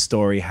what the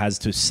story has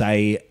to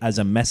say as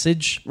a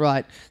message.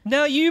 Right.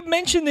 Now, you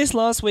mentioned this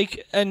last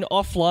week and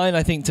offline,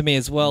 I think, to me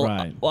as well.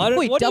 Right. I don't-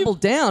 We what do you-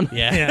 doubled down.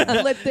 Yeah.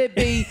 And let there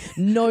be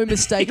no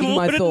mistaking You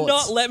my would thoughts.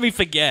 not let me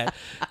forget.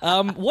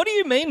 What do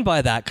you mean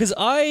by that? Because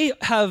I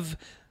have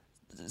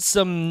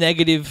some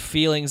negative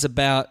feelings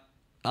about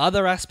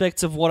other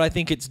aspects of what I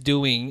think it's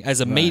doing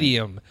as a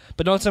medium,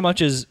 but not so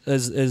much as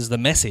the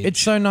message. It's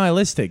so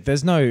nihilistic.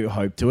 There's no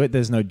hope to it.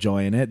 There's no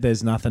joy in it.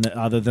 There's nothing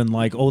other than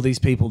like all these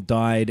people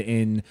died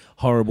in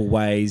horrible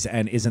ways,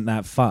 and isn't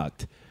that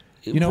fucked?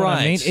 You know what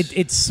I mean? Right.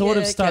 It sort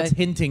Yeah, of starts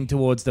okay. hinting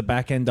towards the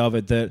back end of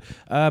it that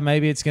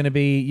maybe it's going to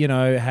be,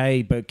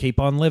 hey, but keep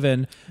on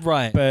living.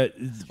 Right. But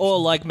or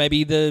like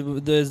maybe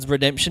there's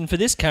redemption for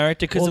this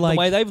character because Or of like- the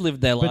way they've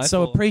lived their life. But so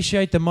or-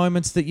 appreciate the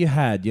moments that you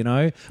had, But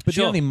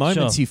Sure, the only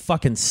moments sure. you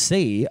fucking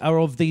see are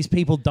of these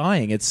people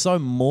dying. It's so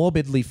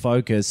morbidly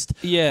focused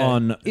Yeah.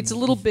 on. It's a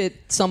little bit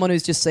someone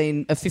who's just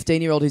seen a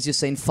 15-year-old who's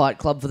just seen Fight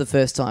Club for the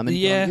first time and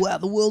Yeah. gone, wow,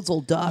 the world's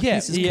all dark. Yeah,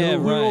 This is yeah,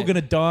 cool. we're all right. going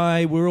to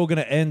die. We're all going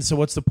to end. So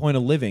what's the point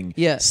of living?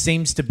 Yeah.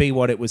 Seems to be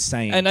what it was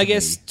saying. and to I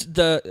guess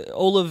me.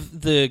 all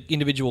of the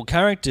individual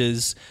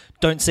characters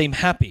don't seem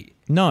happy.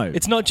 No.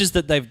 It's not just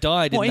that they've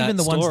died Well, in that even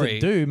the ones story.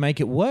 that do make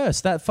it worse.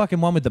 That fucking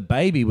one with the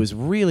baby was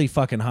really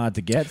fucking hard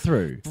to get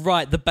through.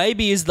 Right, the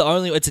baby is the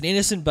only. It's an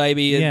innocent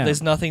baby. And Yeah.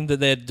 there's nothing that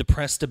they're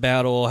depressed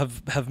about or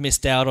have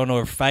missed out on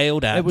or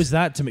failed at. It was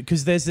that to me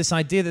because there's this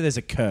idea that there's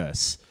a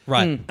curse.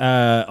 Right.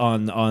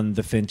 on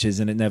the Finches,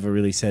 and it never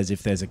really says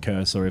if there's a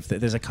curse or if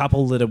there's a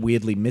couple that are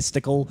weirdly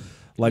mystical,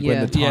 like when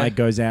Yeah. the tide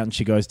goes out and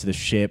she goes to the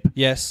ship.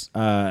 Yes.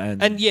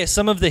 And Yeah,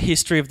 some of the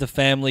history of the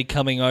family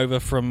coming over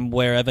from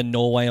wherever,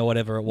 Norway or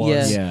whatever it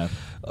was. Yeah.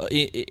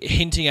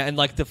 Hinting at, and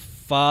like the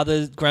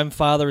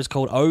grandfather is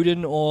called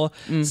Odin, or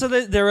so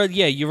there are.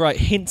 Yeah, you're right.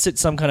 Hints at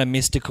some kind of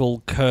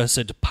mystical,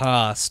 cursed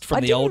past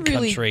from the old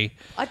country.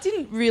 I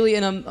didn't really,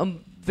 and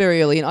I'm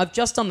very early, and I've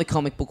just done the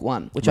comic book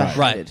one, which I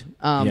Right. hated.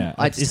 yeah,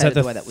 I just is hated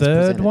that the way that was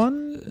third presented.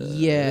 one?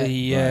 Yeah,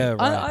 Yeah,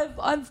 right.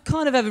 I've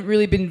kind of haven't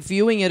really been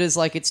viewing it as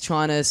like it's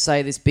trying to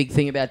say this big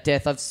thing about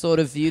death. I've sort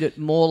of viewed it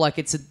more like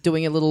it's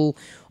doing a little,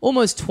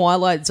 almost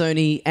Twilight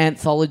Zone-y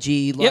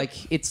anthology. Like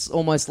it's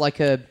almost like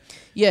a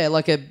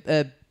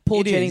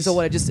Paul It Jennings is. or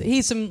whatever. Just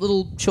here's some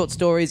little short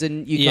stories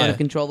and you kind Yeah. of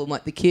control them.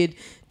 Like the kid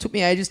took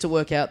me ages to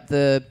work out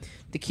the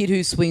kid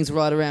who swings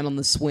right around on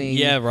the swing.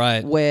 Yeah,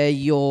 right. Where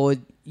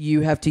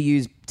you have to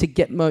use to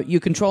get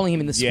you're controlling him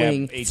in the Yeah,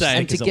 swing, each Same.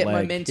 and to is a get leg.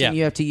 momentum Yeah.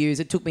 you have to use.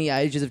 It took me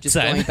ages of just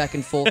Same. going back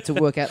and forth to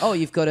work out. Oh,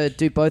 you've got to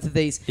do both of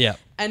these. Yeah.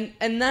 and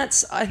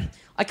that's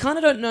I kind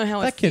of don't know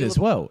how I That kid feel as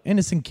well.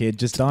 Innocent kid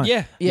just died.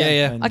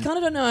 Yeah. I kind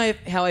of don't know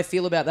how I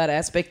feel about that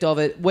aspect of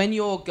it when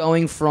you're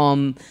going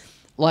from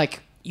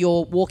like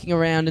you're walking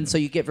around and so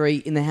you get very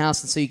in the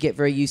house and so you get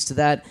very used to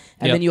that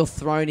and Yep. then you're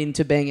thrown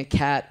into being a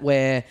cat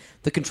where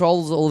the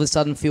controls all of a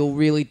sudden feel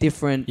really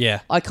different. Yeah.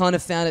 I kind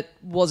of found it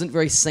wasn't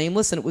very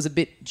seamless and it was a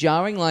bit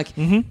jarring. Like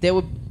there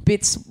were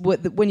bits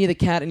when you're the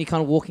cat and you're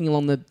kind of walking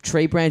along the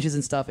tree branches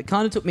and stuff. It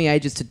kind of took me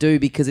ages to do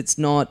because it's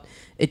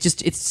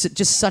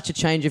just such a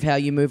change of how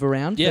you move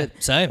around. Yeah,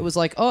 that same. It was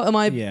like, oh, am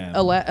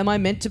I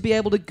meant to be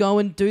able to go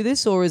and do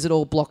this or is it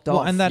all blocked Well,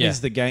 off? and that Yeah.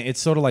 is the game. It's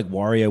sort of like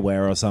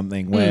WarioWare or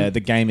something, where the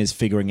game is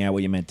figuring out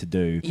what you're meant to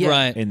do Yeah.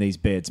 Right. in these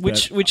bits.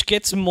 But Which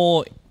gets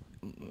more.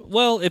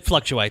 Well, it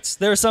fluctuates.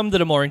 There are some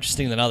that are more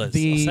interesting than others. I'll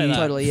the say that.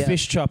 Totally, yeah.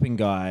 fish chopping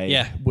guy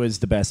Yeah. was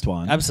the best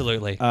one.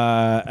 Absolutely.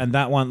 And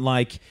that one,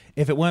 like,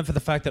 if it weren't for the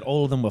fact that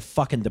all of them were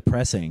fucking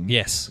depressing,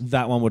 Yes.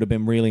 that one would have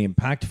been really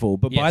impactful.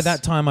 But by Yes.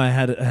 that time, I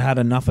had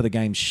enough of the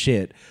game's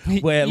shit.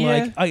 Where,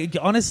 Yeah.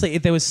 honestly,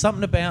 if there was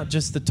something about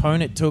just the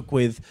tone it took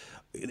with.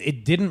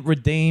 It didn't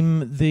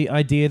redeem the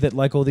idea that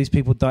like all these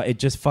people died. It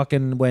just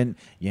fucking went,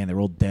 yeah, they're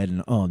all dead,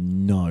 and oh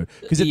no,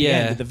 because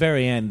at the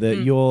very end, that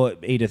you're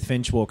Edith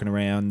Finch walking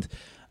around,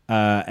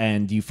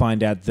 and you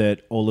find out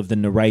that all of the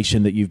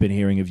narration that you've been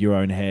hearing of your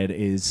own head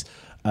is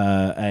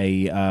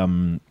a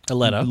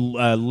letter.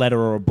 a letter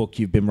or a book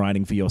you've been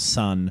writing for your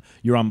son,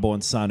 your unborn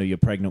son, who you're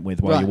pregnant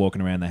with while Right. you're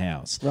walking around the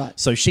house. Right.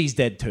 So she's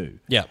dead too.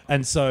 Yeah.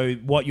 And so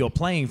what you're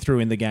playing through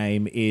in the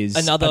game is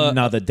Another-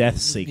 another death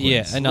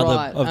sequence. Yeah, another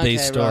Right, of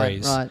these okay,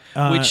 right, stories,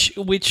 right.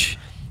 which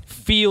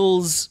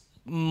feels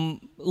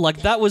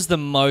like that was the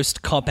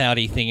most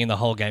cop-outy thing in the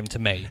whole game to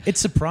me. It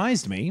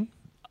surprised me.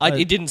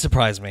 It didn't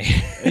surprise me.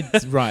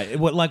 It's right.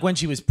 Like when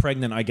she was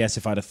pregnant, I guess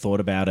if I'd have thought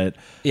about it,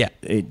 Yeah.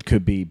 it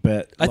could be.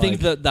 But I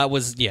think that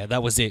was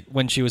it.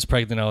 When she was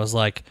pregnant, I was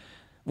like,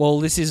 well,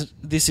 this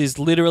is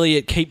literally,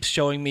 it keeps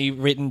showing me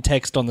written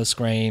text on the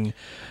screen.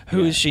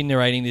 Who is she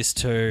narrating this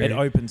to? it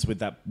opens with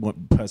that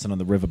person on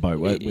the riverboat.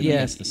 With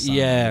Yes. the son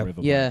Yeah. on the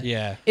riverboat. Yeah,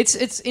 Yeah.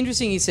 It's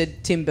interesting. You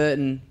said Tim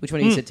Burton. Which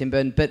one of you said Tim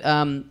Burton? But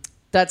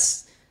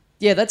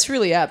that's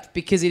really apt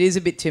because it is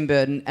a bit Tim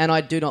Burton, and I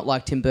do not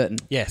like Tim Burton.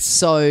 Yes.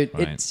 So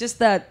it's just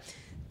that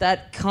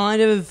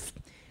kind of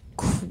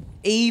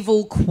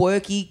evil,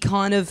 quirky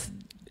kind of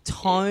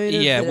tone.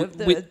 Yeah,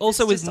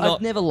 also with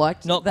I've never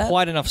liked not that.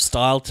 quite enough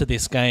style to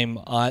this game,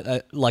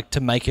 like to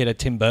make it a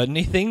Tim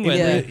Burton-y thing.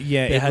 Where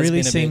Yeah. there It has really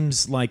been a bit-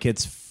 seems like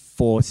it's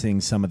forcing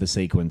some of the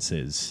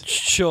sequences.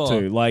 Sure.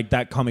 Too. Like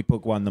that comic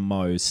book one the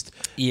most.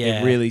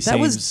 Yeah. It really That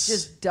seems was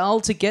just dull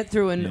to get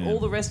through, and Yeah. all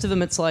the rest of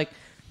them, it's like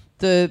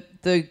the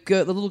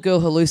little girl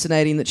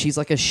hallucinating that she's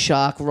like a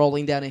shark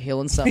rolling down a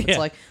hill and stuff. Yeah. It's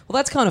like, well,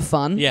 that's kind of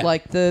fun. Yeah.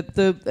 Like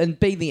and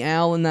being the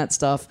owl and that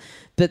stuff.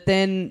 But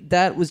then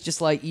that was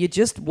just like you're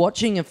just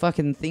watching a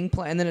fucking thing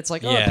play, and then it's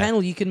like, oh, Yeah.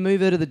 panel, you can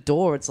move her to the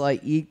door. It's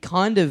like you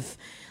kind of.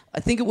 I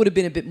think it would have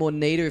been a bit more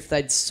neater if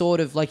they'd sort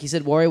of, like you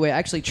said, WarioWare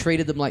actually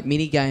treated them like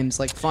mini games.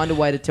 Like find a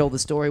way to tell the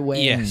story where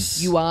Yes.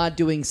 you are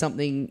doing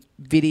something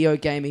video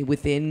gamey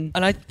within.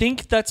 And I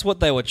think that's what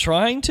they were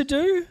trying to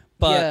do.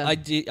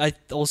 But Yeah. I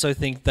also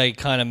think they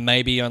kind of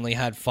maybe only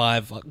had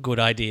 5 good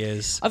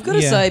ideas. I've got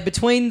to Yeah. say,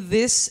 between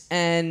this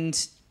and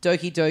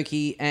Doki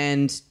Doki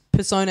and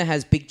Persona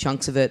has big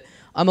chunks of it,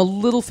 I'm a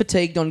little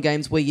fatigued on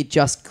games where you're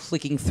just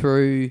clicking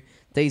through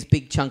these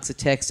big chunks of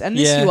text. And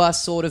this Yeah. you are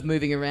sort of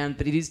moving around,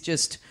 but it is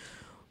just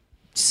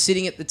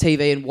sitting at the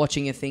TV and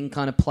watching a thing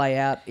kind of play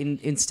out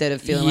instead of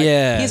feeling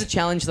Yeah. like, here's a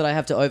challenge that I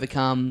have to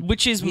overcome.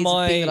 Which is here's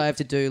my- a thing that I have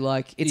to do.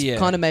 Like, it's Yeah.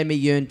 kind of made me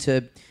yearn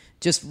to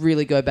just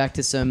really go back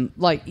to some,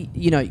 like,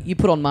 you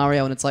put on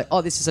Mario and it's like,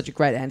 oh, this is such a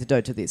great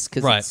antidote to this.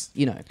 Because Right. it's,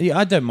 Yeah,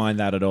 I don't mind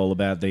that at all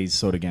about these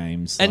sort of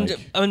games. And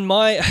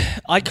Like,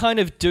 I kind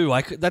of do.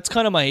 That's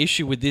kind of my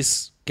issue with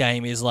this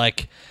game is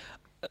like,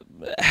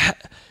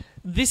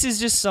 this is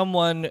just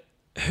someone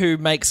who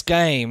makes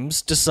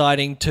games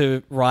deciding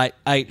to write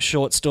 8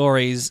 short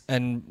stories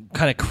and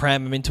kind of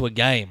cram them into a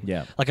game.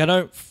 Yeah. Like, I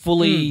don't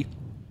fully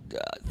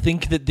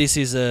think that this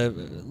is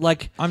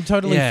I'm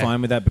totally Yeah.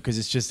 fine with that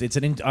because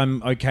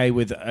I'm okay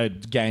with a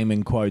game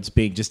in quotes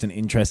being just an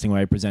interesting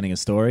way of presenting a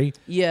story.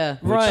 Yeah.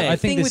 Right. I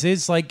think Thing this with-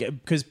 is like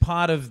because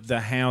part of the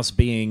house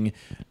being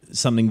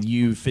something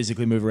you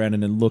physically move around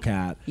in and look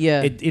at.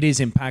 Yeah. it is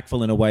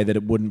impactful in a way that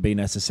it wouldn't be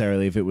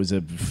necessarily if it was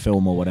a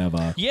film or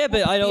whatever. Yeah,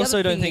 but I the also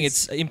other don't thing think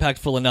is- it's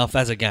impactful enough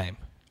as a game.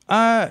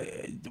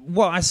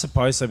 Well, I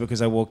suppose so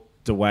because I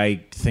walked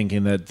away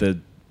thinking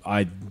that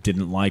I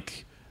didn't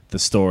like the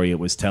story it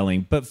was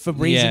telling, but for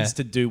reasons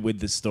to do with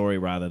the story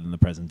rather than the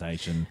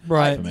presentation.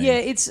 Right. for me. Yeah,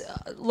 it's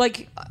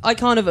like I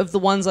kind of the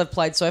ones I've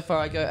played so far,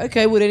 I go,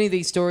 okay, would any of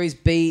these stories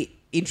be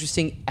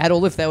interesting at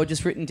all if they were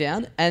just written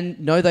down? And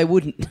no, they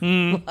wouldn't.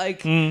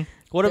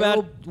 What they're about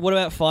all- what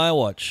about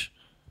Firewatch?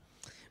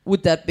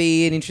 Would that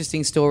be an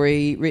interesting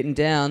story written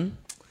down?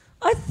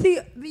 I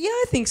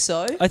think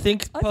so. I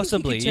think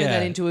possibly, I think you could turn yeah.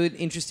 that into an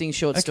interesting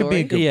short That could story.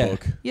 be a good Yeah.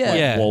 book. Yeah. Like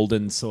Yeah.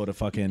 Walden sort of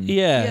fucking.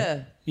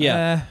 Yeah.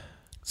 Yeah.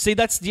 See,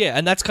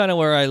 and that's kind of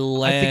where I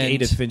land. I think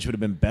Edith Finch would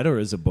have been better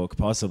as a book,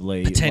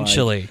 possibly.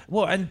 Potentially.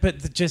 I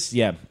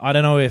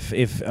don't know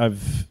if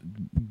I've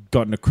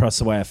gotten across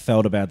the way I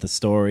felt about the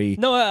story.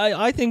 No,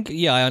 I think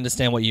I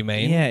understand what you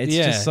mean. Yeah, it's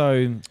just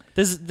so.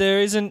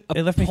 there isn't a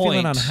It left me point.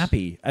 feeling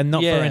unhappy, and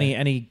not Yeah. for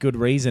any good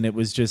reason. It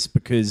was just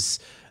because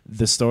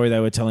the story they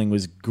were telling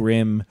was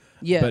grim,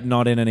 Yeah. but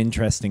not in an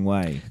interesting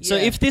way. So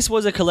Yeah. if this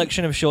was a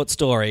collection of short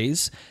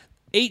stories,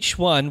 each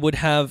one would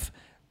have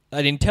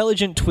an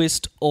intelligent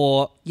twist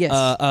or Yes.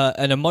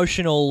 an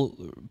emotional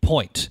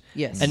point.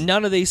 Yes. And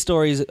none of these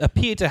stories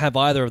appear to have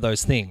either of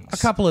those things. A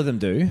couple of them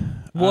do.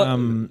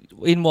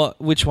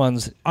 Which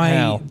ones? I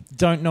How?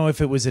 don't know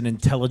if it was an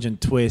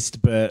intelligent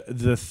twist, but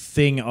the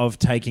thing of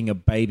taking a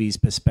baby's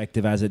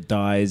perspective as it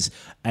dies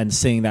and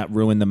seeing that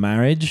ruin the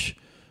marriage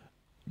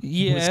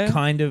Yeah. was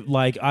kind of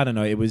like, I don't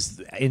know, it was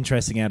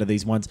interesting out of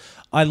these ones.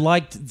 I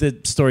liked the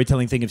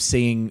storytelling thing of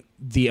seeing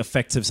the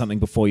effects of something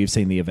before you've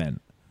seen the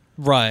event.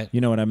 Right. You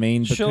know what I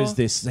mean? Sure. Because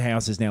this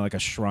house is now like a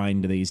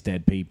shrine to these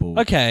dead people.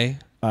 Okay.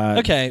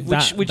 Okay.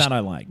 Which that I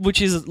like. Which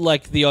is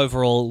like the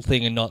overall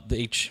thing and not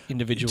each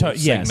individual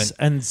segment. Yes,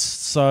 and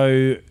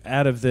so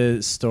out of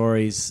the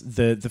stories,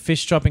 the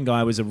fish chopping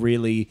guy was a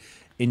really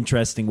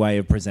interesting way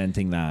of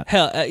presenting that.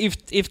 Hell,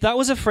 if that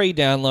was a free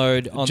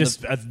download on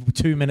Just a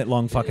 2-minute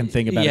long fucking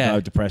thing about Yeah.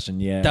 depression.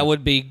 Yeah, that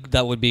would be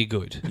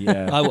good.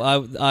 Yeah.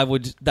 I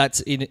would.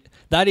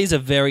 That is a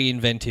very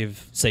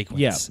inventive sequence.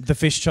 Yeah, the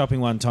fish chopping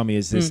one, Tommy,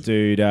 is this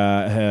dude,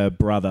 her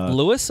brother,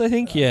 Lewis, I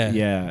think. Yeah.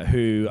 Yeah,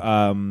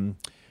 who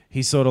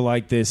he's sort of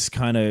like this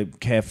kind of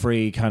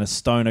carefree kind of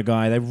stoner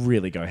guy. They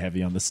really go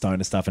heavy on the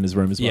stoner stuff in his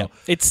room as Yeah.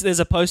 well. There's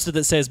a poster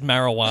that says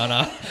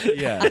marijuana.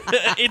 Yeah.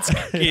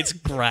 it's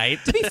great.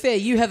 To be fair,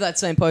 you have that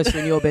same poster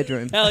in your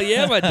bedroom. Hell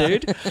yeah, my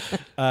dude.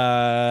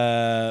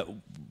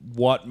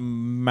 What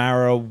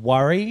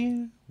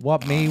Maraworry?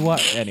 What me?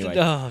 What? Anyway,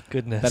 Oh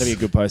goodness. that'd be a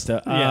good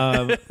poster.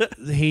 Yeah.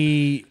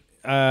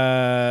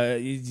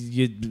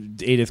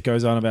 Edith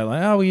goes on about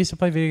like, oh, we used to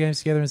play video games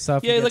together and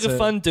stuff. Yeah, He he's gets like a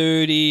fun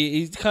dude.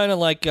 He's kind of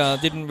like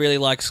didn't really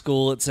like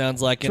school. It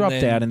sounds like dropped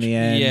and then, out in the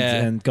end Yeah,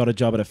 and got a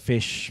job at a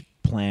fish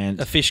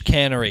plant, a fish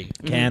cannery.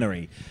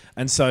 cannery,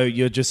 and so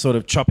you're just sort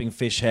of chopping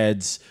fish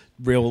heads.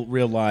 Real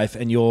life,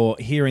 and you're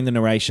hearing the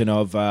narration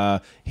of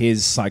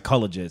his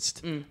psychologist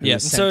who Yeah,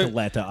 was so sent a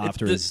letter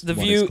after his the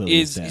what view clearly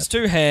his is death. it's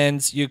 2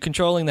 hands. You're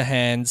controlling the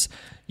hands.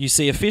 You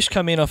see a fish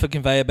come in off a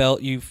conveyor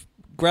belt. You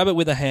grab it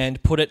with a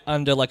hand, put it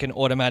under like an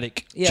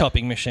automatic Yeah.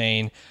 chopping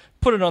machine,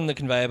 put it on the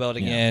conveyor belt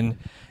again,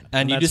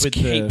 and you that's just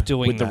with keep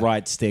doing with that. the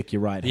right stick,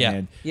 your right Yeah.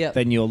 hand. Yeah.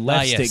 Then your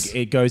left yes. stick,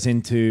 it goes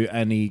into,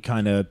 and he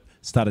kind of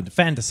started to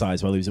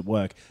fantasize while he was at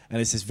work.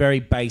 And it's this very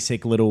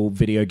basic little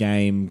video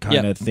game kind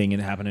Yeah. of thing that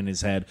happened in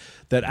his head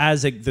that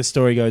as the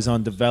story goes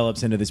on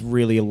develops into this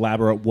really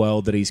elaborate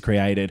world that he's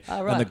created.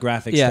 Oh, right. And the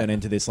graphics Yeah. turn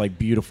into this like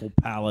beautiful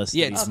palace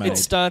Yeah, that he's it made.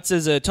 starts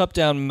as a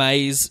top-down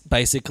maze,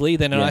 basically,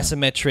 then an Yeah.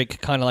 isometric,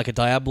 kind of like a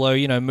Diablo,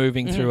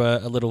 moving through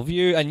a little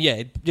view, and yeah,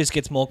 it just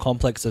gets more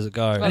complex as it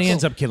goes. and he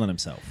ends up killing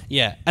himself.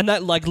 Yeah, and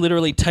that like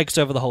literally takes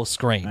over the whole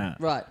screen. Ah.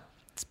 Right.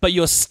 But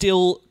you're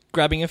still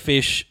grabbing a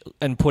fish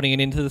and putting it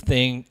into the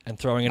thing and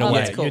throwing it Oh, away.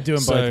 that's cool. You're doing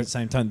both So- at the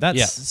same time. That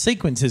Yeah.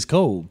 sequence is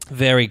cool.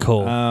 Very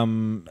cool.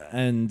 And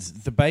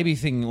the baby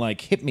thing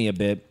like hit me a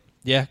bit.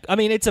 yeah, I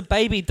mean, it's a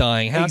baby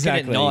dying. How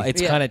Exactly. can it not?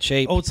 It's Yeah. kind of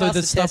cheap. Also, Pass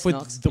the the stuff test with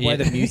knocks. the way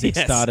Yeah. the music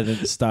Yes. started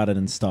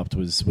and stopped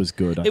was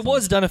good. I It thought.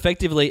 was done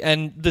effectively,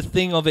 and the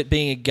thing of it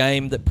being a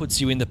game that puts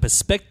you in the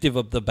perspective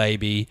of the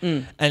baby,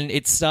 and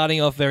it's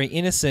starting off very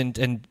innocent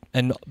and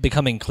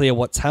becoming clear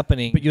what's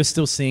happening. But you're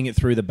still seeing it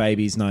through the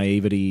baby's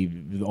naivety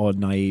or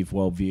naive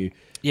worldview.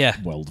 Yeah,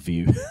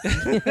 Worldview.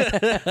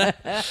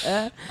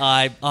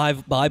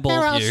 I've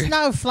eyeballed you.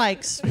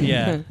 snowflakes.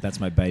 Yeah, That's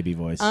my baby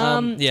voice.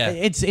 yeah.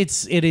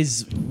 It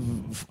is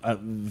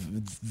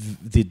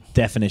the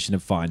definition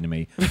of fine to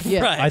me.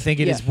 Yeah. Right. I think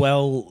it Yeah. is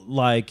well,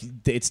 like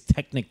it's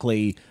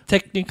technically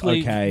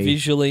okay.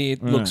 Visually,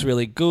 it looks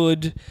really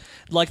good.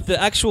 Like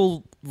the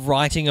actual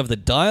writing of the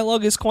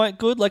dialogue is quite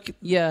good. Like,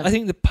 Yeah. I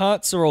think the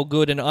parts are all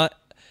good, and I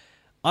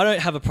don't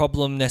have a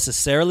problem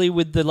necessarily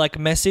with the like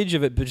message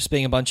of it just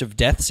being a bunch of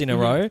deaths in a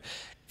row.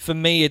 For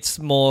me, it's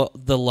more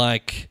the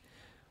like,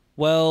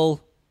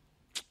 well,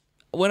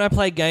 when I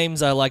play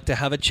games, I like to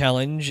have a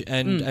challenge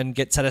and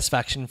get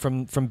satisfaction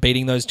from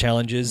beating those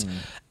challenges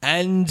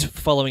and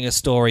following a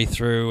story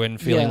through and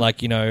feeling Yeah. like,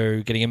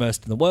 getting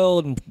immersed in the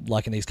world and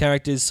liking these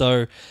characters.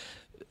 So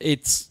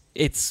it's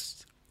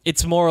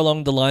more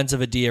along the lines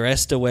of a Dear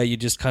Esther where you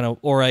just kind of,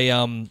 or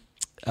a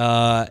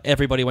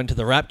Everybody Went to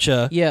the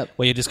Rapture, Yep.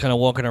 where you're just kind of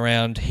walking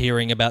around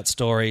hearing about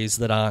stories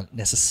that aren't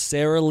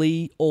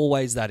necessarily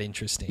always that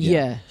interesting.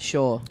 Yeah,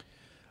 sure.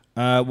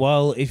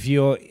 Well, if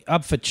you're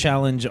up for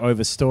challenge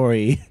over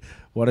story,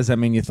 what does that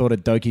mean? You thought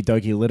of Doki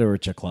Doki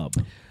Literature Club?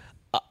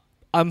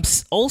 I'm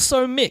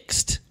also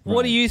mixed.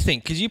 What do Right. you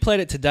think? Because you played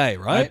it today, I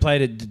right?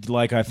 played it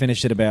I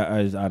finished it about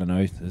I don't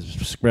know,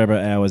 scrubber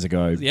hours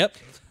ago. Yep.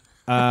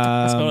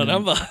 That's not a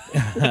number.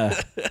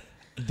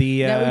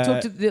 The Now,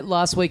 we talked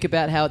last week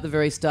about how at the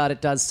very start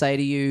it does say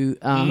to you,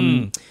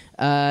 don't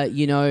play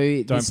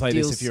this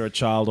deals- if you're a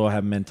child or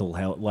have mental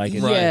health. Like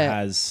it Yeah.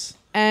 has.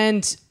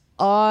 And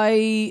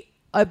I,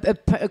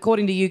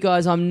 according to you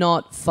guys, I'm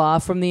not far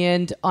from the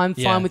end. I'm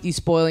fine Yeah. with you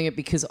spoiling it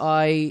because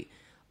I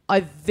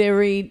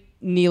very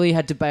nearly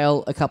had to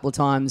bail a couple of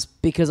times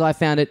because I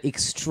found it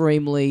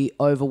extremely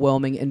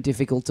overwhelming and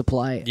difficult to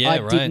play. Yeah, I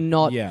right. did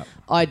not. Yeah.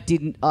 I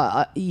didn't.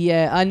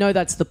 I know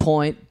that's the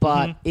point,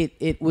 but Mm-hmm.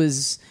 it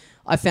was.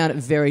 I found it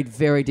very,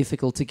 very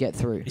difficult to get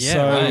through. Yeah,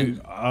 So,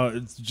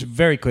 right.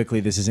 very quickly,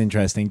 this is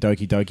interesting.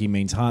 Doki Doki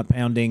means heart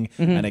pounding,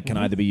 and it can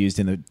either be used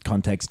in the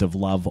context of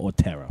love or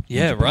terror. in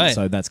Yeah, Japan. right.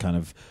 So that's kind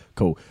of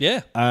cool.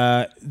 Yeah.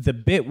 The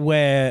bit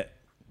where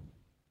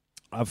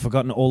I've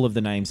forgotten all of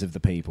the names of the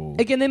people.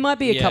 Again, there might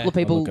be a Yeah. couple of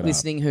people I'll look it up.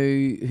 listening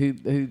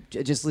who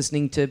are just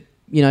listening to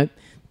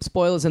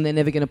spoilers and they're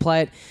never going to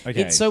play it.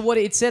 Okay. So what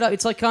it's set up,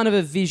 it's like kind of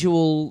a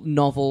visual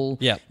novel.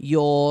 Yeah.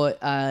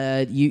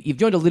 You've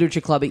joined a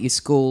literature club at your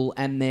school,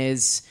 and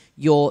there's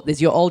your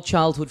old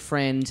childhood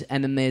friend,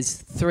 and then there's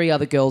three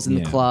other girls in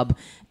the Yeah. club,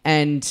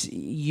 and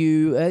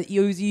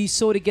you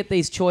sort of get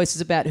these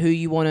choices about who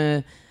you want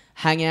to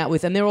hang out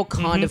with, and they're all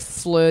kind of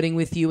flirting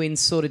with you in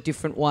sort of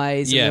different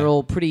ways, Yeah. and they're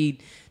all pretty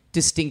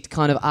distinct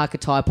kind of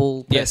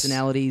archetypal Yes.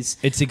 personalities.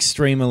 It's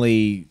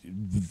extremely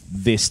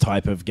this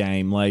type of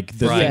game. Like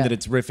the Right. thing Yeah. that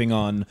it's riffing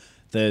on,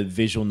 the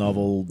visual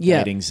novel Yeah.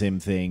 dating sim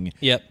thing.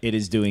 Yep. It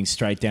is doing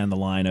straight down the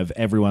line of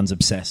everyone's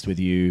obsessed with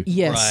you.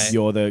 Yes. Right.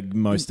 You're the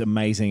most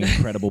amazing,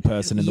 incredible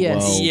person in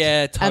Yes. the world.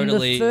 Yeah,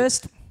 totally. And the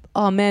first,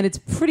 oh man, it's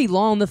pretty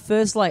long. The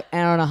first like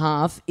hour and a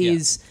half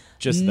is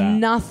Just that.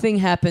 nothing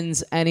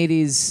happens, and it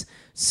is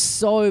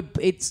so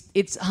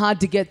it's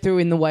hard to get through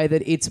in the way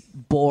that it's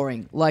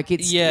boring. Like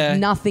it's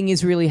nothing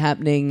is really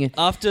happening.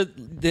 After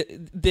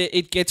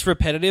it gets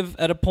repetitive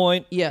at a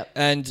point. Yeah.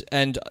 And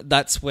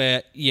that's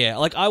where,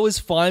 like I was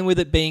fine with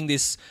it being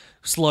this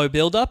slow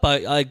build up.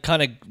 I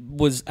kind of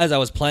was, as I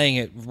was playing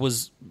it,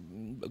 was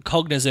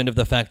cognizant of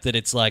the fact that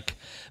it's like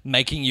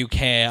making you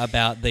care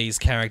about these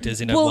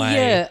characters in a way. Well,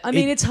 yeah. I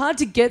mean, it's hard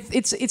to get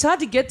it's hard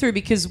to get through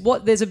because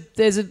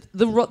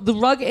the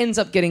rug ends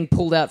up getting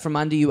pulled out from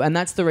under you, and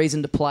that's the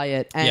reason to play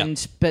it.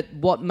 And but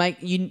what make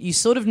you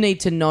sort of need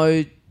to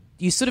know.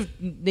 You sort of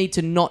need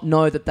to not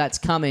know that that's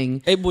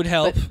coming. It would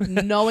help. But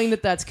knowing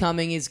that that's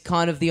coming is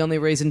kind of the only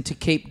reason to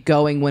keep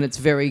going when it's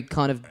very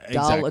kind of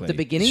dull at Exactly. the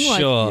beginning.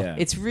 Sure. Like, Yeah.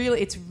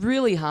 it's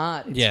really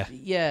hard. Yeah.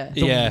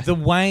 Yeah. The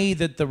way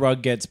that the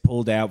rug gets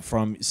pulled out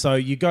from, so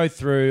you go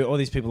through all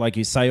these people like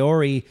you.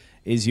 Sayori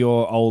is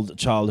your old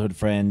childhood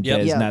friend. Yep.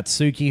 There's Yeah.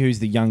 Natsuki, who's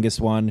the youngest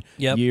one.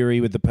 Yep.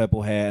 Yuri with the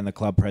purple hair, and the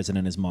club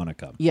president is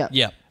Monica. Yeah.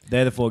 Yeah.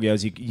 They're the four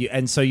girls.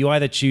 And so you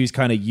either choose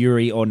kind of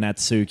Yuri or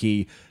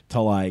Natsuki to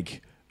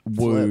like Flirt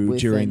woo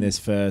with during and- this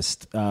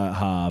first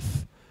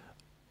half.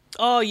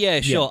 Oh, yeah,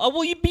 sure. Yeah. Oh,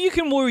 well, you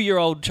can woo your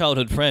old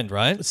childhood friend,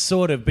 right?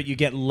 Sort of, but you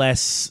get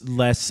less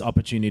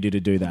opportunity to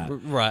do that.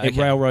 Right, It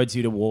okay. railroads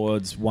you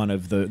towards one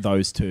of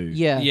those two.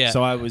 Yeah. Yeah.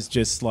 So I was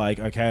just like,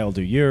 okay, I'll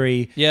do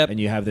Yuri. Yep. And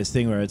you have this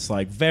thing where it's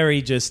like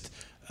very just,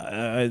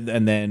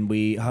 and then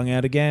we hung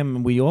out again,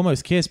 and we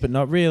almost kissed, but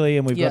not really,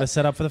 and we've Yeah. got to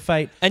set up for the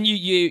fate. And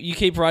you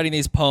keep writing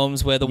these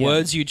poems where the Yeah.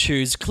 words you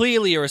choose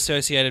clearly are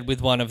associated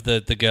with one of the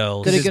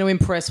girls. That are going to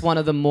impress one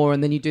of them more,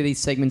 and then you do these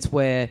segments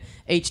where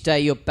each day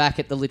you're back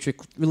at the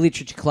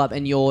literature club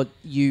and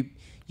you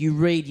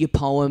read your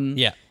poem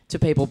Yeah. to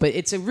people. But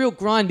it's a real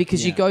grind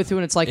because you Yeah. go through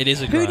and it's like, It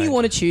is a who do you grind.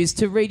 want to choose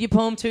to read your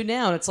poem to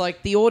now? And it's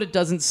like the order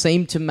doesn't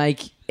seem to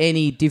make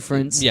any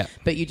difference. Yeah.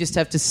 But you just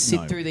have to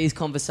sit No. through these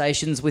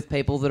conversations with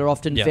people that are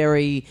often Yeah.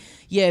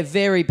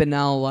 very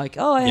banal. Like,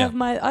 oh, I Yeah.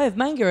 have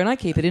manga and I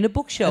keep it in a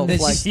bookshelf.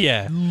 There's Like, just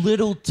Yeah.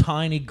 little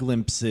tiny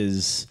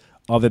glimpses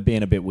of it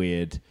being a bit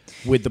weird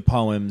with the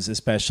poems,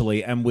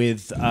 especially, and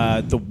with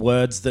the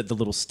words that the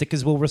little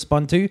stickers will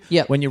respond to.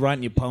 Yep. When you're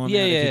writing your poem,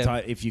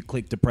 Yeah, if you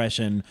click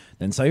depression,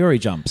 then Sayuri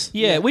jumps.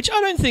 Yeah, which I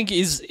don't think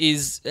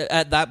is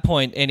at that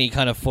point any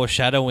kind of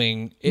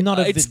foreshadowing. Not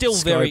of it's the still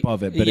scope very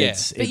of it, but yeah.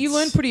 it's. But you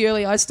learn pretty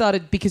early.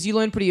 Because you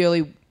learn pretty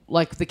early,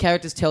 like the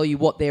characters tell you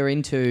what they're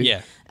into.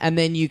 Yeah. And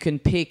then you can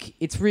pick.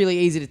 It's really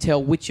easy to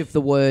tell which of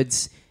the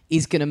words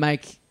is going to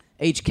make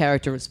each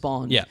character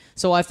respond. Yeah.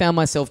 So I found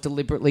myself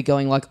deliberately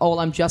going like, oh, well,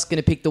 I'm just going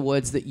to pick the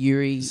words that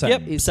Yuri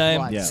Same. is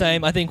Same, right. Yeah.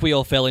 same. I think we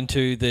all fell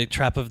into the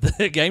trap of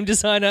the game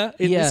designer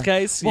in Yeah. this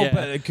case. Well,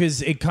 yeah.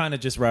 because it kind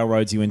of just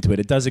railroads you into it.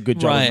 It does a good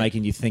job Right. of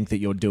making you think that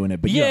you're doing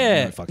it, but you Yeah.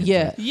 have no fucking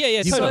Yeah. clue. yeah,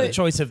 You've got totally. the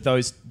choice of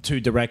those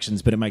two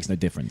directions, but it makes no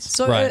difference.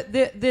 So Right.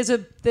 there's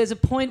a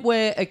point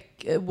where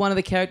one of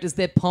the characters,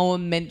 their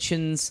poem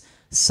mentions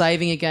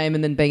saving a game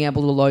and then being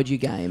able to load your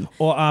game.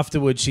 Or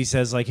afterwards, she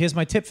says, like, here's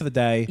my tip for the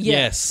day. Yeah.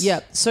 Yes.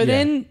 Yeah. So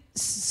then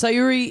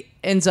Sayuri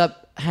ends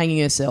up hanging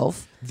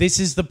herself. This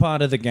is the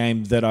part of the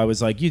game that I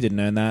was like, you didn't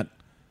earn that.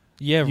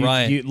 Yeah, You-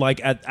 right. You,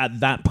 like,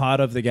 at that part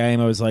of the game,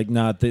 I was like,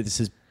 nah,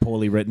 this is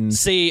poorly written.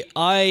 See,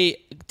 I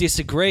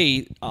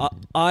disagree.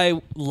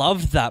 I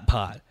loved that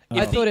part.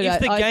 I thought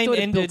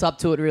it built up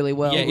to it really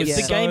well. Yeah, if It the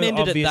was game so ended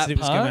at obvious that it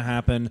was going to part.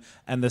 happen,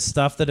 and the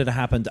stuff that had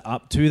happened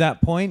up to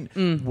that point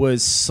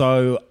was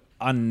so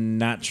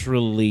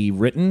unnaturally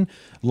written.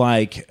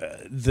 Like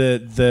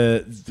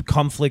the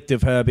conflict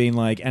of her being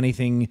like,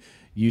 anything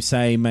you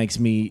say makes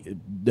me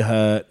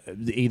hurt.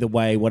 Either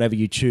way, whatever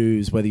you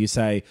choose, whether you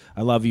say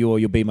I love you or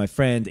you'll be my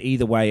friend,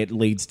 either way, it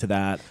leads to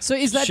that. So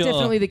is that Sure.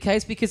 definitely the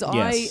case? Because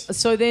Yes.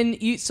 so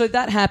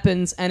that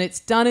happens and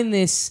it's done in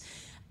this,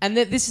 and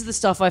this is the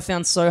stuff I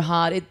found so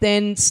hard. It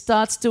then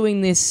starts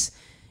doing this.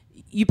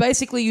 You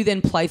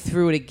then play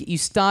through it. You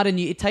start and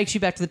it takes you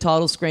back to the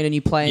title screen and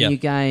you play a Yep. new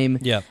game.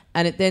 Yep.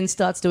 And it then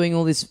starts doing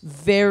all this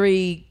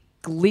very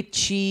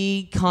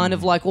glitchy kind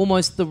of like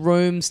almost The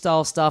Room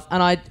style stuff.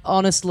 And I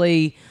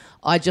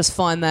just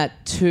find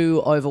that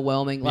too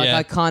overwhelming. Like Yeah.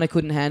 I kind of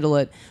couldn't handle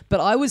it. But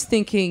I was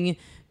thinking,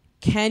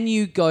 can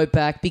you go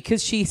back?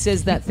 Because she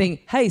says that thing,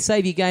 hey,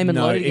 save your game and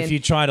No, load it again. if you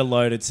try to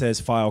load, it says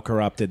file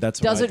corrupted. That's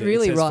what Does I it did.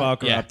 really? It says Right. file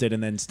Yeah. corrupted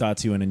and then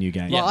starts you in a new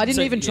game. Well, I didn't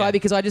So, even try yeah.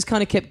 because I just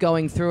kind of kept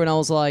going through and I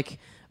was like,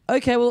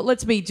 okay, well, it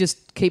lets me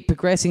just keep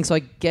progressing. So I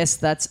guess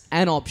that's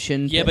an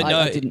option. Yeah, but no,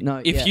 I didn't know.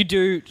 if yeah. you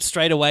do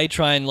straight away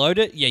try and load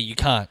it, yeah, you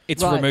can't.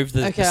 It's Right. removed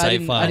the Okay,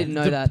 save file. I didn't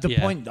know that. The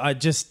Yeah. point,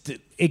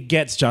 it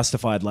gets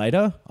justified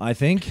later, I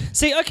think.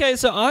 See, okay,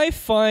 so I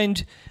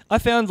found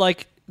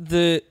like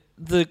the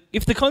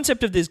if the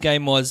concept of this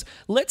game was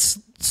let's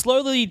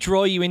slowly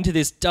draw you into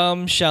this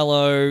dumb,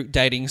 shallow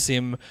dating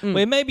sim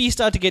where maybe you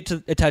start to get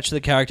attached to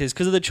the characters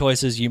because of the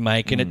choices you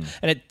make, and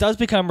it does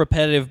become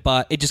repetitive,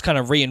 but it just kind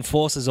of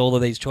reinforces all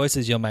of these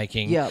choices you're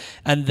making. Yep.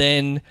 And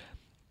then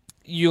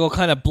you're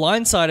kind of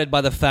blindsided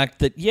by the fact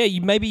that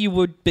maybe you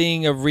were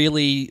being a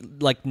really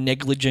like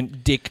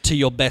negligent dick to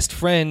your best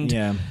friend.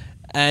 Yeah.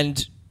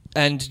 And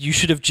you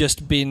should have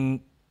just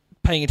been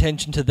paying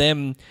attention to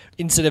them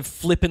instead of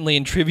flippantly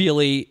and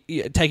trivially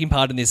taking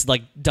part in this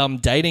like dumb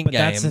dating But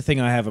game. that's the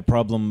thing I have a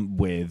problem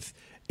with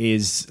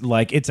is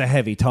like it's a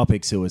heavy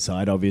topic,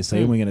 suicide, obviously.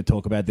 And we're going to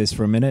talk about this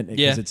for a minute because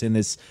Yeah. it's in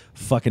this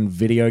fucking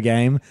video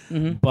game.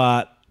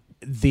 But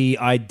the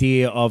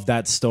idea of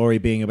that story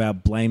being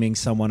about blaming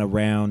someone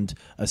around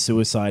a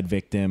suicide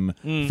victim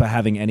for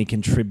having any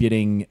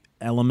contributing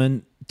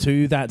element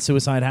to that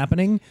suicide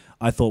happening,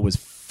 I thought was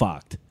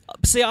fucked.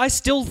 See, I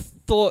still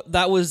thought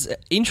that was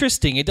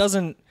interesting. It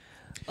doesn't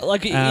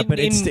like But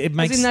it As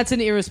makes in, that's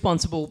an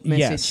irresponsible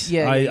message. yes.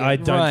 Yeah, I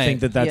don't Right. think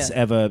that that's Yeah.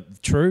 ever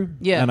true.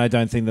 Yeah. And I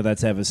don't think that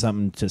that's ever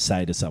something to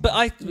say to someone.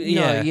 But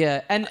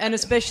And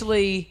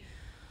especially,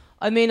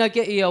 I mean, I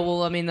get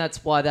well, I mean,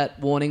 that's why that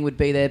warning would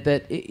be there.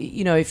 But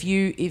if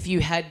you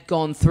had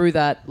gone through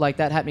that, like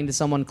that happening to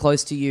someone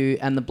close to you,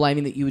 and the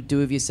blaming that you would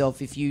do of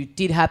yourself, if you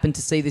did happen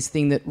to see this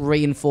thing that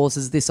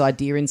reinforces this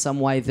idea in some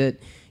way that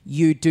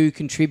you do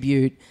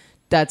contribute,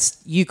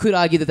 you could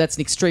argue that that's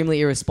an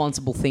extremely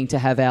irresponsible thing to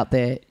have out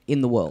there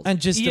in the world. And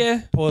just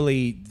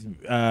poorly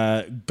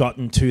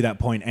gotten to that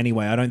point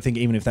anyway. I don't think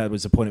even if that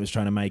was the point it was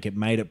trying to make, it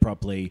made it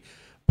properly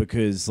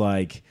because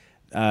like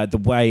the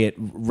way it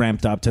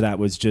ramped up to that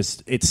was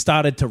just it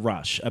started to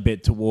rush a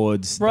bit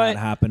towards Right. that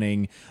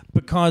happening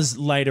because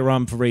later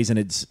on for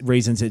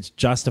reasons it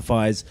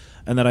justifies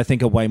and that I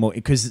think are way more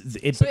because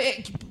it So,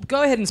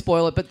 go ahead and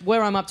spoil it, but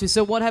where I'm up to.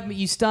 So what happened?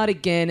 You start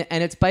again,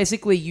 and it's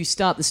basically you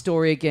start the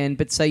story again,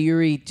 but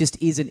Sayuri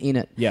just isn't in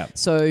it. Yeah.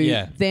 So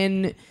Yeah.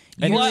 then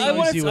and Well, it I shows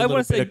wanna- you a I little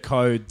wanna bit say- of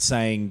code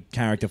saying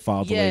character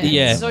file yeah, deleted.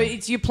 Yeah. So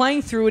you're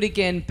playing through it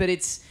again,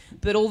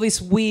 but all this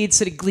weird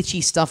sort of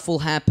glitchy stuff will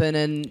happen,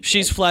 and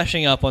she's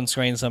flashing up on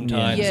screen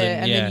sometimes.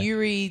 and then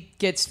Yuri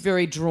gets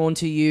very drawn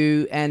to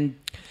you and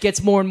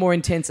gets more and more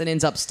intense and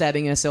ends up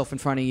stabbing herself in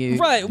front of you.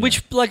 Right,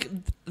 which like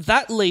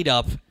that lead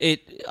up,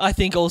 I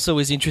think also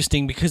is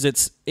interesting because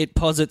it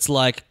posits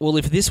like, well,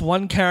 if this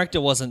one character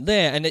wasn't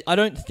there, and I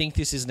don't think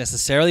this is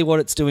necessarily what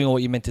it's doing or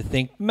what you're meant to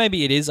think.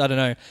 Maybe it is, I don't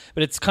know,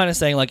 but it's kind of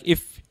saying like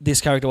if this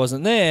character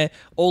wasn't there,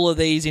 all of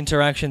these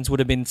interactions would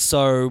have been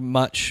so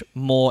much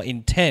more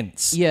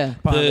intense. Yeah.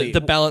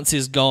 The balance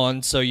is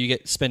gone, so you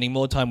get spending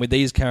more time with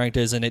these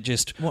characters, and it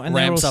just and they're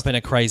ramps all up in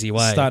a crazy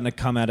way. Starting to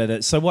come out of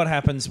it. So what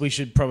happens? We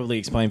should probably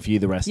explain for you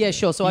the rest. Yeah,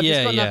 sure. So I've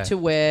just gotten up to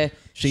where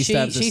She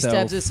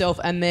stabs herself.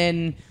 and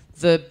then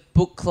the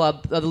book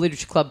club, the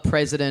literature club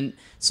president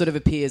sort of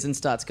appears and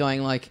starts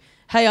going like,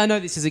 hey, I know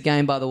this is a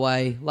game, by the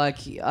way. Like,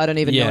 I don't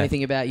even know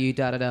anything about you,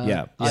 da-da-da.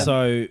 Yeah.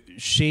 So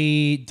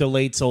she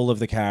deletes all of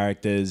the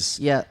characters.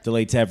 Yeah.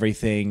 Deletes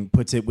everything,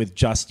 puts it with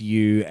just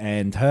you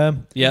and her.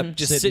 Yep,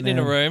 just sitting in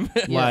a there, room.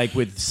 like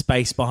with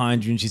space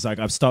behind you. And she's like,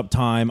 I've stopped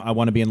time. I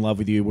want to be in love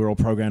with you. We're all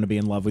programmed to be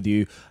in love with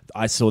you.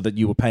 I saw that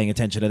you were paying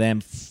attention to them.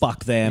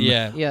 Fuck them.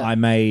 Yeah. Yeah. I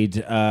made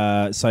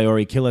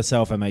Sayori kill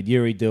herself. I made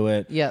Yuri do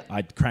it. Yeah.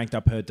 I cranked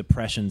up her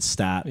depression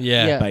stat.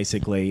 Yeah.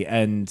 Basically.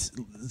 And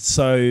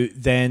so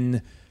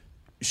then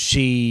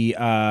she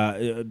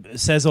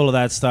says all of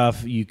that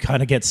stuff. You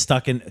kind of get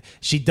stuck in.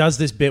 She does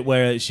this bit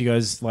where she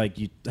goes like,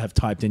 you have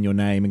typed in your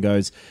name and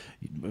goes,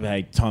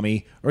 hey,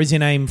 Tommy, or is your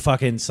name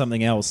fucking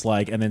something else?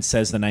 Like, and then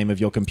says the name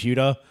of your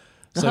computer.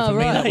 So for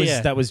me,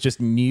 that was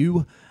just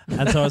new.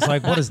 And so I was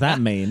like, what does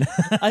that mean?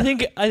 I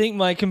think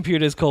my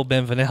computer's called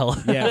Ben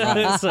Vanel. Yeah,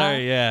 right. So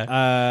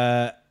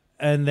yeah.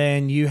 And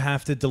then you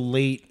have to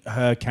delete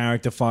her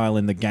character file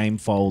in the game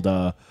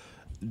folder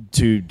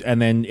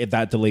and then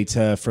that deletes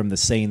her from the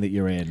scene that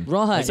you're in.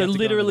 Right. So have to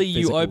go literally to the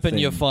you physical open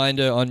your thing.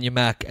 Finder on your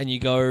Mac and you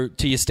go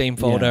to your Steam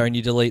folder Yeah. and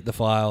you delete the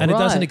file. And it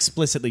doesn't Right.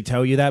 explicitly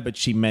tell you that, but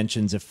she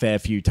mentions a fair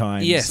few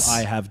times, Yes.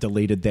 I have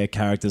deleted their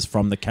characters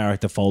from the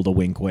character folder,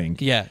 wink,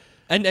 wink. Yeah.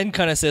 And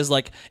kind of says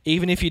like,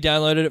 even if you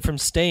downloaded it from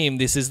Steam,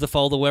 this is the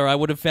folder where I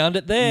would have found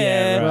it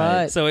there. Yeah,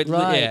 right. So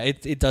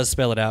it does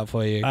spell it out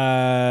for you.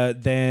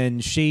 Then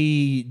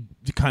she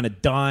kind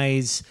of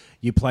dies.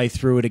 You play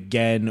through it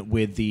again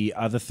with the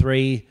other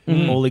three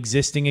all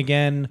existing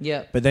again.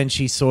 Yeah. But then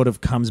she sort of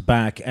comes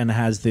back and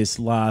has this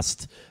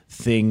last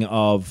thing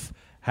of,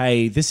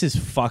 hey, this is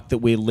fucked that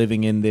we're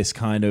living in this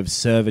kind of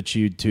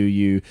servitude to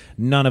you.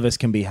 None of us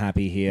can be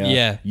happy here.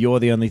 Yeah. You're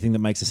the only thing that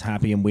makes us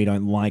happy and we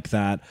don't like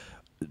that.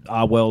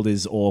 Our world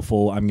is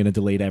awful. I'm going to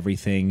delete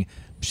everything.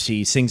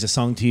 She sings a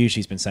song to you.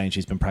 She's been saying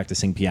she's been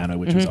practicing piano,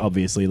 which was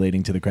obviously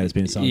leading to the credits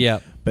being a song.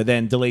 Yeah. But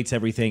then deletes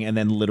everything and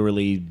then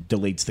literally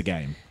deletes the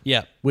game,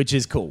 yeah. which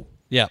is cool.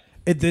 Yeah.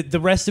 The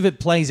rest of it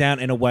plays out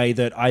in a way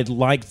that I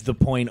liked the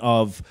point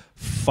of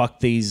fuck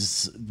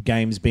these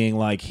games being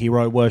like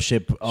hero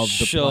worship of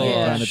the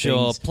player kind of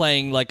things.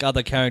 Playing like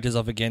other characters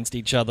off against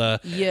each other.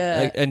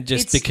 Yeah. And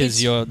just It's-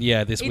 because it's-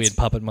 you're this weird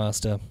puppet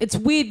master. It's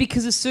weird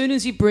because as soon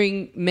as you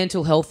bring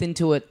mental health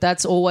into it,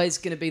 that's always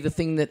going to be the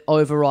thing that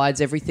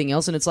overrides everything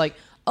else. And it's like,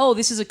 oh,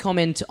 this is a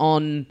comment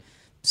on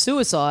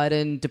suicide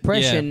and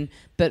depression.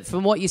 But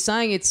from what you're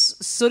saying, it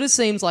sort of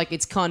seems like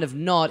it's kind of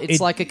not. It's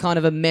like a kind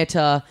of a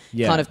meta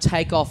kind of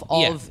takeoff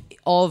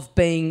of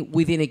being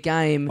within a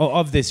game.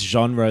 Of this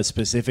genre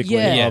specifically,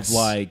 Yeah. of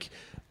like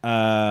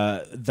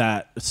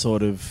that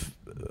sort of,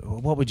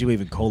 what would you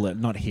even call it?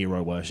 Not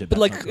hero worship. But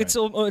that's like not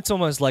correct. it's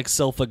almost like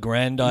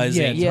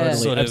self-aggrandizing. Yeah.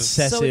 totally. Sort of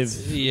Obsessive,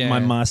 So it's- my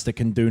master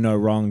can do no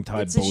wrong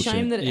type It's a bullshit.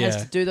 shame that it Yeah. has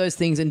to do those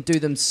things and do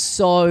them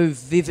so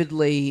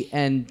vividly.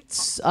 And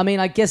I mean,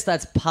 I guess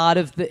that's part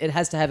of it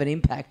has to have an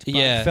impact. But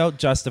Yeah. It felt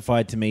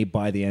justified to me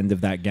by the end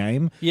of that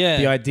game. Yeah.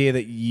 The idea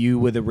that you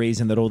were the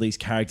reason that all these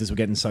characters were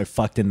getting so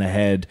fucked in the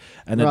head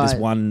and that this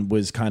Right. one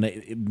was kind of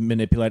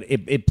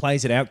manipulated. It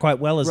plays it out quite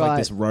well as Right. like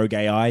this rogue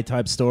AI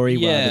type story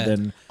Yeah. rather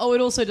than... Oh, it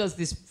also does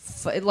this.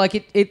 Like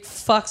it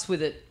fucks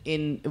with it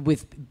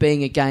with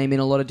being a game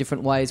in a lot of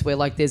different ways. Where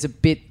like there's a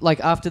bit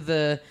like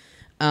after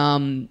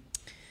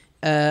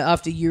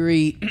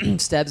Yuri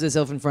stabs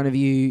herself in front of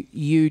you,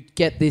 you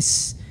get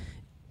this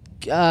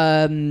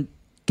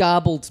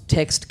garbled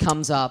text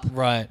comes up,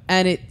 Right.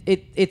 And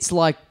it's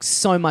like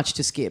so much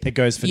to skip. It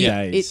goes for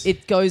days.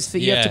 It goes for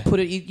you have Yeah. to put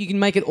it. You can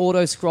make it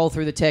auto scroll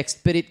through the text,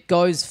 but it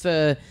goes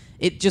for.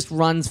 It just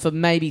runs for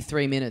maybe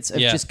 3 minutes of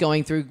Yeah. just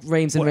going through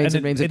reams and Well, reams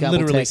and it, reams it of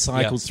garbled literally text.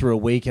 cycles through a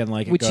weekend,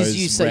 like it Which goes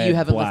is you, so red, you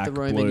haven't black, left the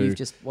room blue, and you've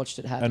just watched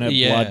it and happen. her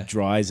Yeah. blood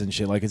dries and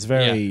shit. Like it's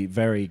very,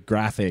 very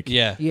graphic.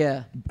 Yeah.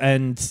 Yeah.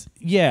 And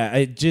yeah,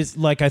 it just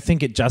like I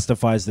think it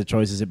justifies the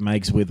choices it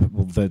makes with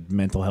the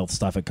mental health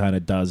stuff it kind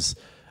of does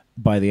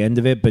by the end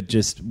of it. But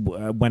just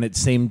when it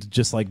seemed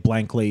just like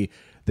blankly,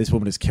 this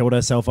woman has killed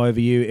herself over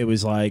you, it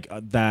was like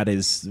that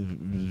is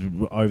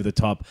over the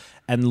top.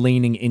 And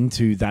leaning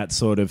into that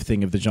sort of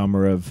thing of the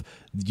genre of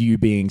you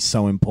being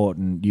so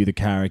important, you the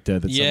character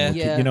that's Yeah.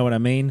 Yeah. you know what I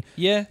mean?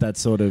 Yeah. That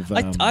sort of I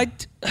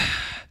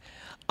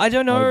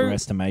don't know.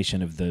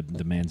 overestimation of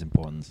the man's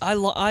importance.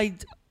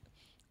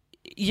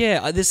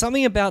 There's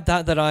something about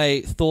that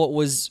I thought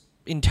was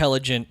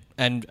intelligent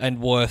and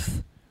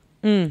worth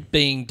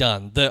being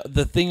done.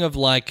 The thing of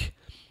like,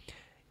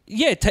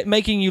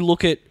 making you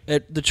look at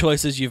the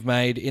choices you've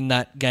made in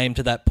that game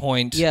to that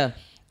point, Yeah.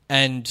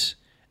 and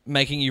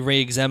making you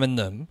re-examine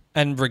them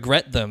and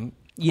regret them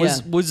Yeah.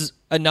 was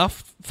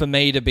enough for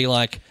me to be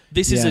like,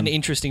 this is Yeah. an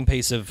interesting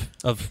piece of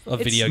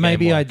video game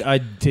Maybe work. I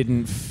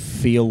didn't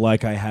feel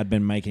like I had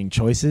been making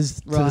choices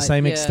to the Right,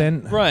 same yeah.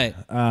 extent. Right.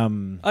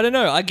 I don't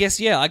know. I guess,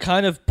 I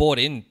kind of bought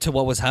into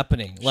what was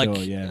happening. Like,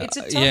 Sure, yeah. It's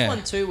a tough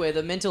one too, where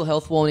the mental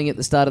health warning at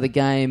the start of the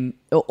game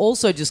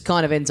also just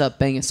kind of ends up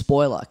being a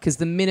spoiler, because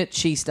the minute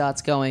she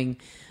starts going,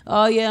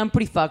 "Oh yeah, I'm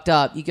pretty fucked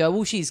up," you go,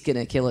 "Well, she's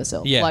gonna kill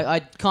herself." Yeah. Like, I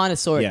kind of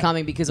saw it Yeah.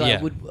 coming, because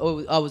Yeah.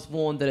 I was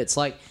warned that it's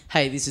like,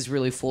 hey, this is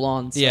really full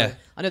on. So Yeah.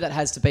 I know that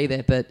has to be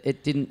there, but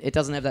it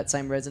doesn't have that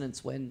same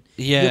resonance when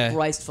Yeah. you're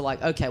braced for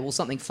like, okay, well,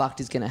 something fucked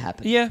is gonna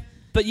happen. Yeah.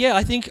 But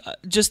I think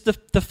just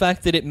the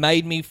fact that it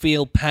made me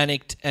feel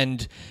panicked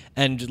and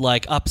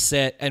like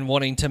upset and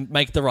wanting to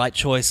make the right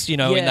choice, in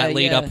Yeah, that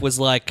lead yeah. up was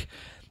like,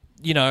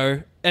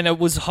 and it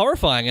was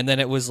horrifying. And then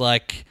it was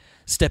like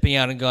stepping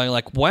out and going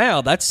like,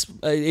 wow, that's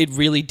it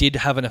really did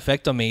have an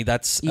effect on me.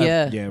 That's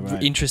Yeah. Yeah,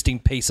 right. interesting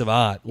piece of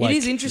art. Like, it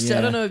is interesting.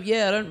 I don't know.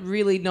 Yeah, I don't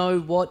really know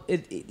what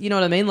you know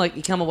what I mean. Like,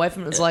 you come away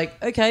from it, it's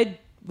like, okay,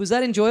 was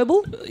that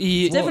enjoyable?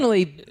 It's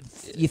definitely.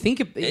 You think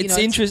It's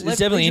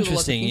definitely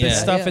interesting, The yeah.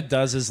 stuff it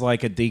does is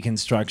like a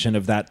deconstruction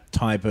of that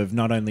type of,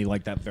 not only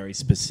like that very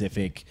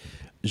specific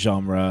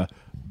genre,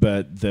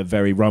 but the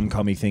very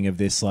rom-com-y thing of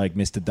this like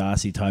Mr.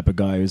 Darcy type of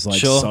guy who's like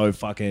Sure. so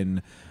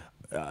fucking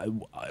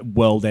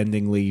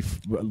world-endingly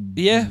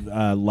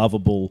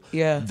lovable.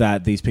 Yeah.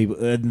 That these people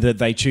that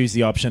they choose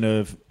the option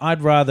of,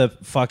 I'd rather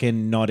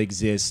fucking not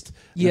exist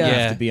than Yeah.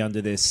 have to be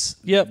under this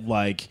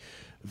like,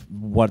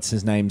 what's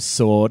his name,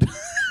 sword.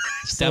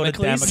 Sword of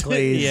Damocles?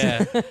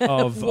 Yeah.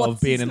 of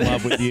being in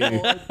love with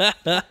you.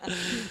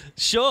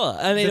 Sure,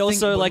 and The it thing-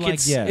 also but,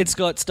 it's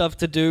got stuff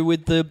to do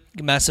with the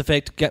Mass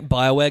Effect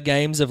BioWare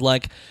games of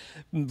like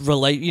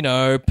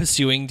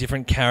pursuing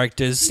different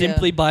characters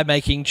simply by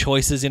making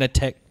choices in a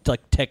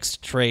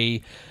text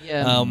tree.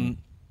 Yeah.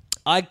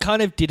 I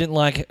kind of didn't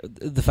like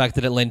the fact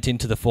that it lent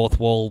into the fourth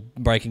wall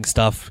breaking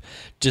stuff,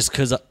 just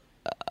because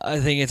I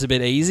think it's a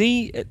bit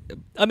easy. It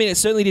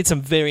certainly did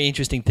some very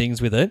interesting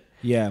things with it.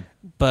 Yeah.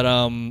 But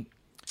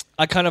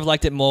I kind of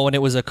liked it more when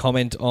it was a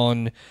comment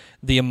on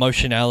the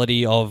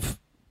emotionality of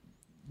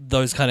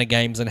those kind of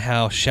games and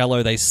how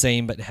shallow they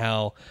seem, but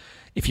how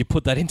if you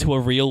put that into a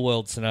real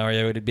world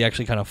scenario, it'd be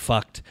actually kind of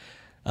fucked.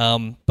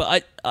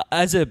 But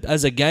as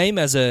a game,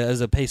 as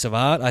a piece of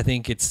art, I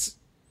think it's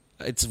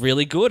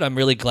really good. I'm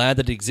really glad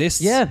that it exists.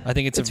 Yeah, I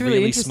think it's it's a really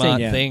really interesting.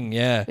 smart Yeah. thing.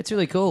 Yeah, It's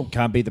really cool.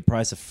 Can't beat the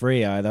price of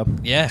free either.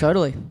 yeah,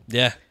 Totally.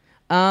 yeah.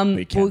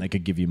 We can. Well, They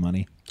could give you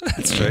money.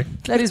 That's true.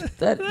 that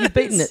you've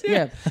beaten it.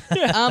 Yeah.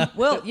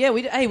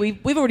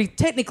 We've already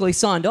technically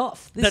signed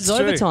off. This That's is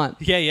true. overtime.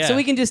 Yeah. So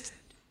we can just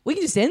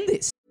end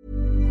this.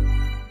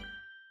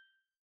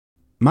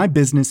 My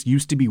business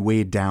used to be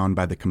weighed down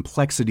by the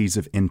complexities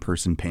of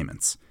in-person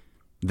payments.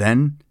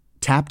 Then,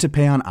 Tap to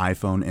Pay on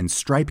iPhone and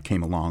Stripe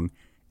came along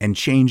and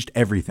changed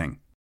everything.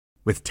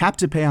 With Tap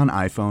to Pay on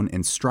iPhone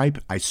and Stripe,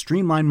 I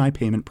streamlined my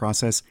payment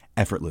process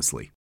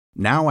effortlessly.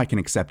 Now I can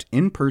accept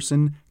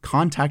in-person,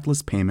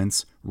 contactless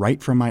payments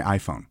right from my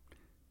iPhone.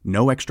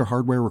 No extra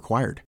hardware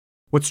required.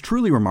 What's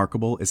truly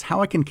remarkable is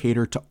how I can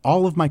cater to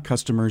all of my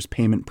customers'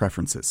 payment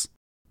preferences.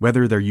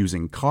 Whether they're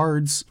using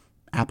cards,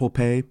 Apple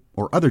Pay,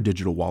 or other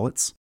digital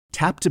wallets,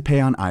 Tap to Pay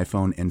on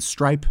iPhone and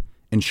Stripe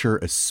ensure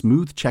a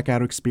smooth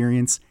checkout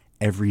experience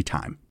every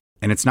time.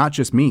 And it's not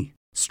just me.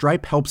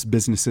 Stripe helps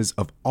businesses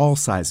of all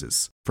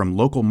sizes, from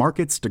local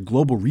markets to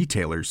global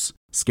retailers,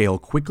 scale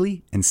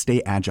quickly and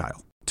stay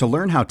agile. To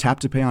learn how Tap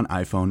to Pay on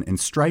iPhone and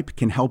Stripe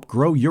can help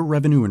grow your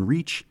revenue and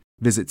reach,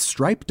 visit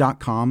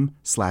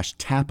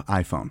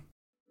stripe.com/tapiphone.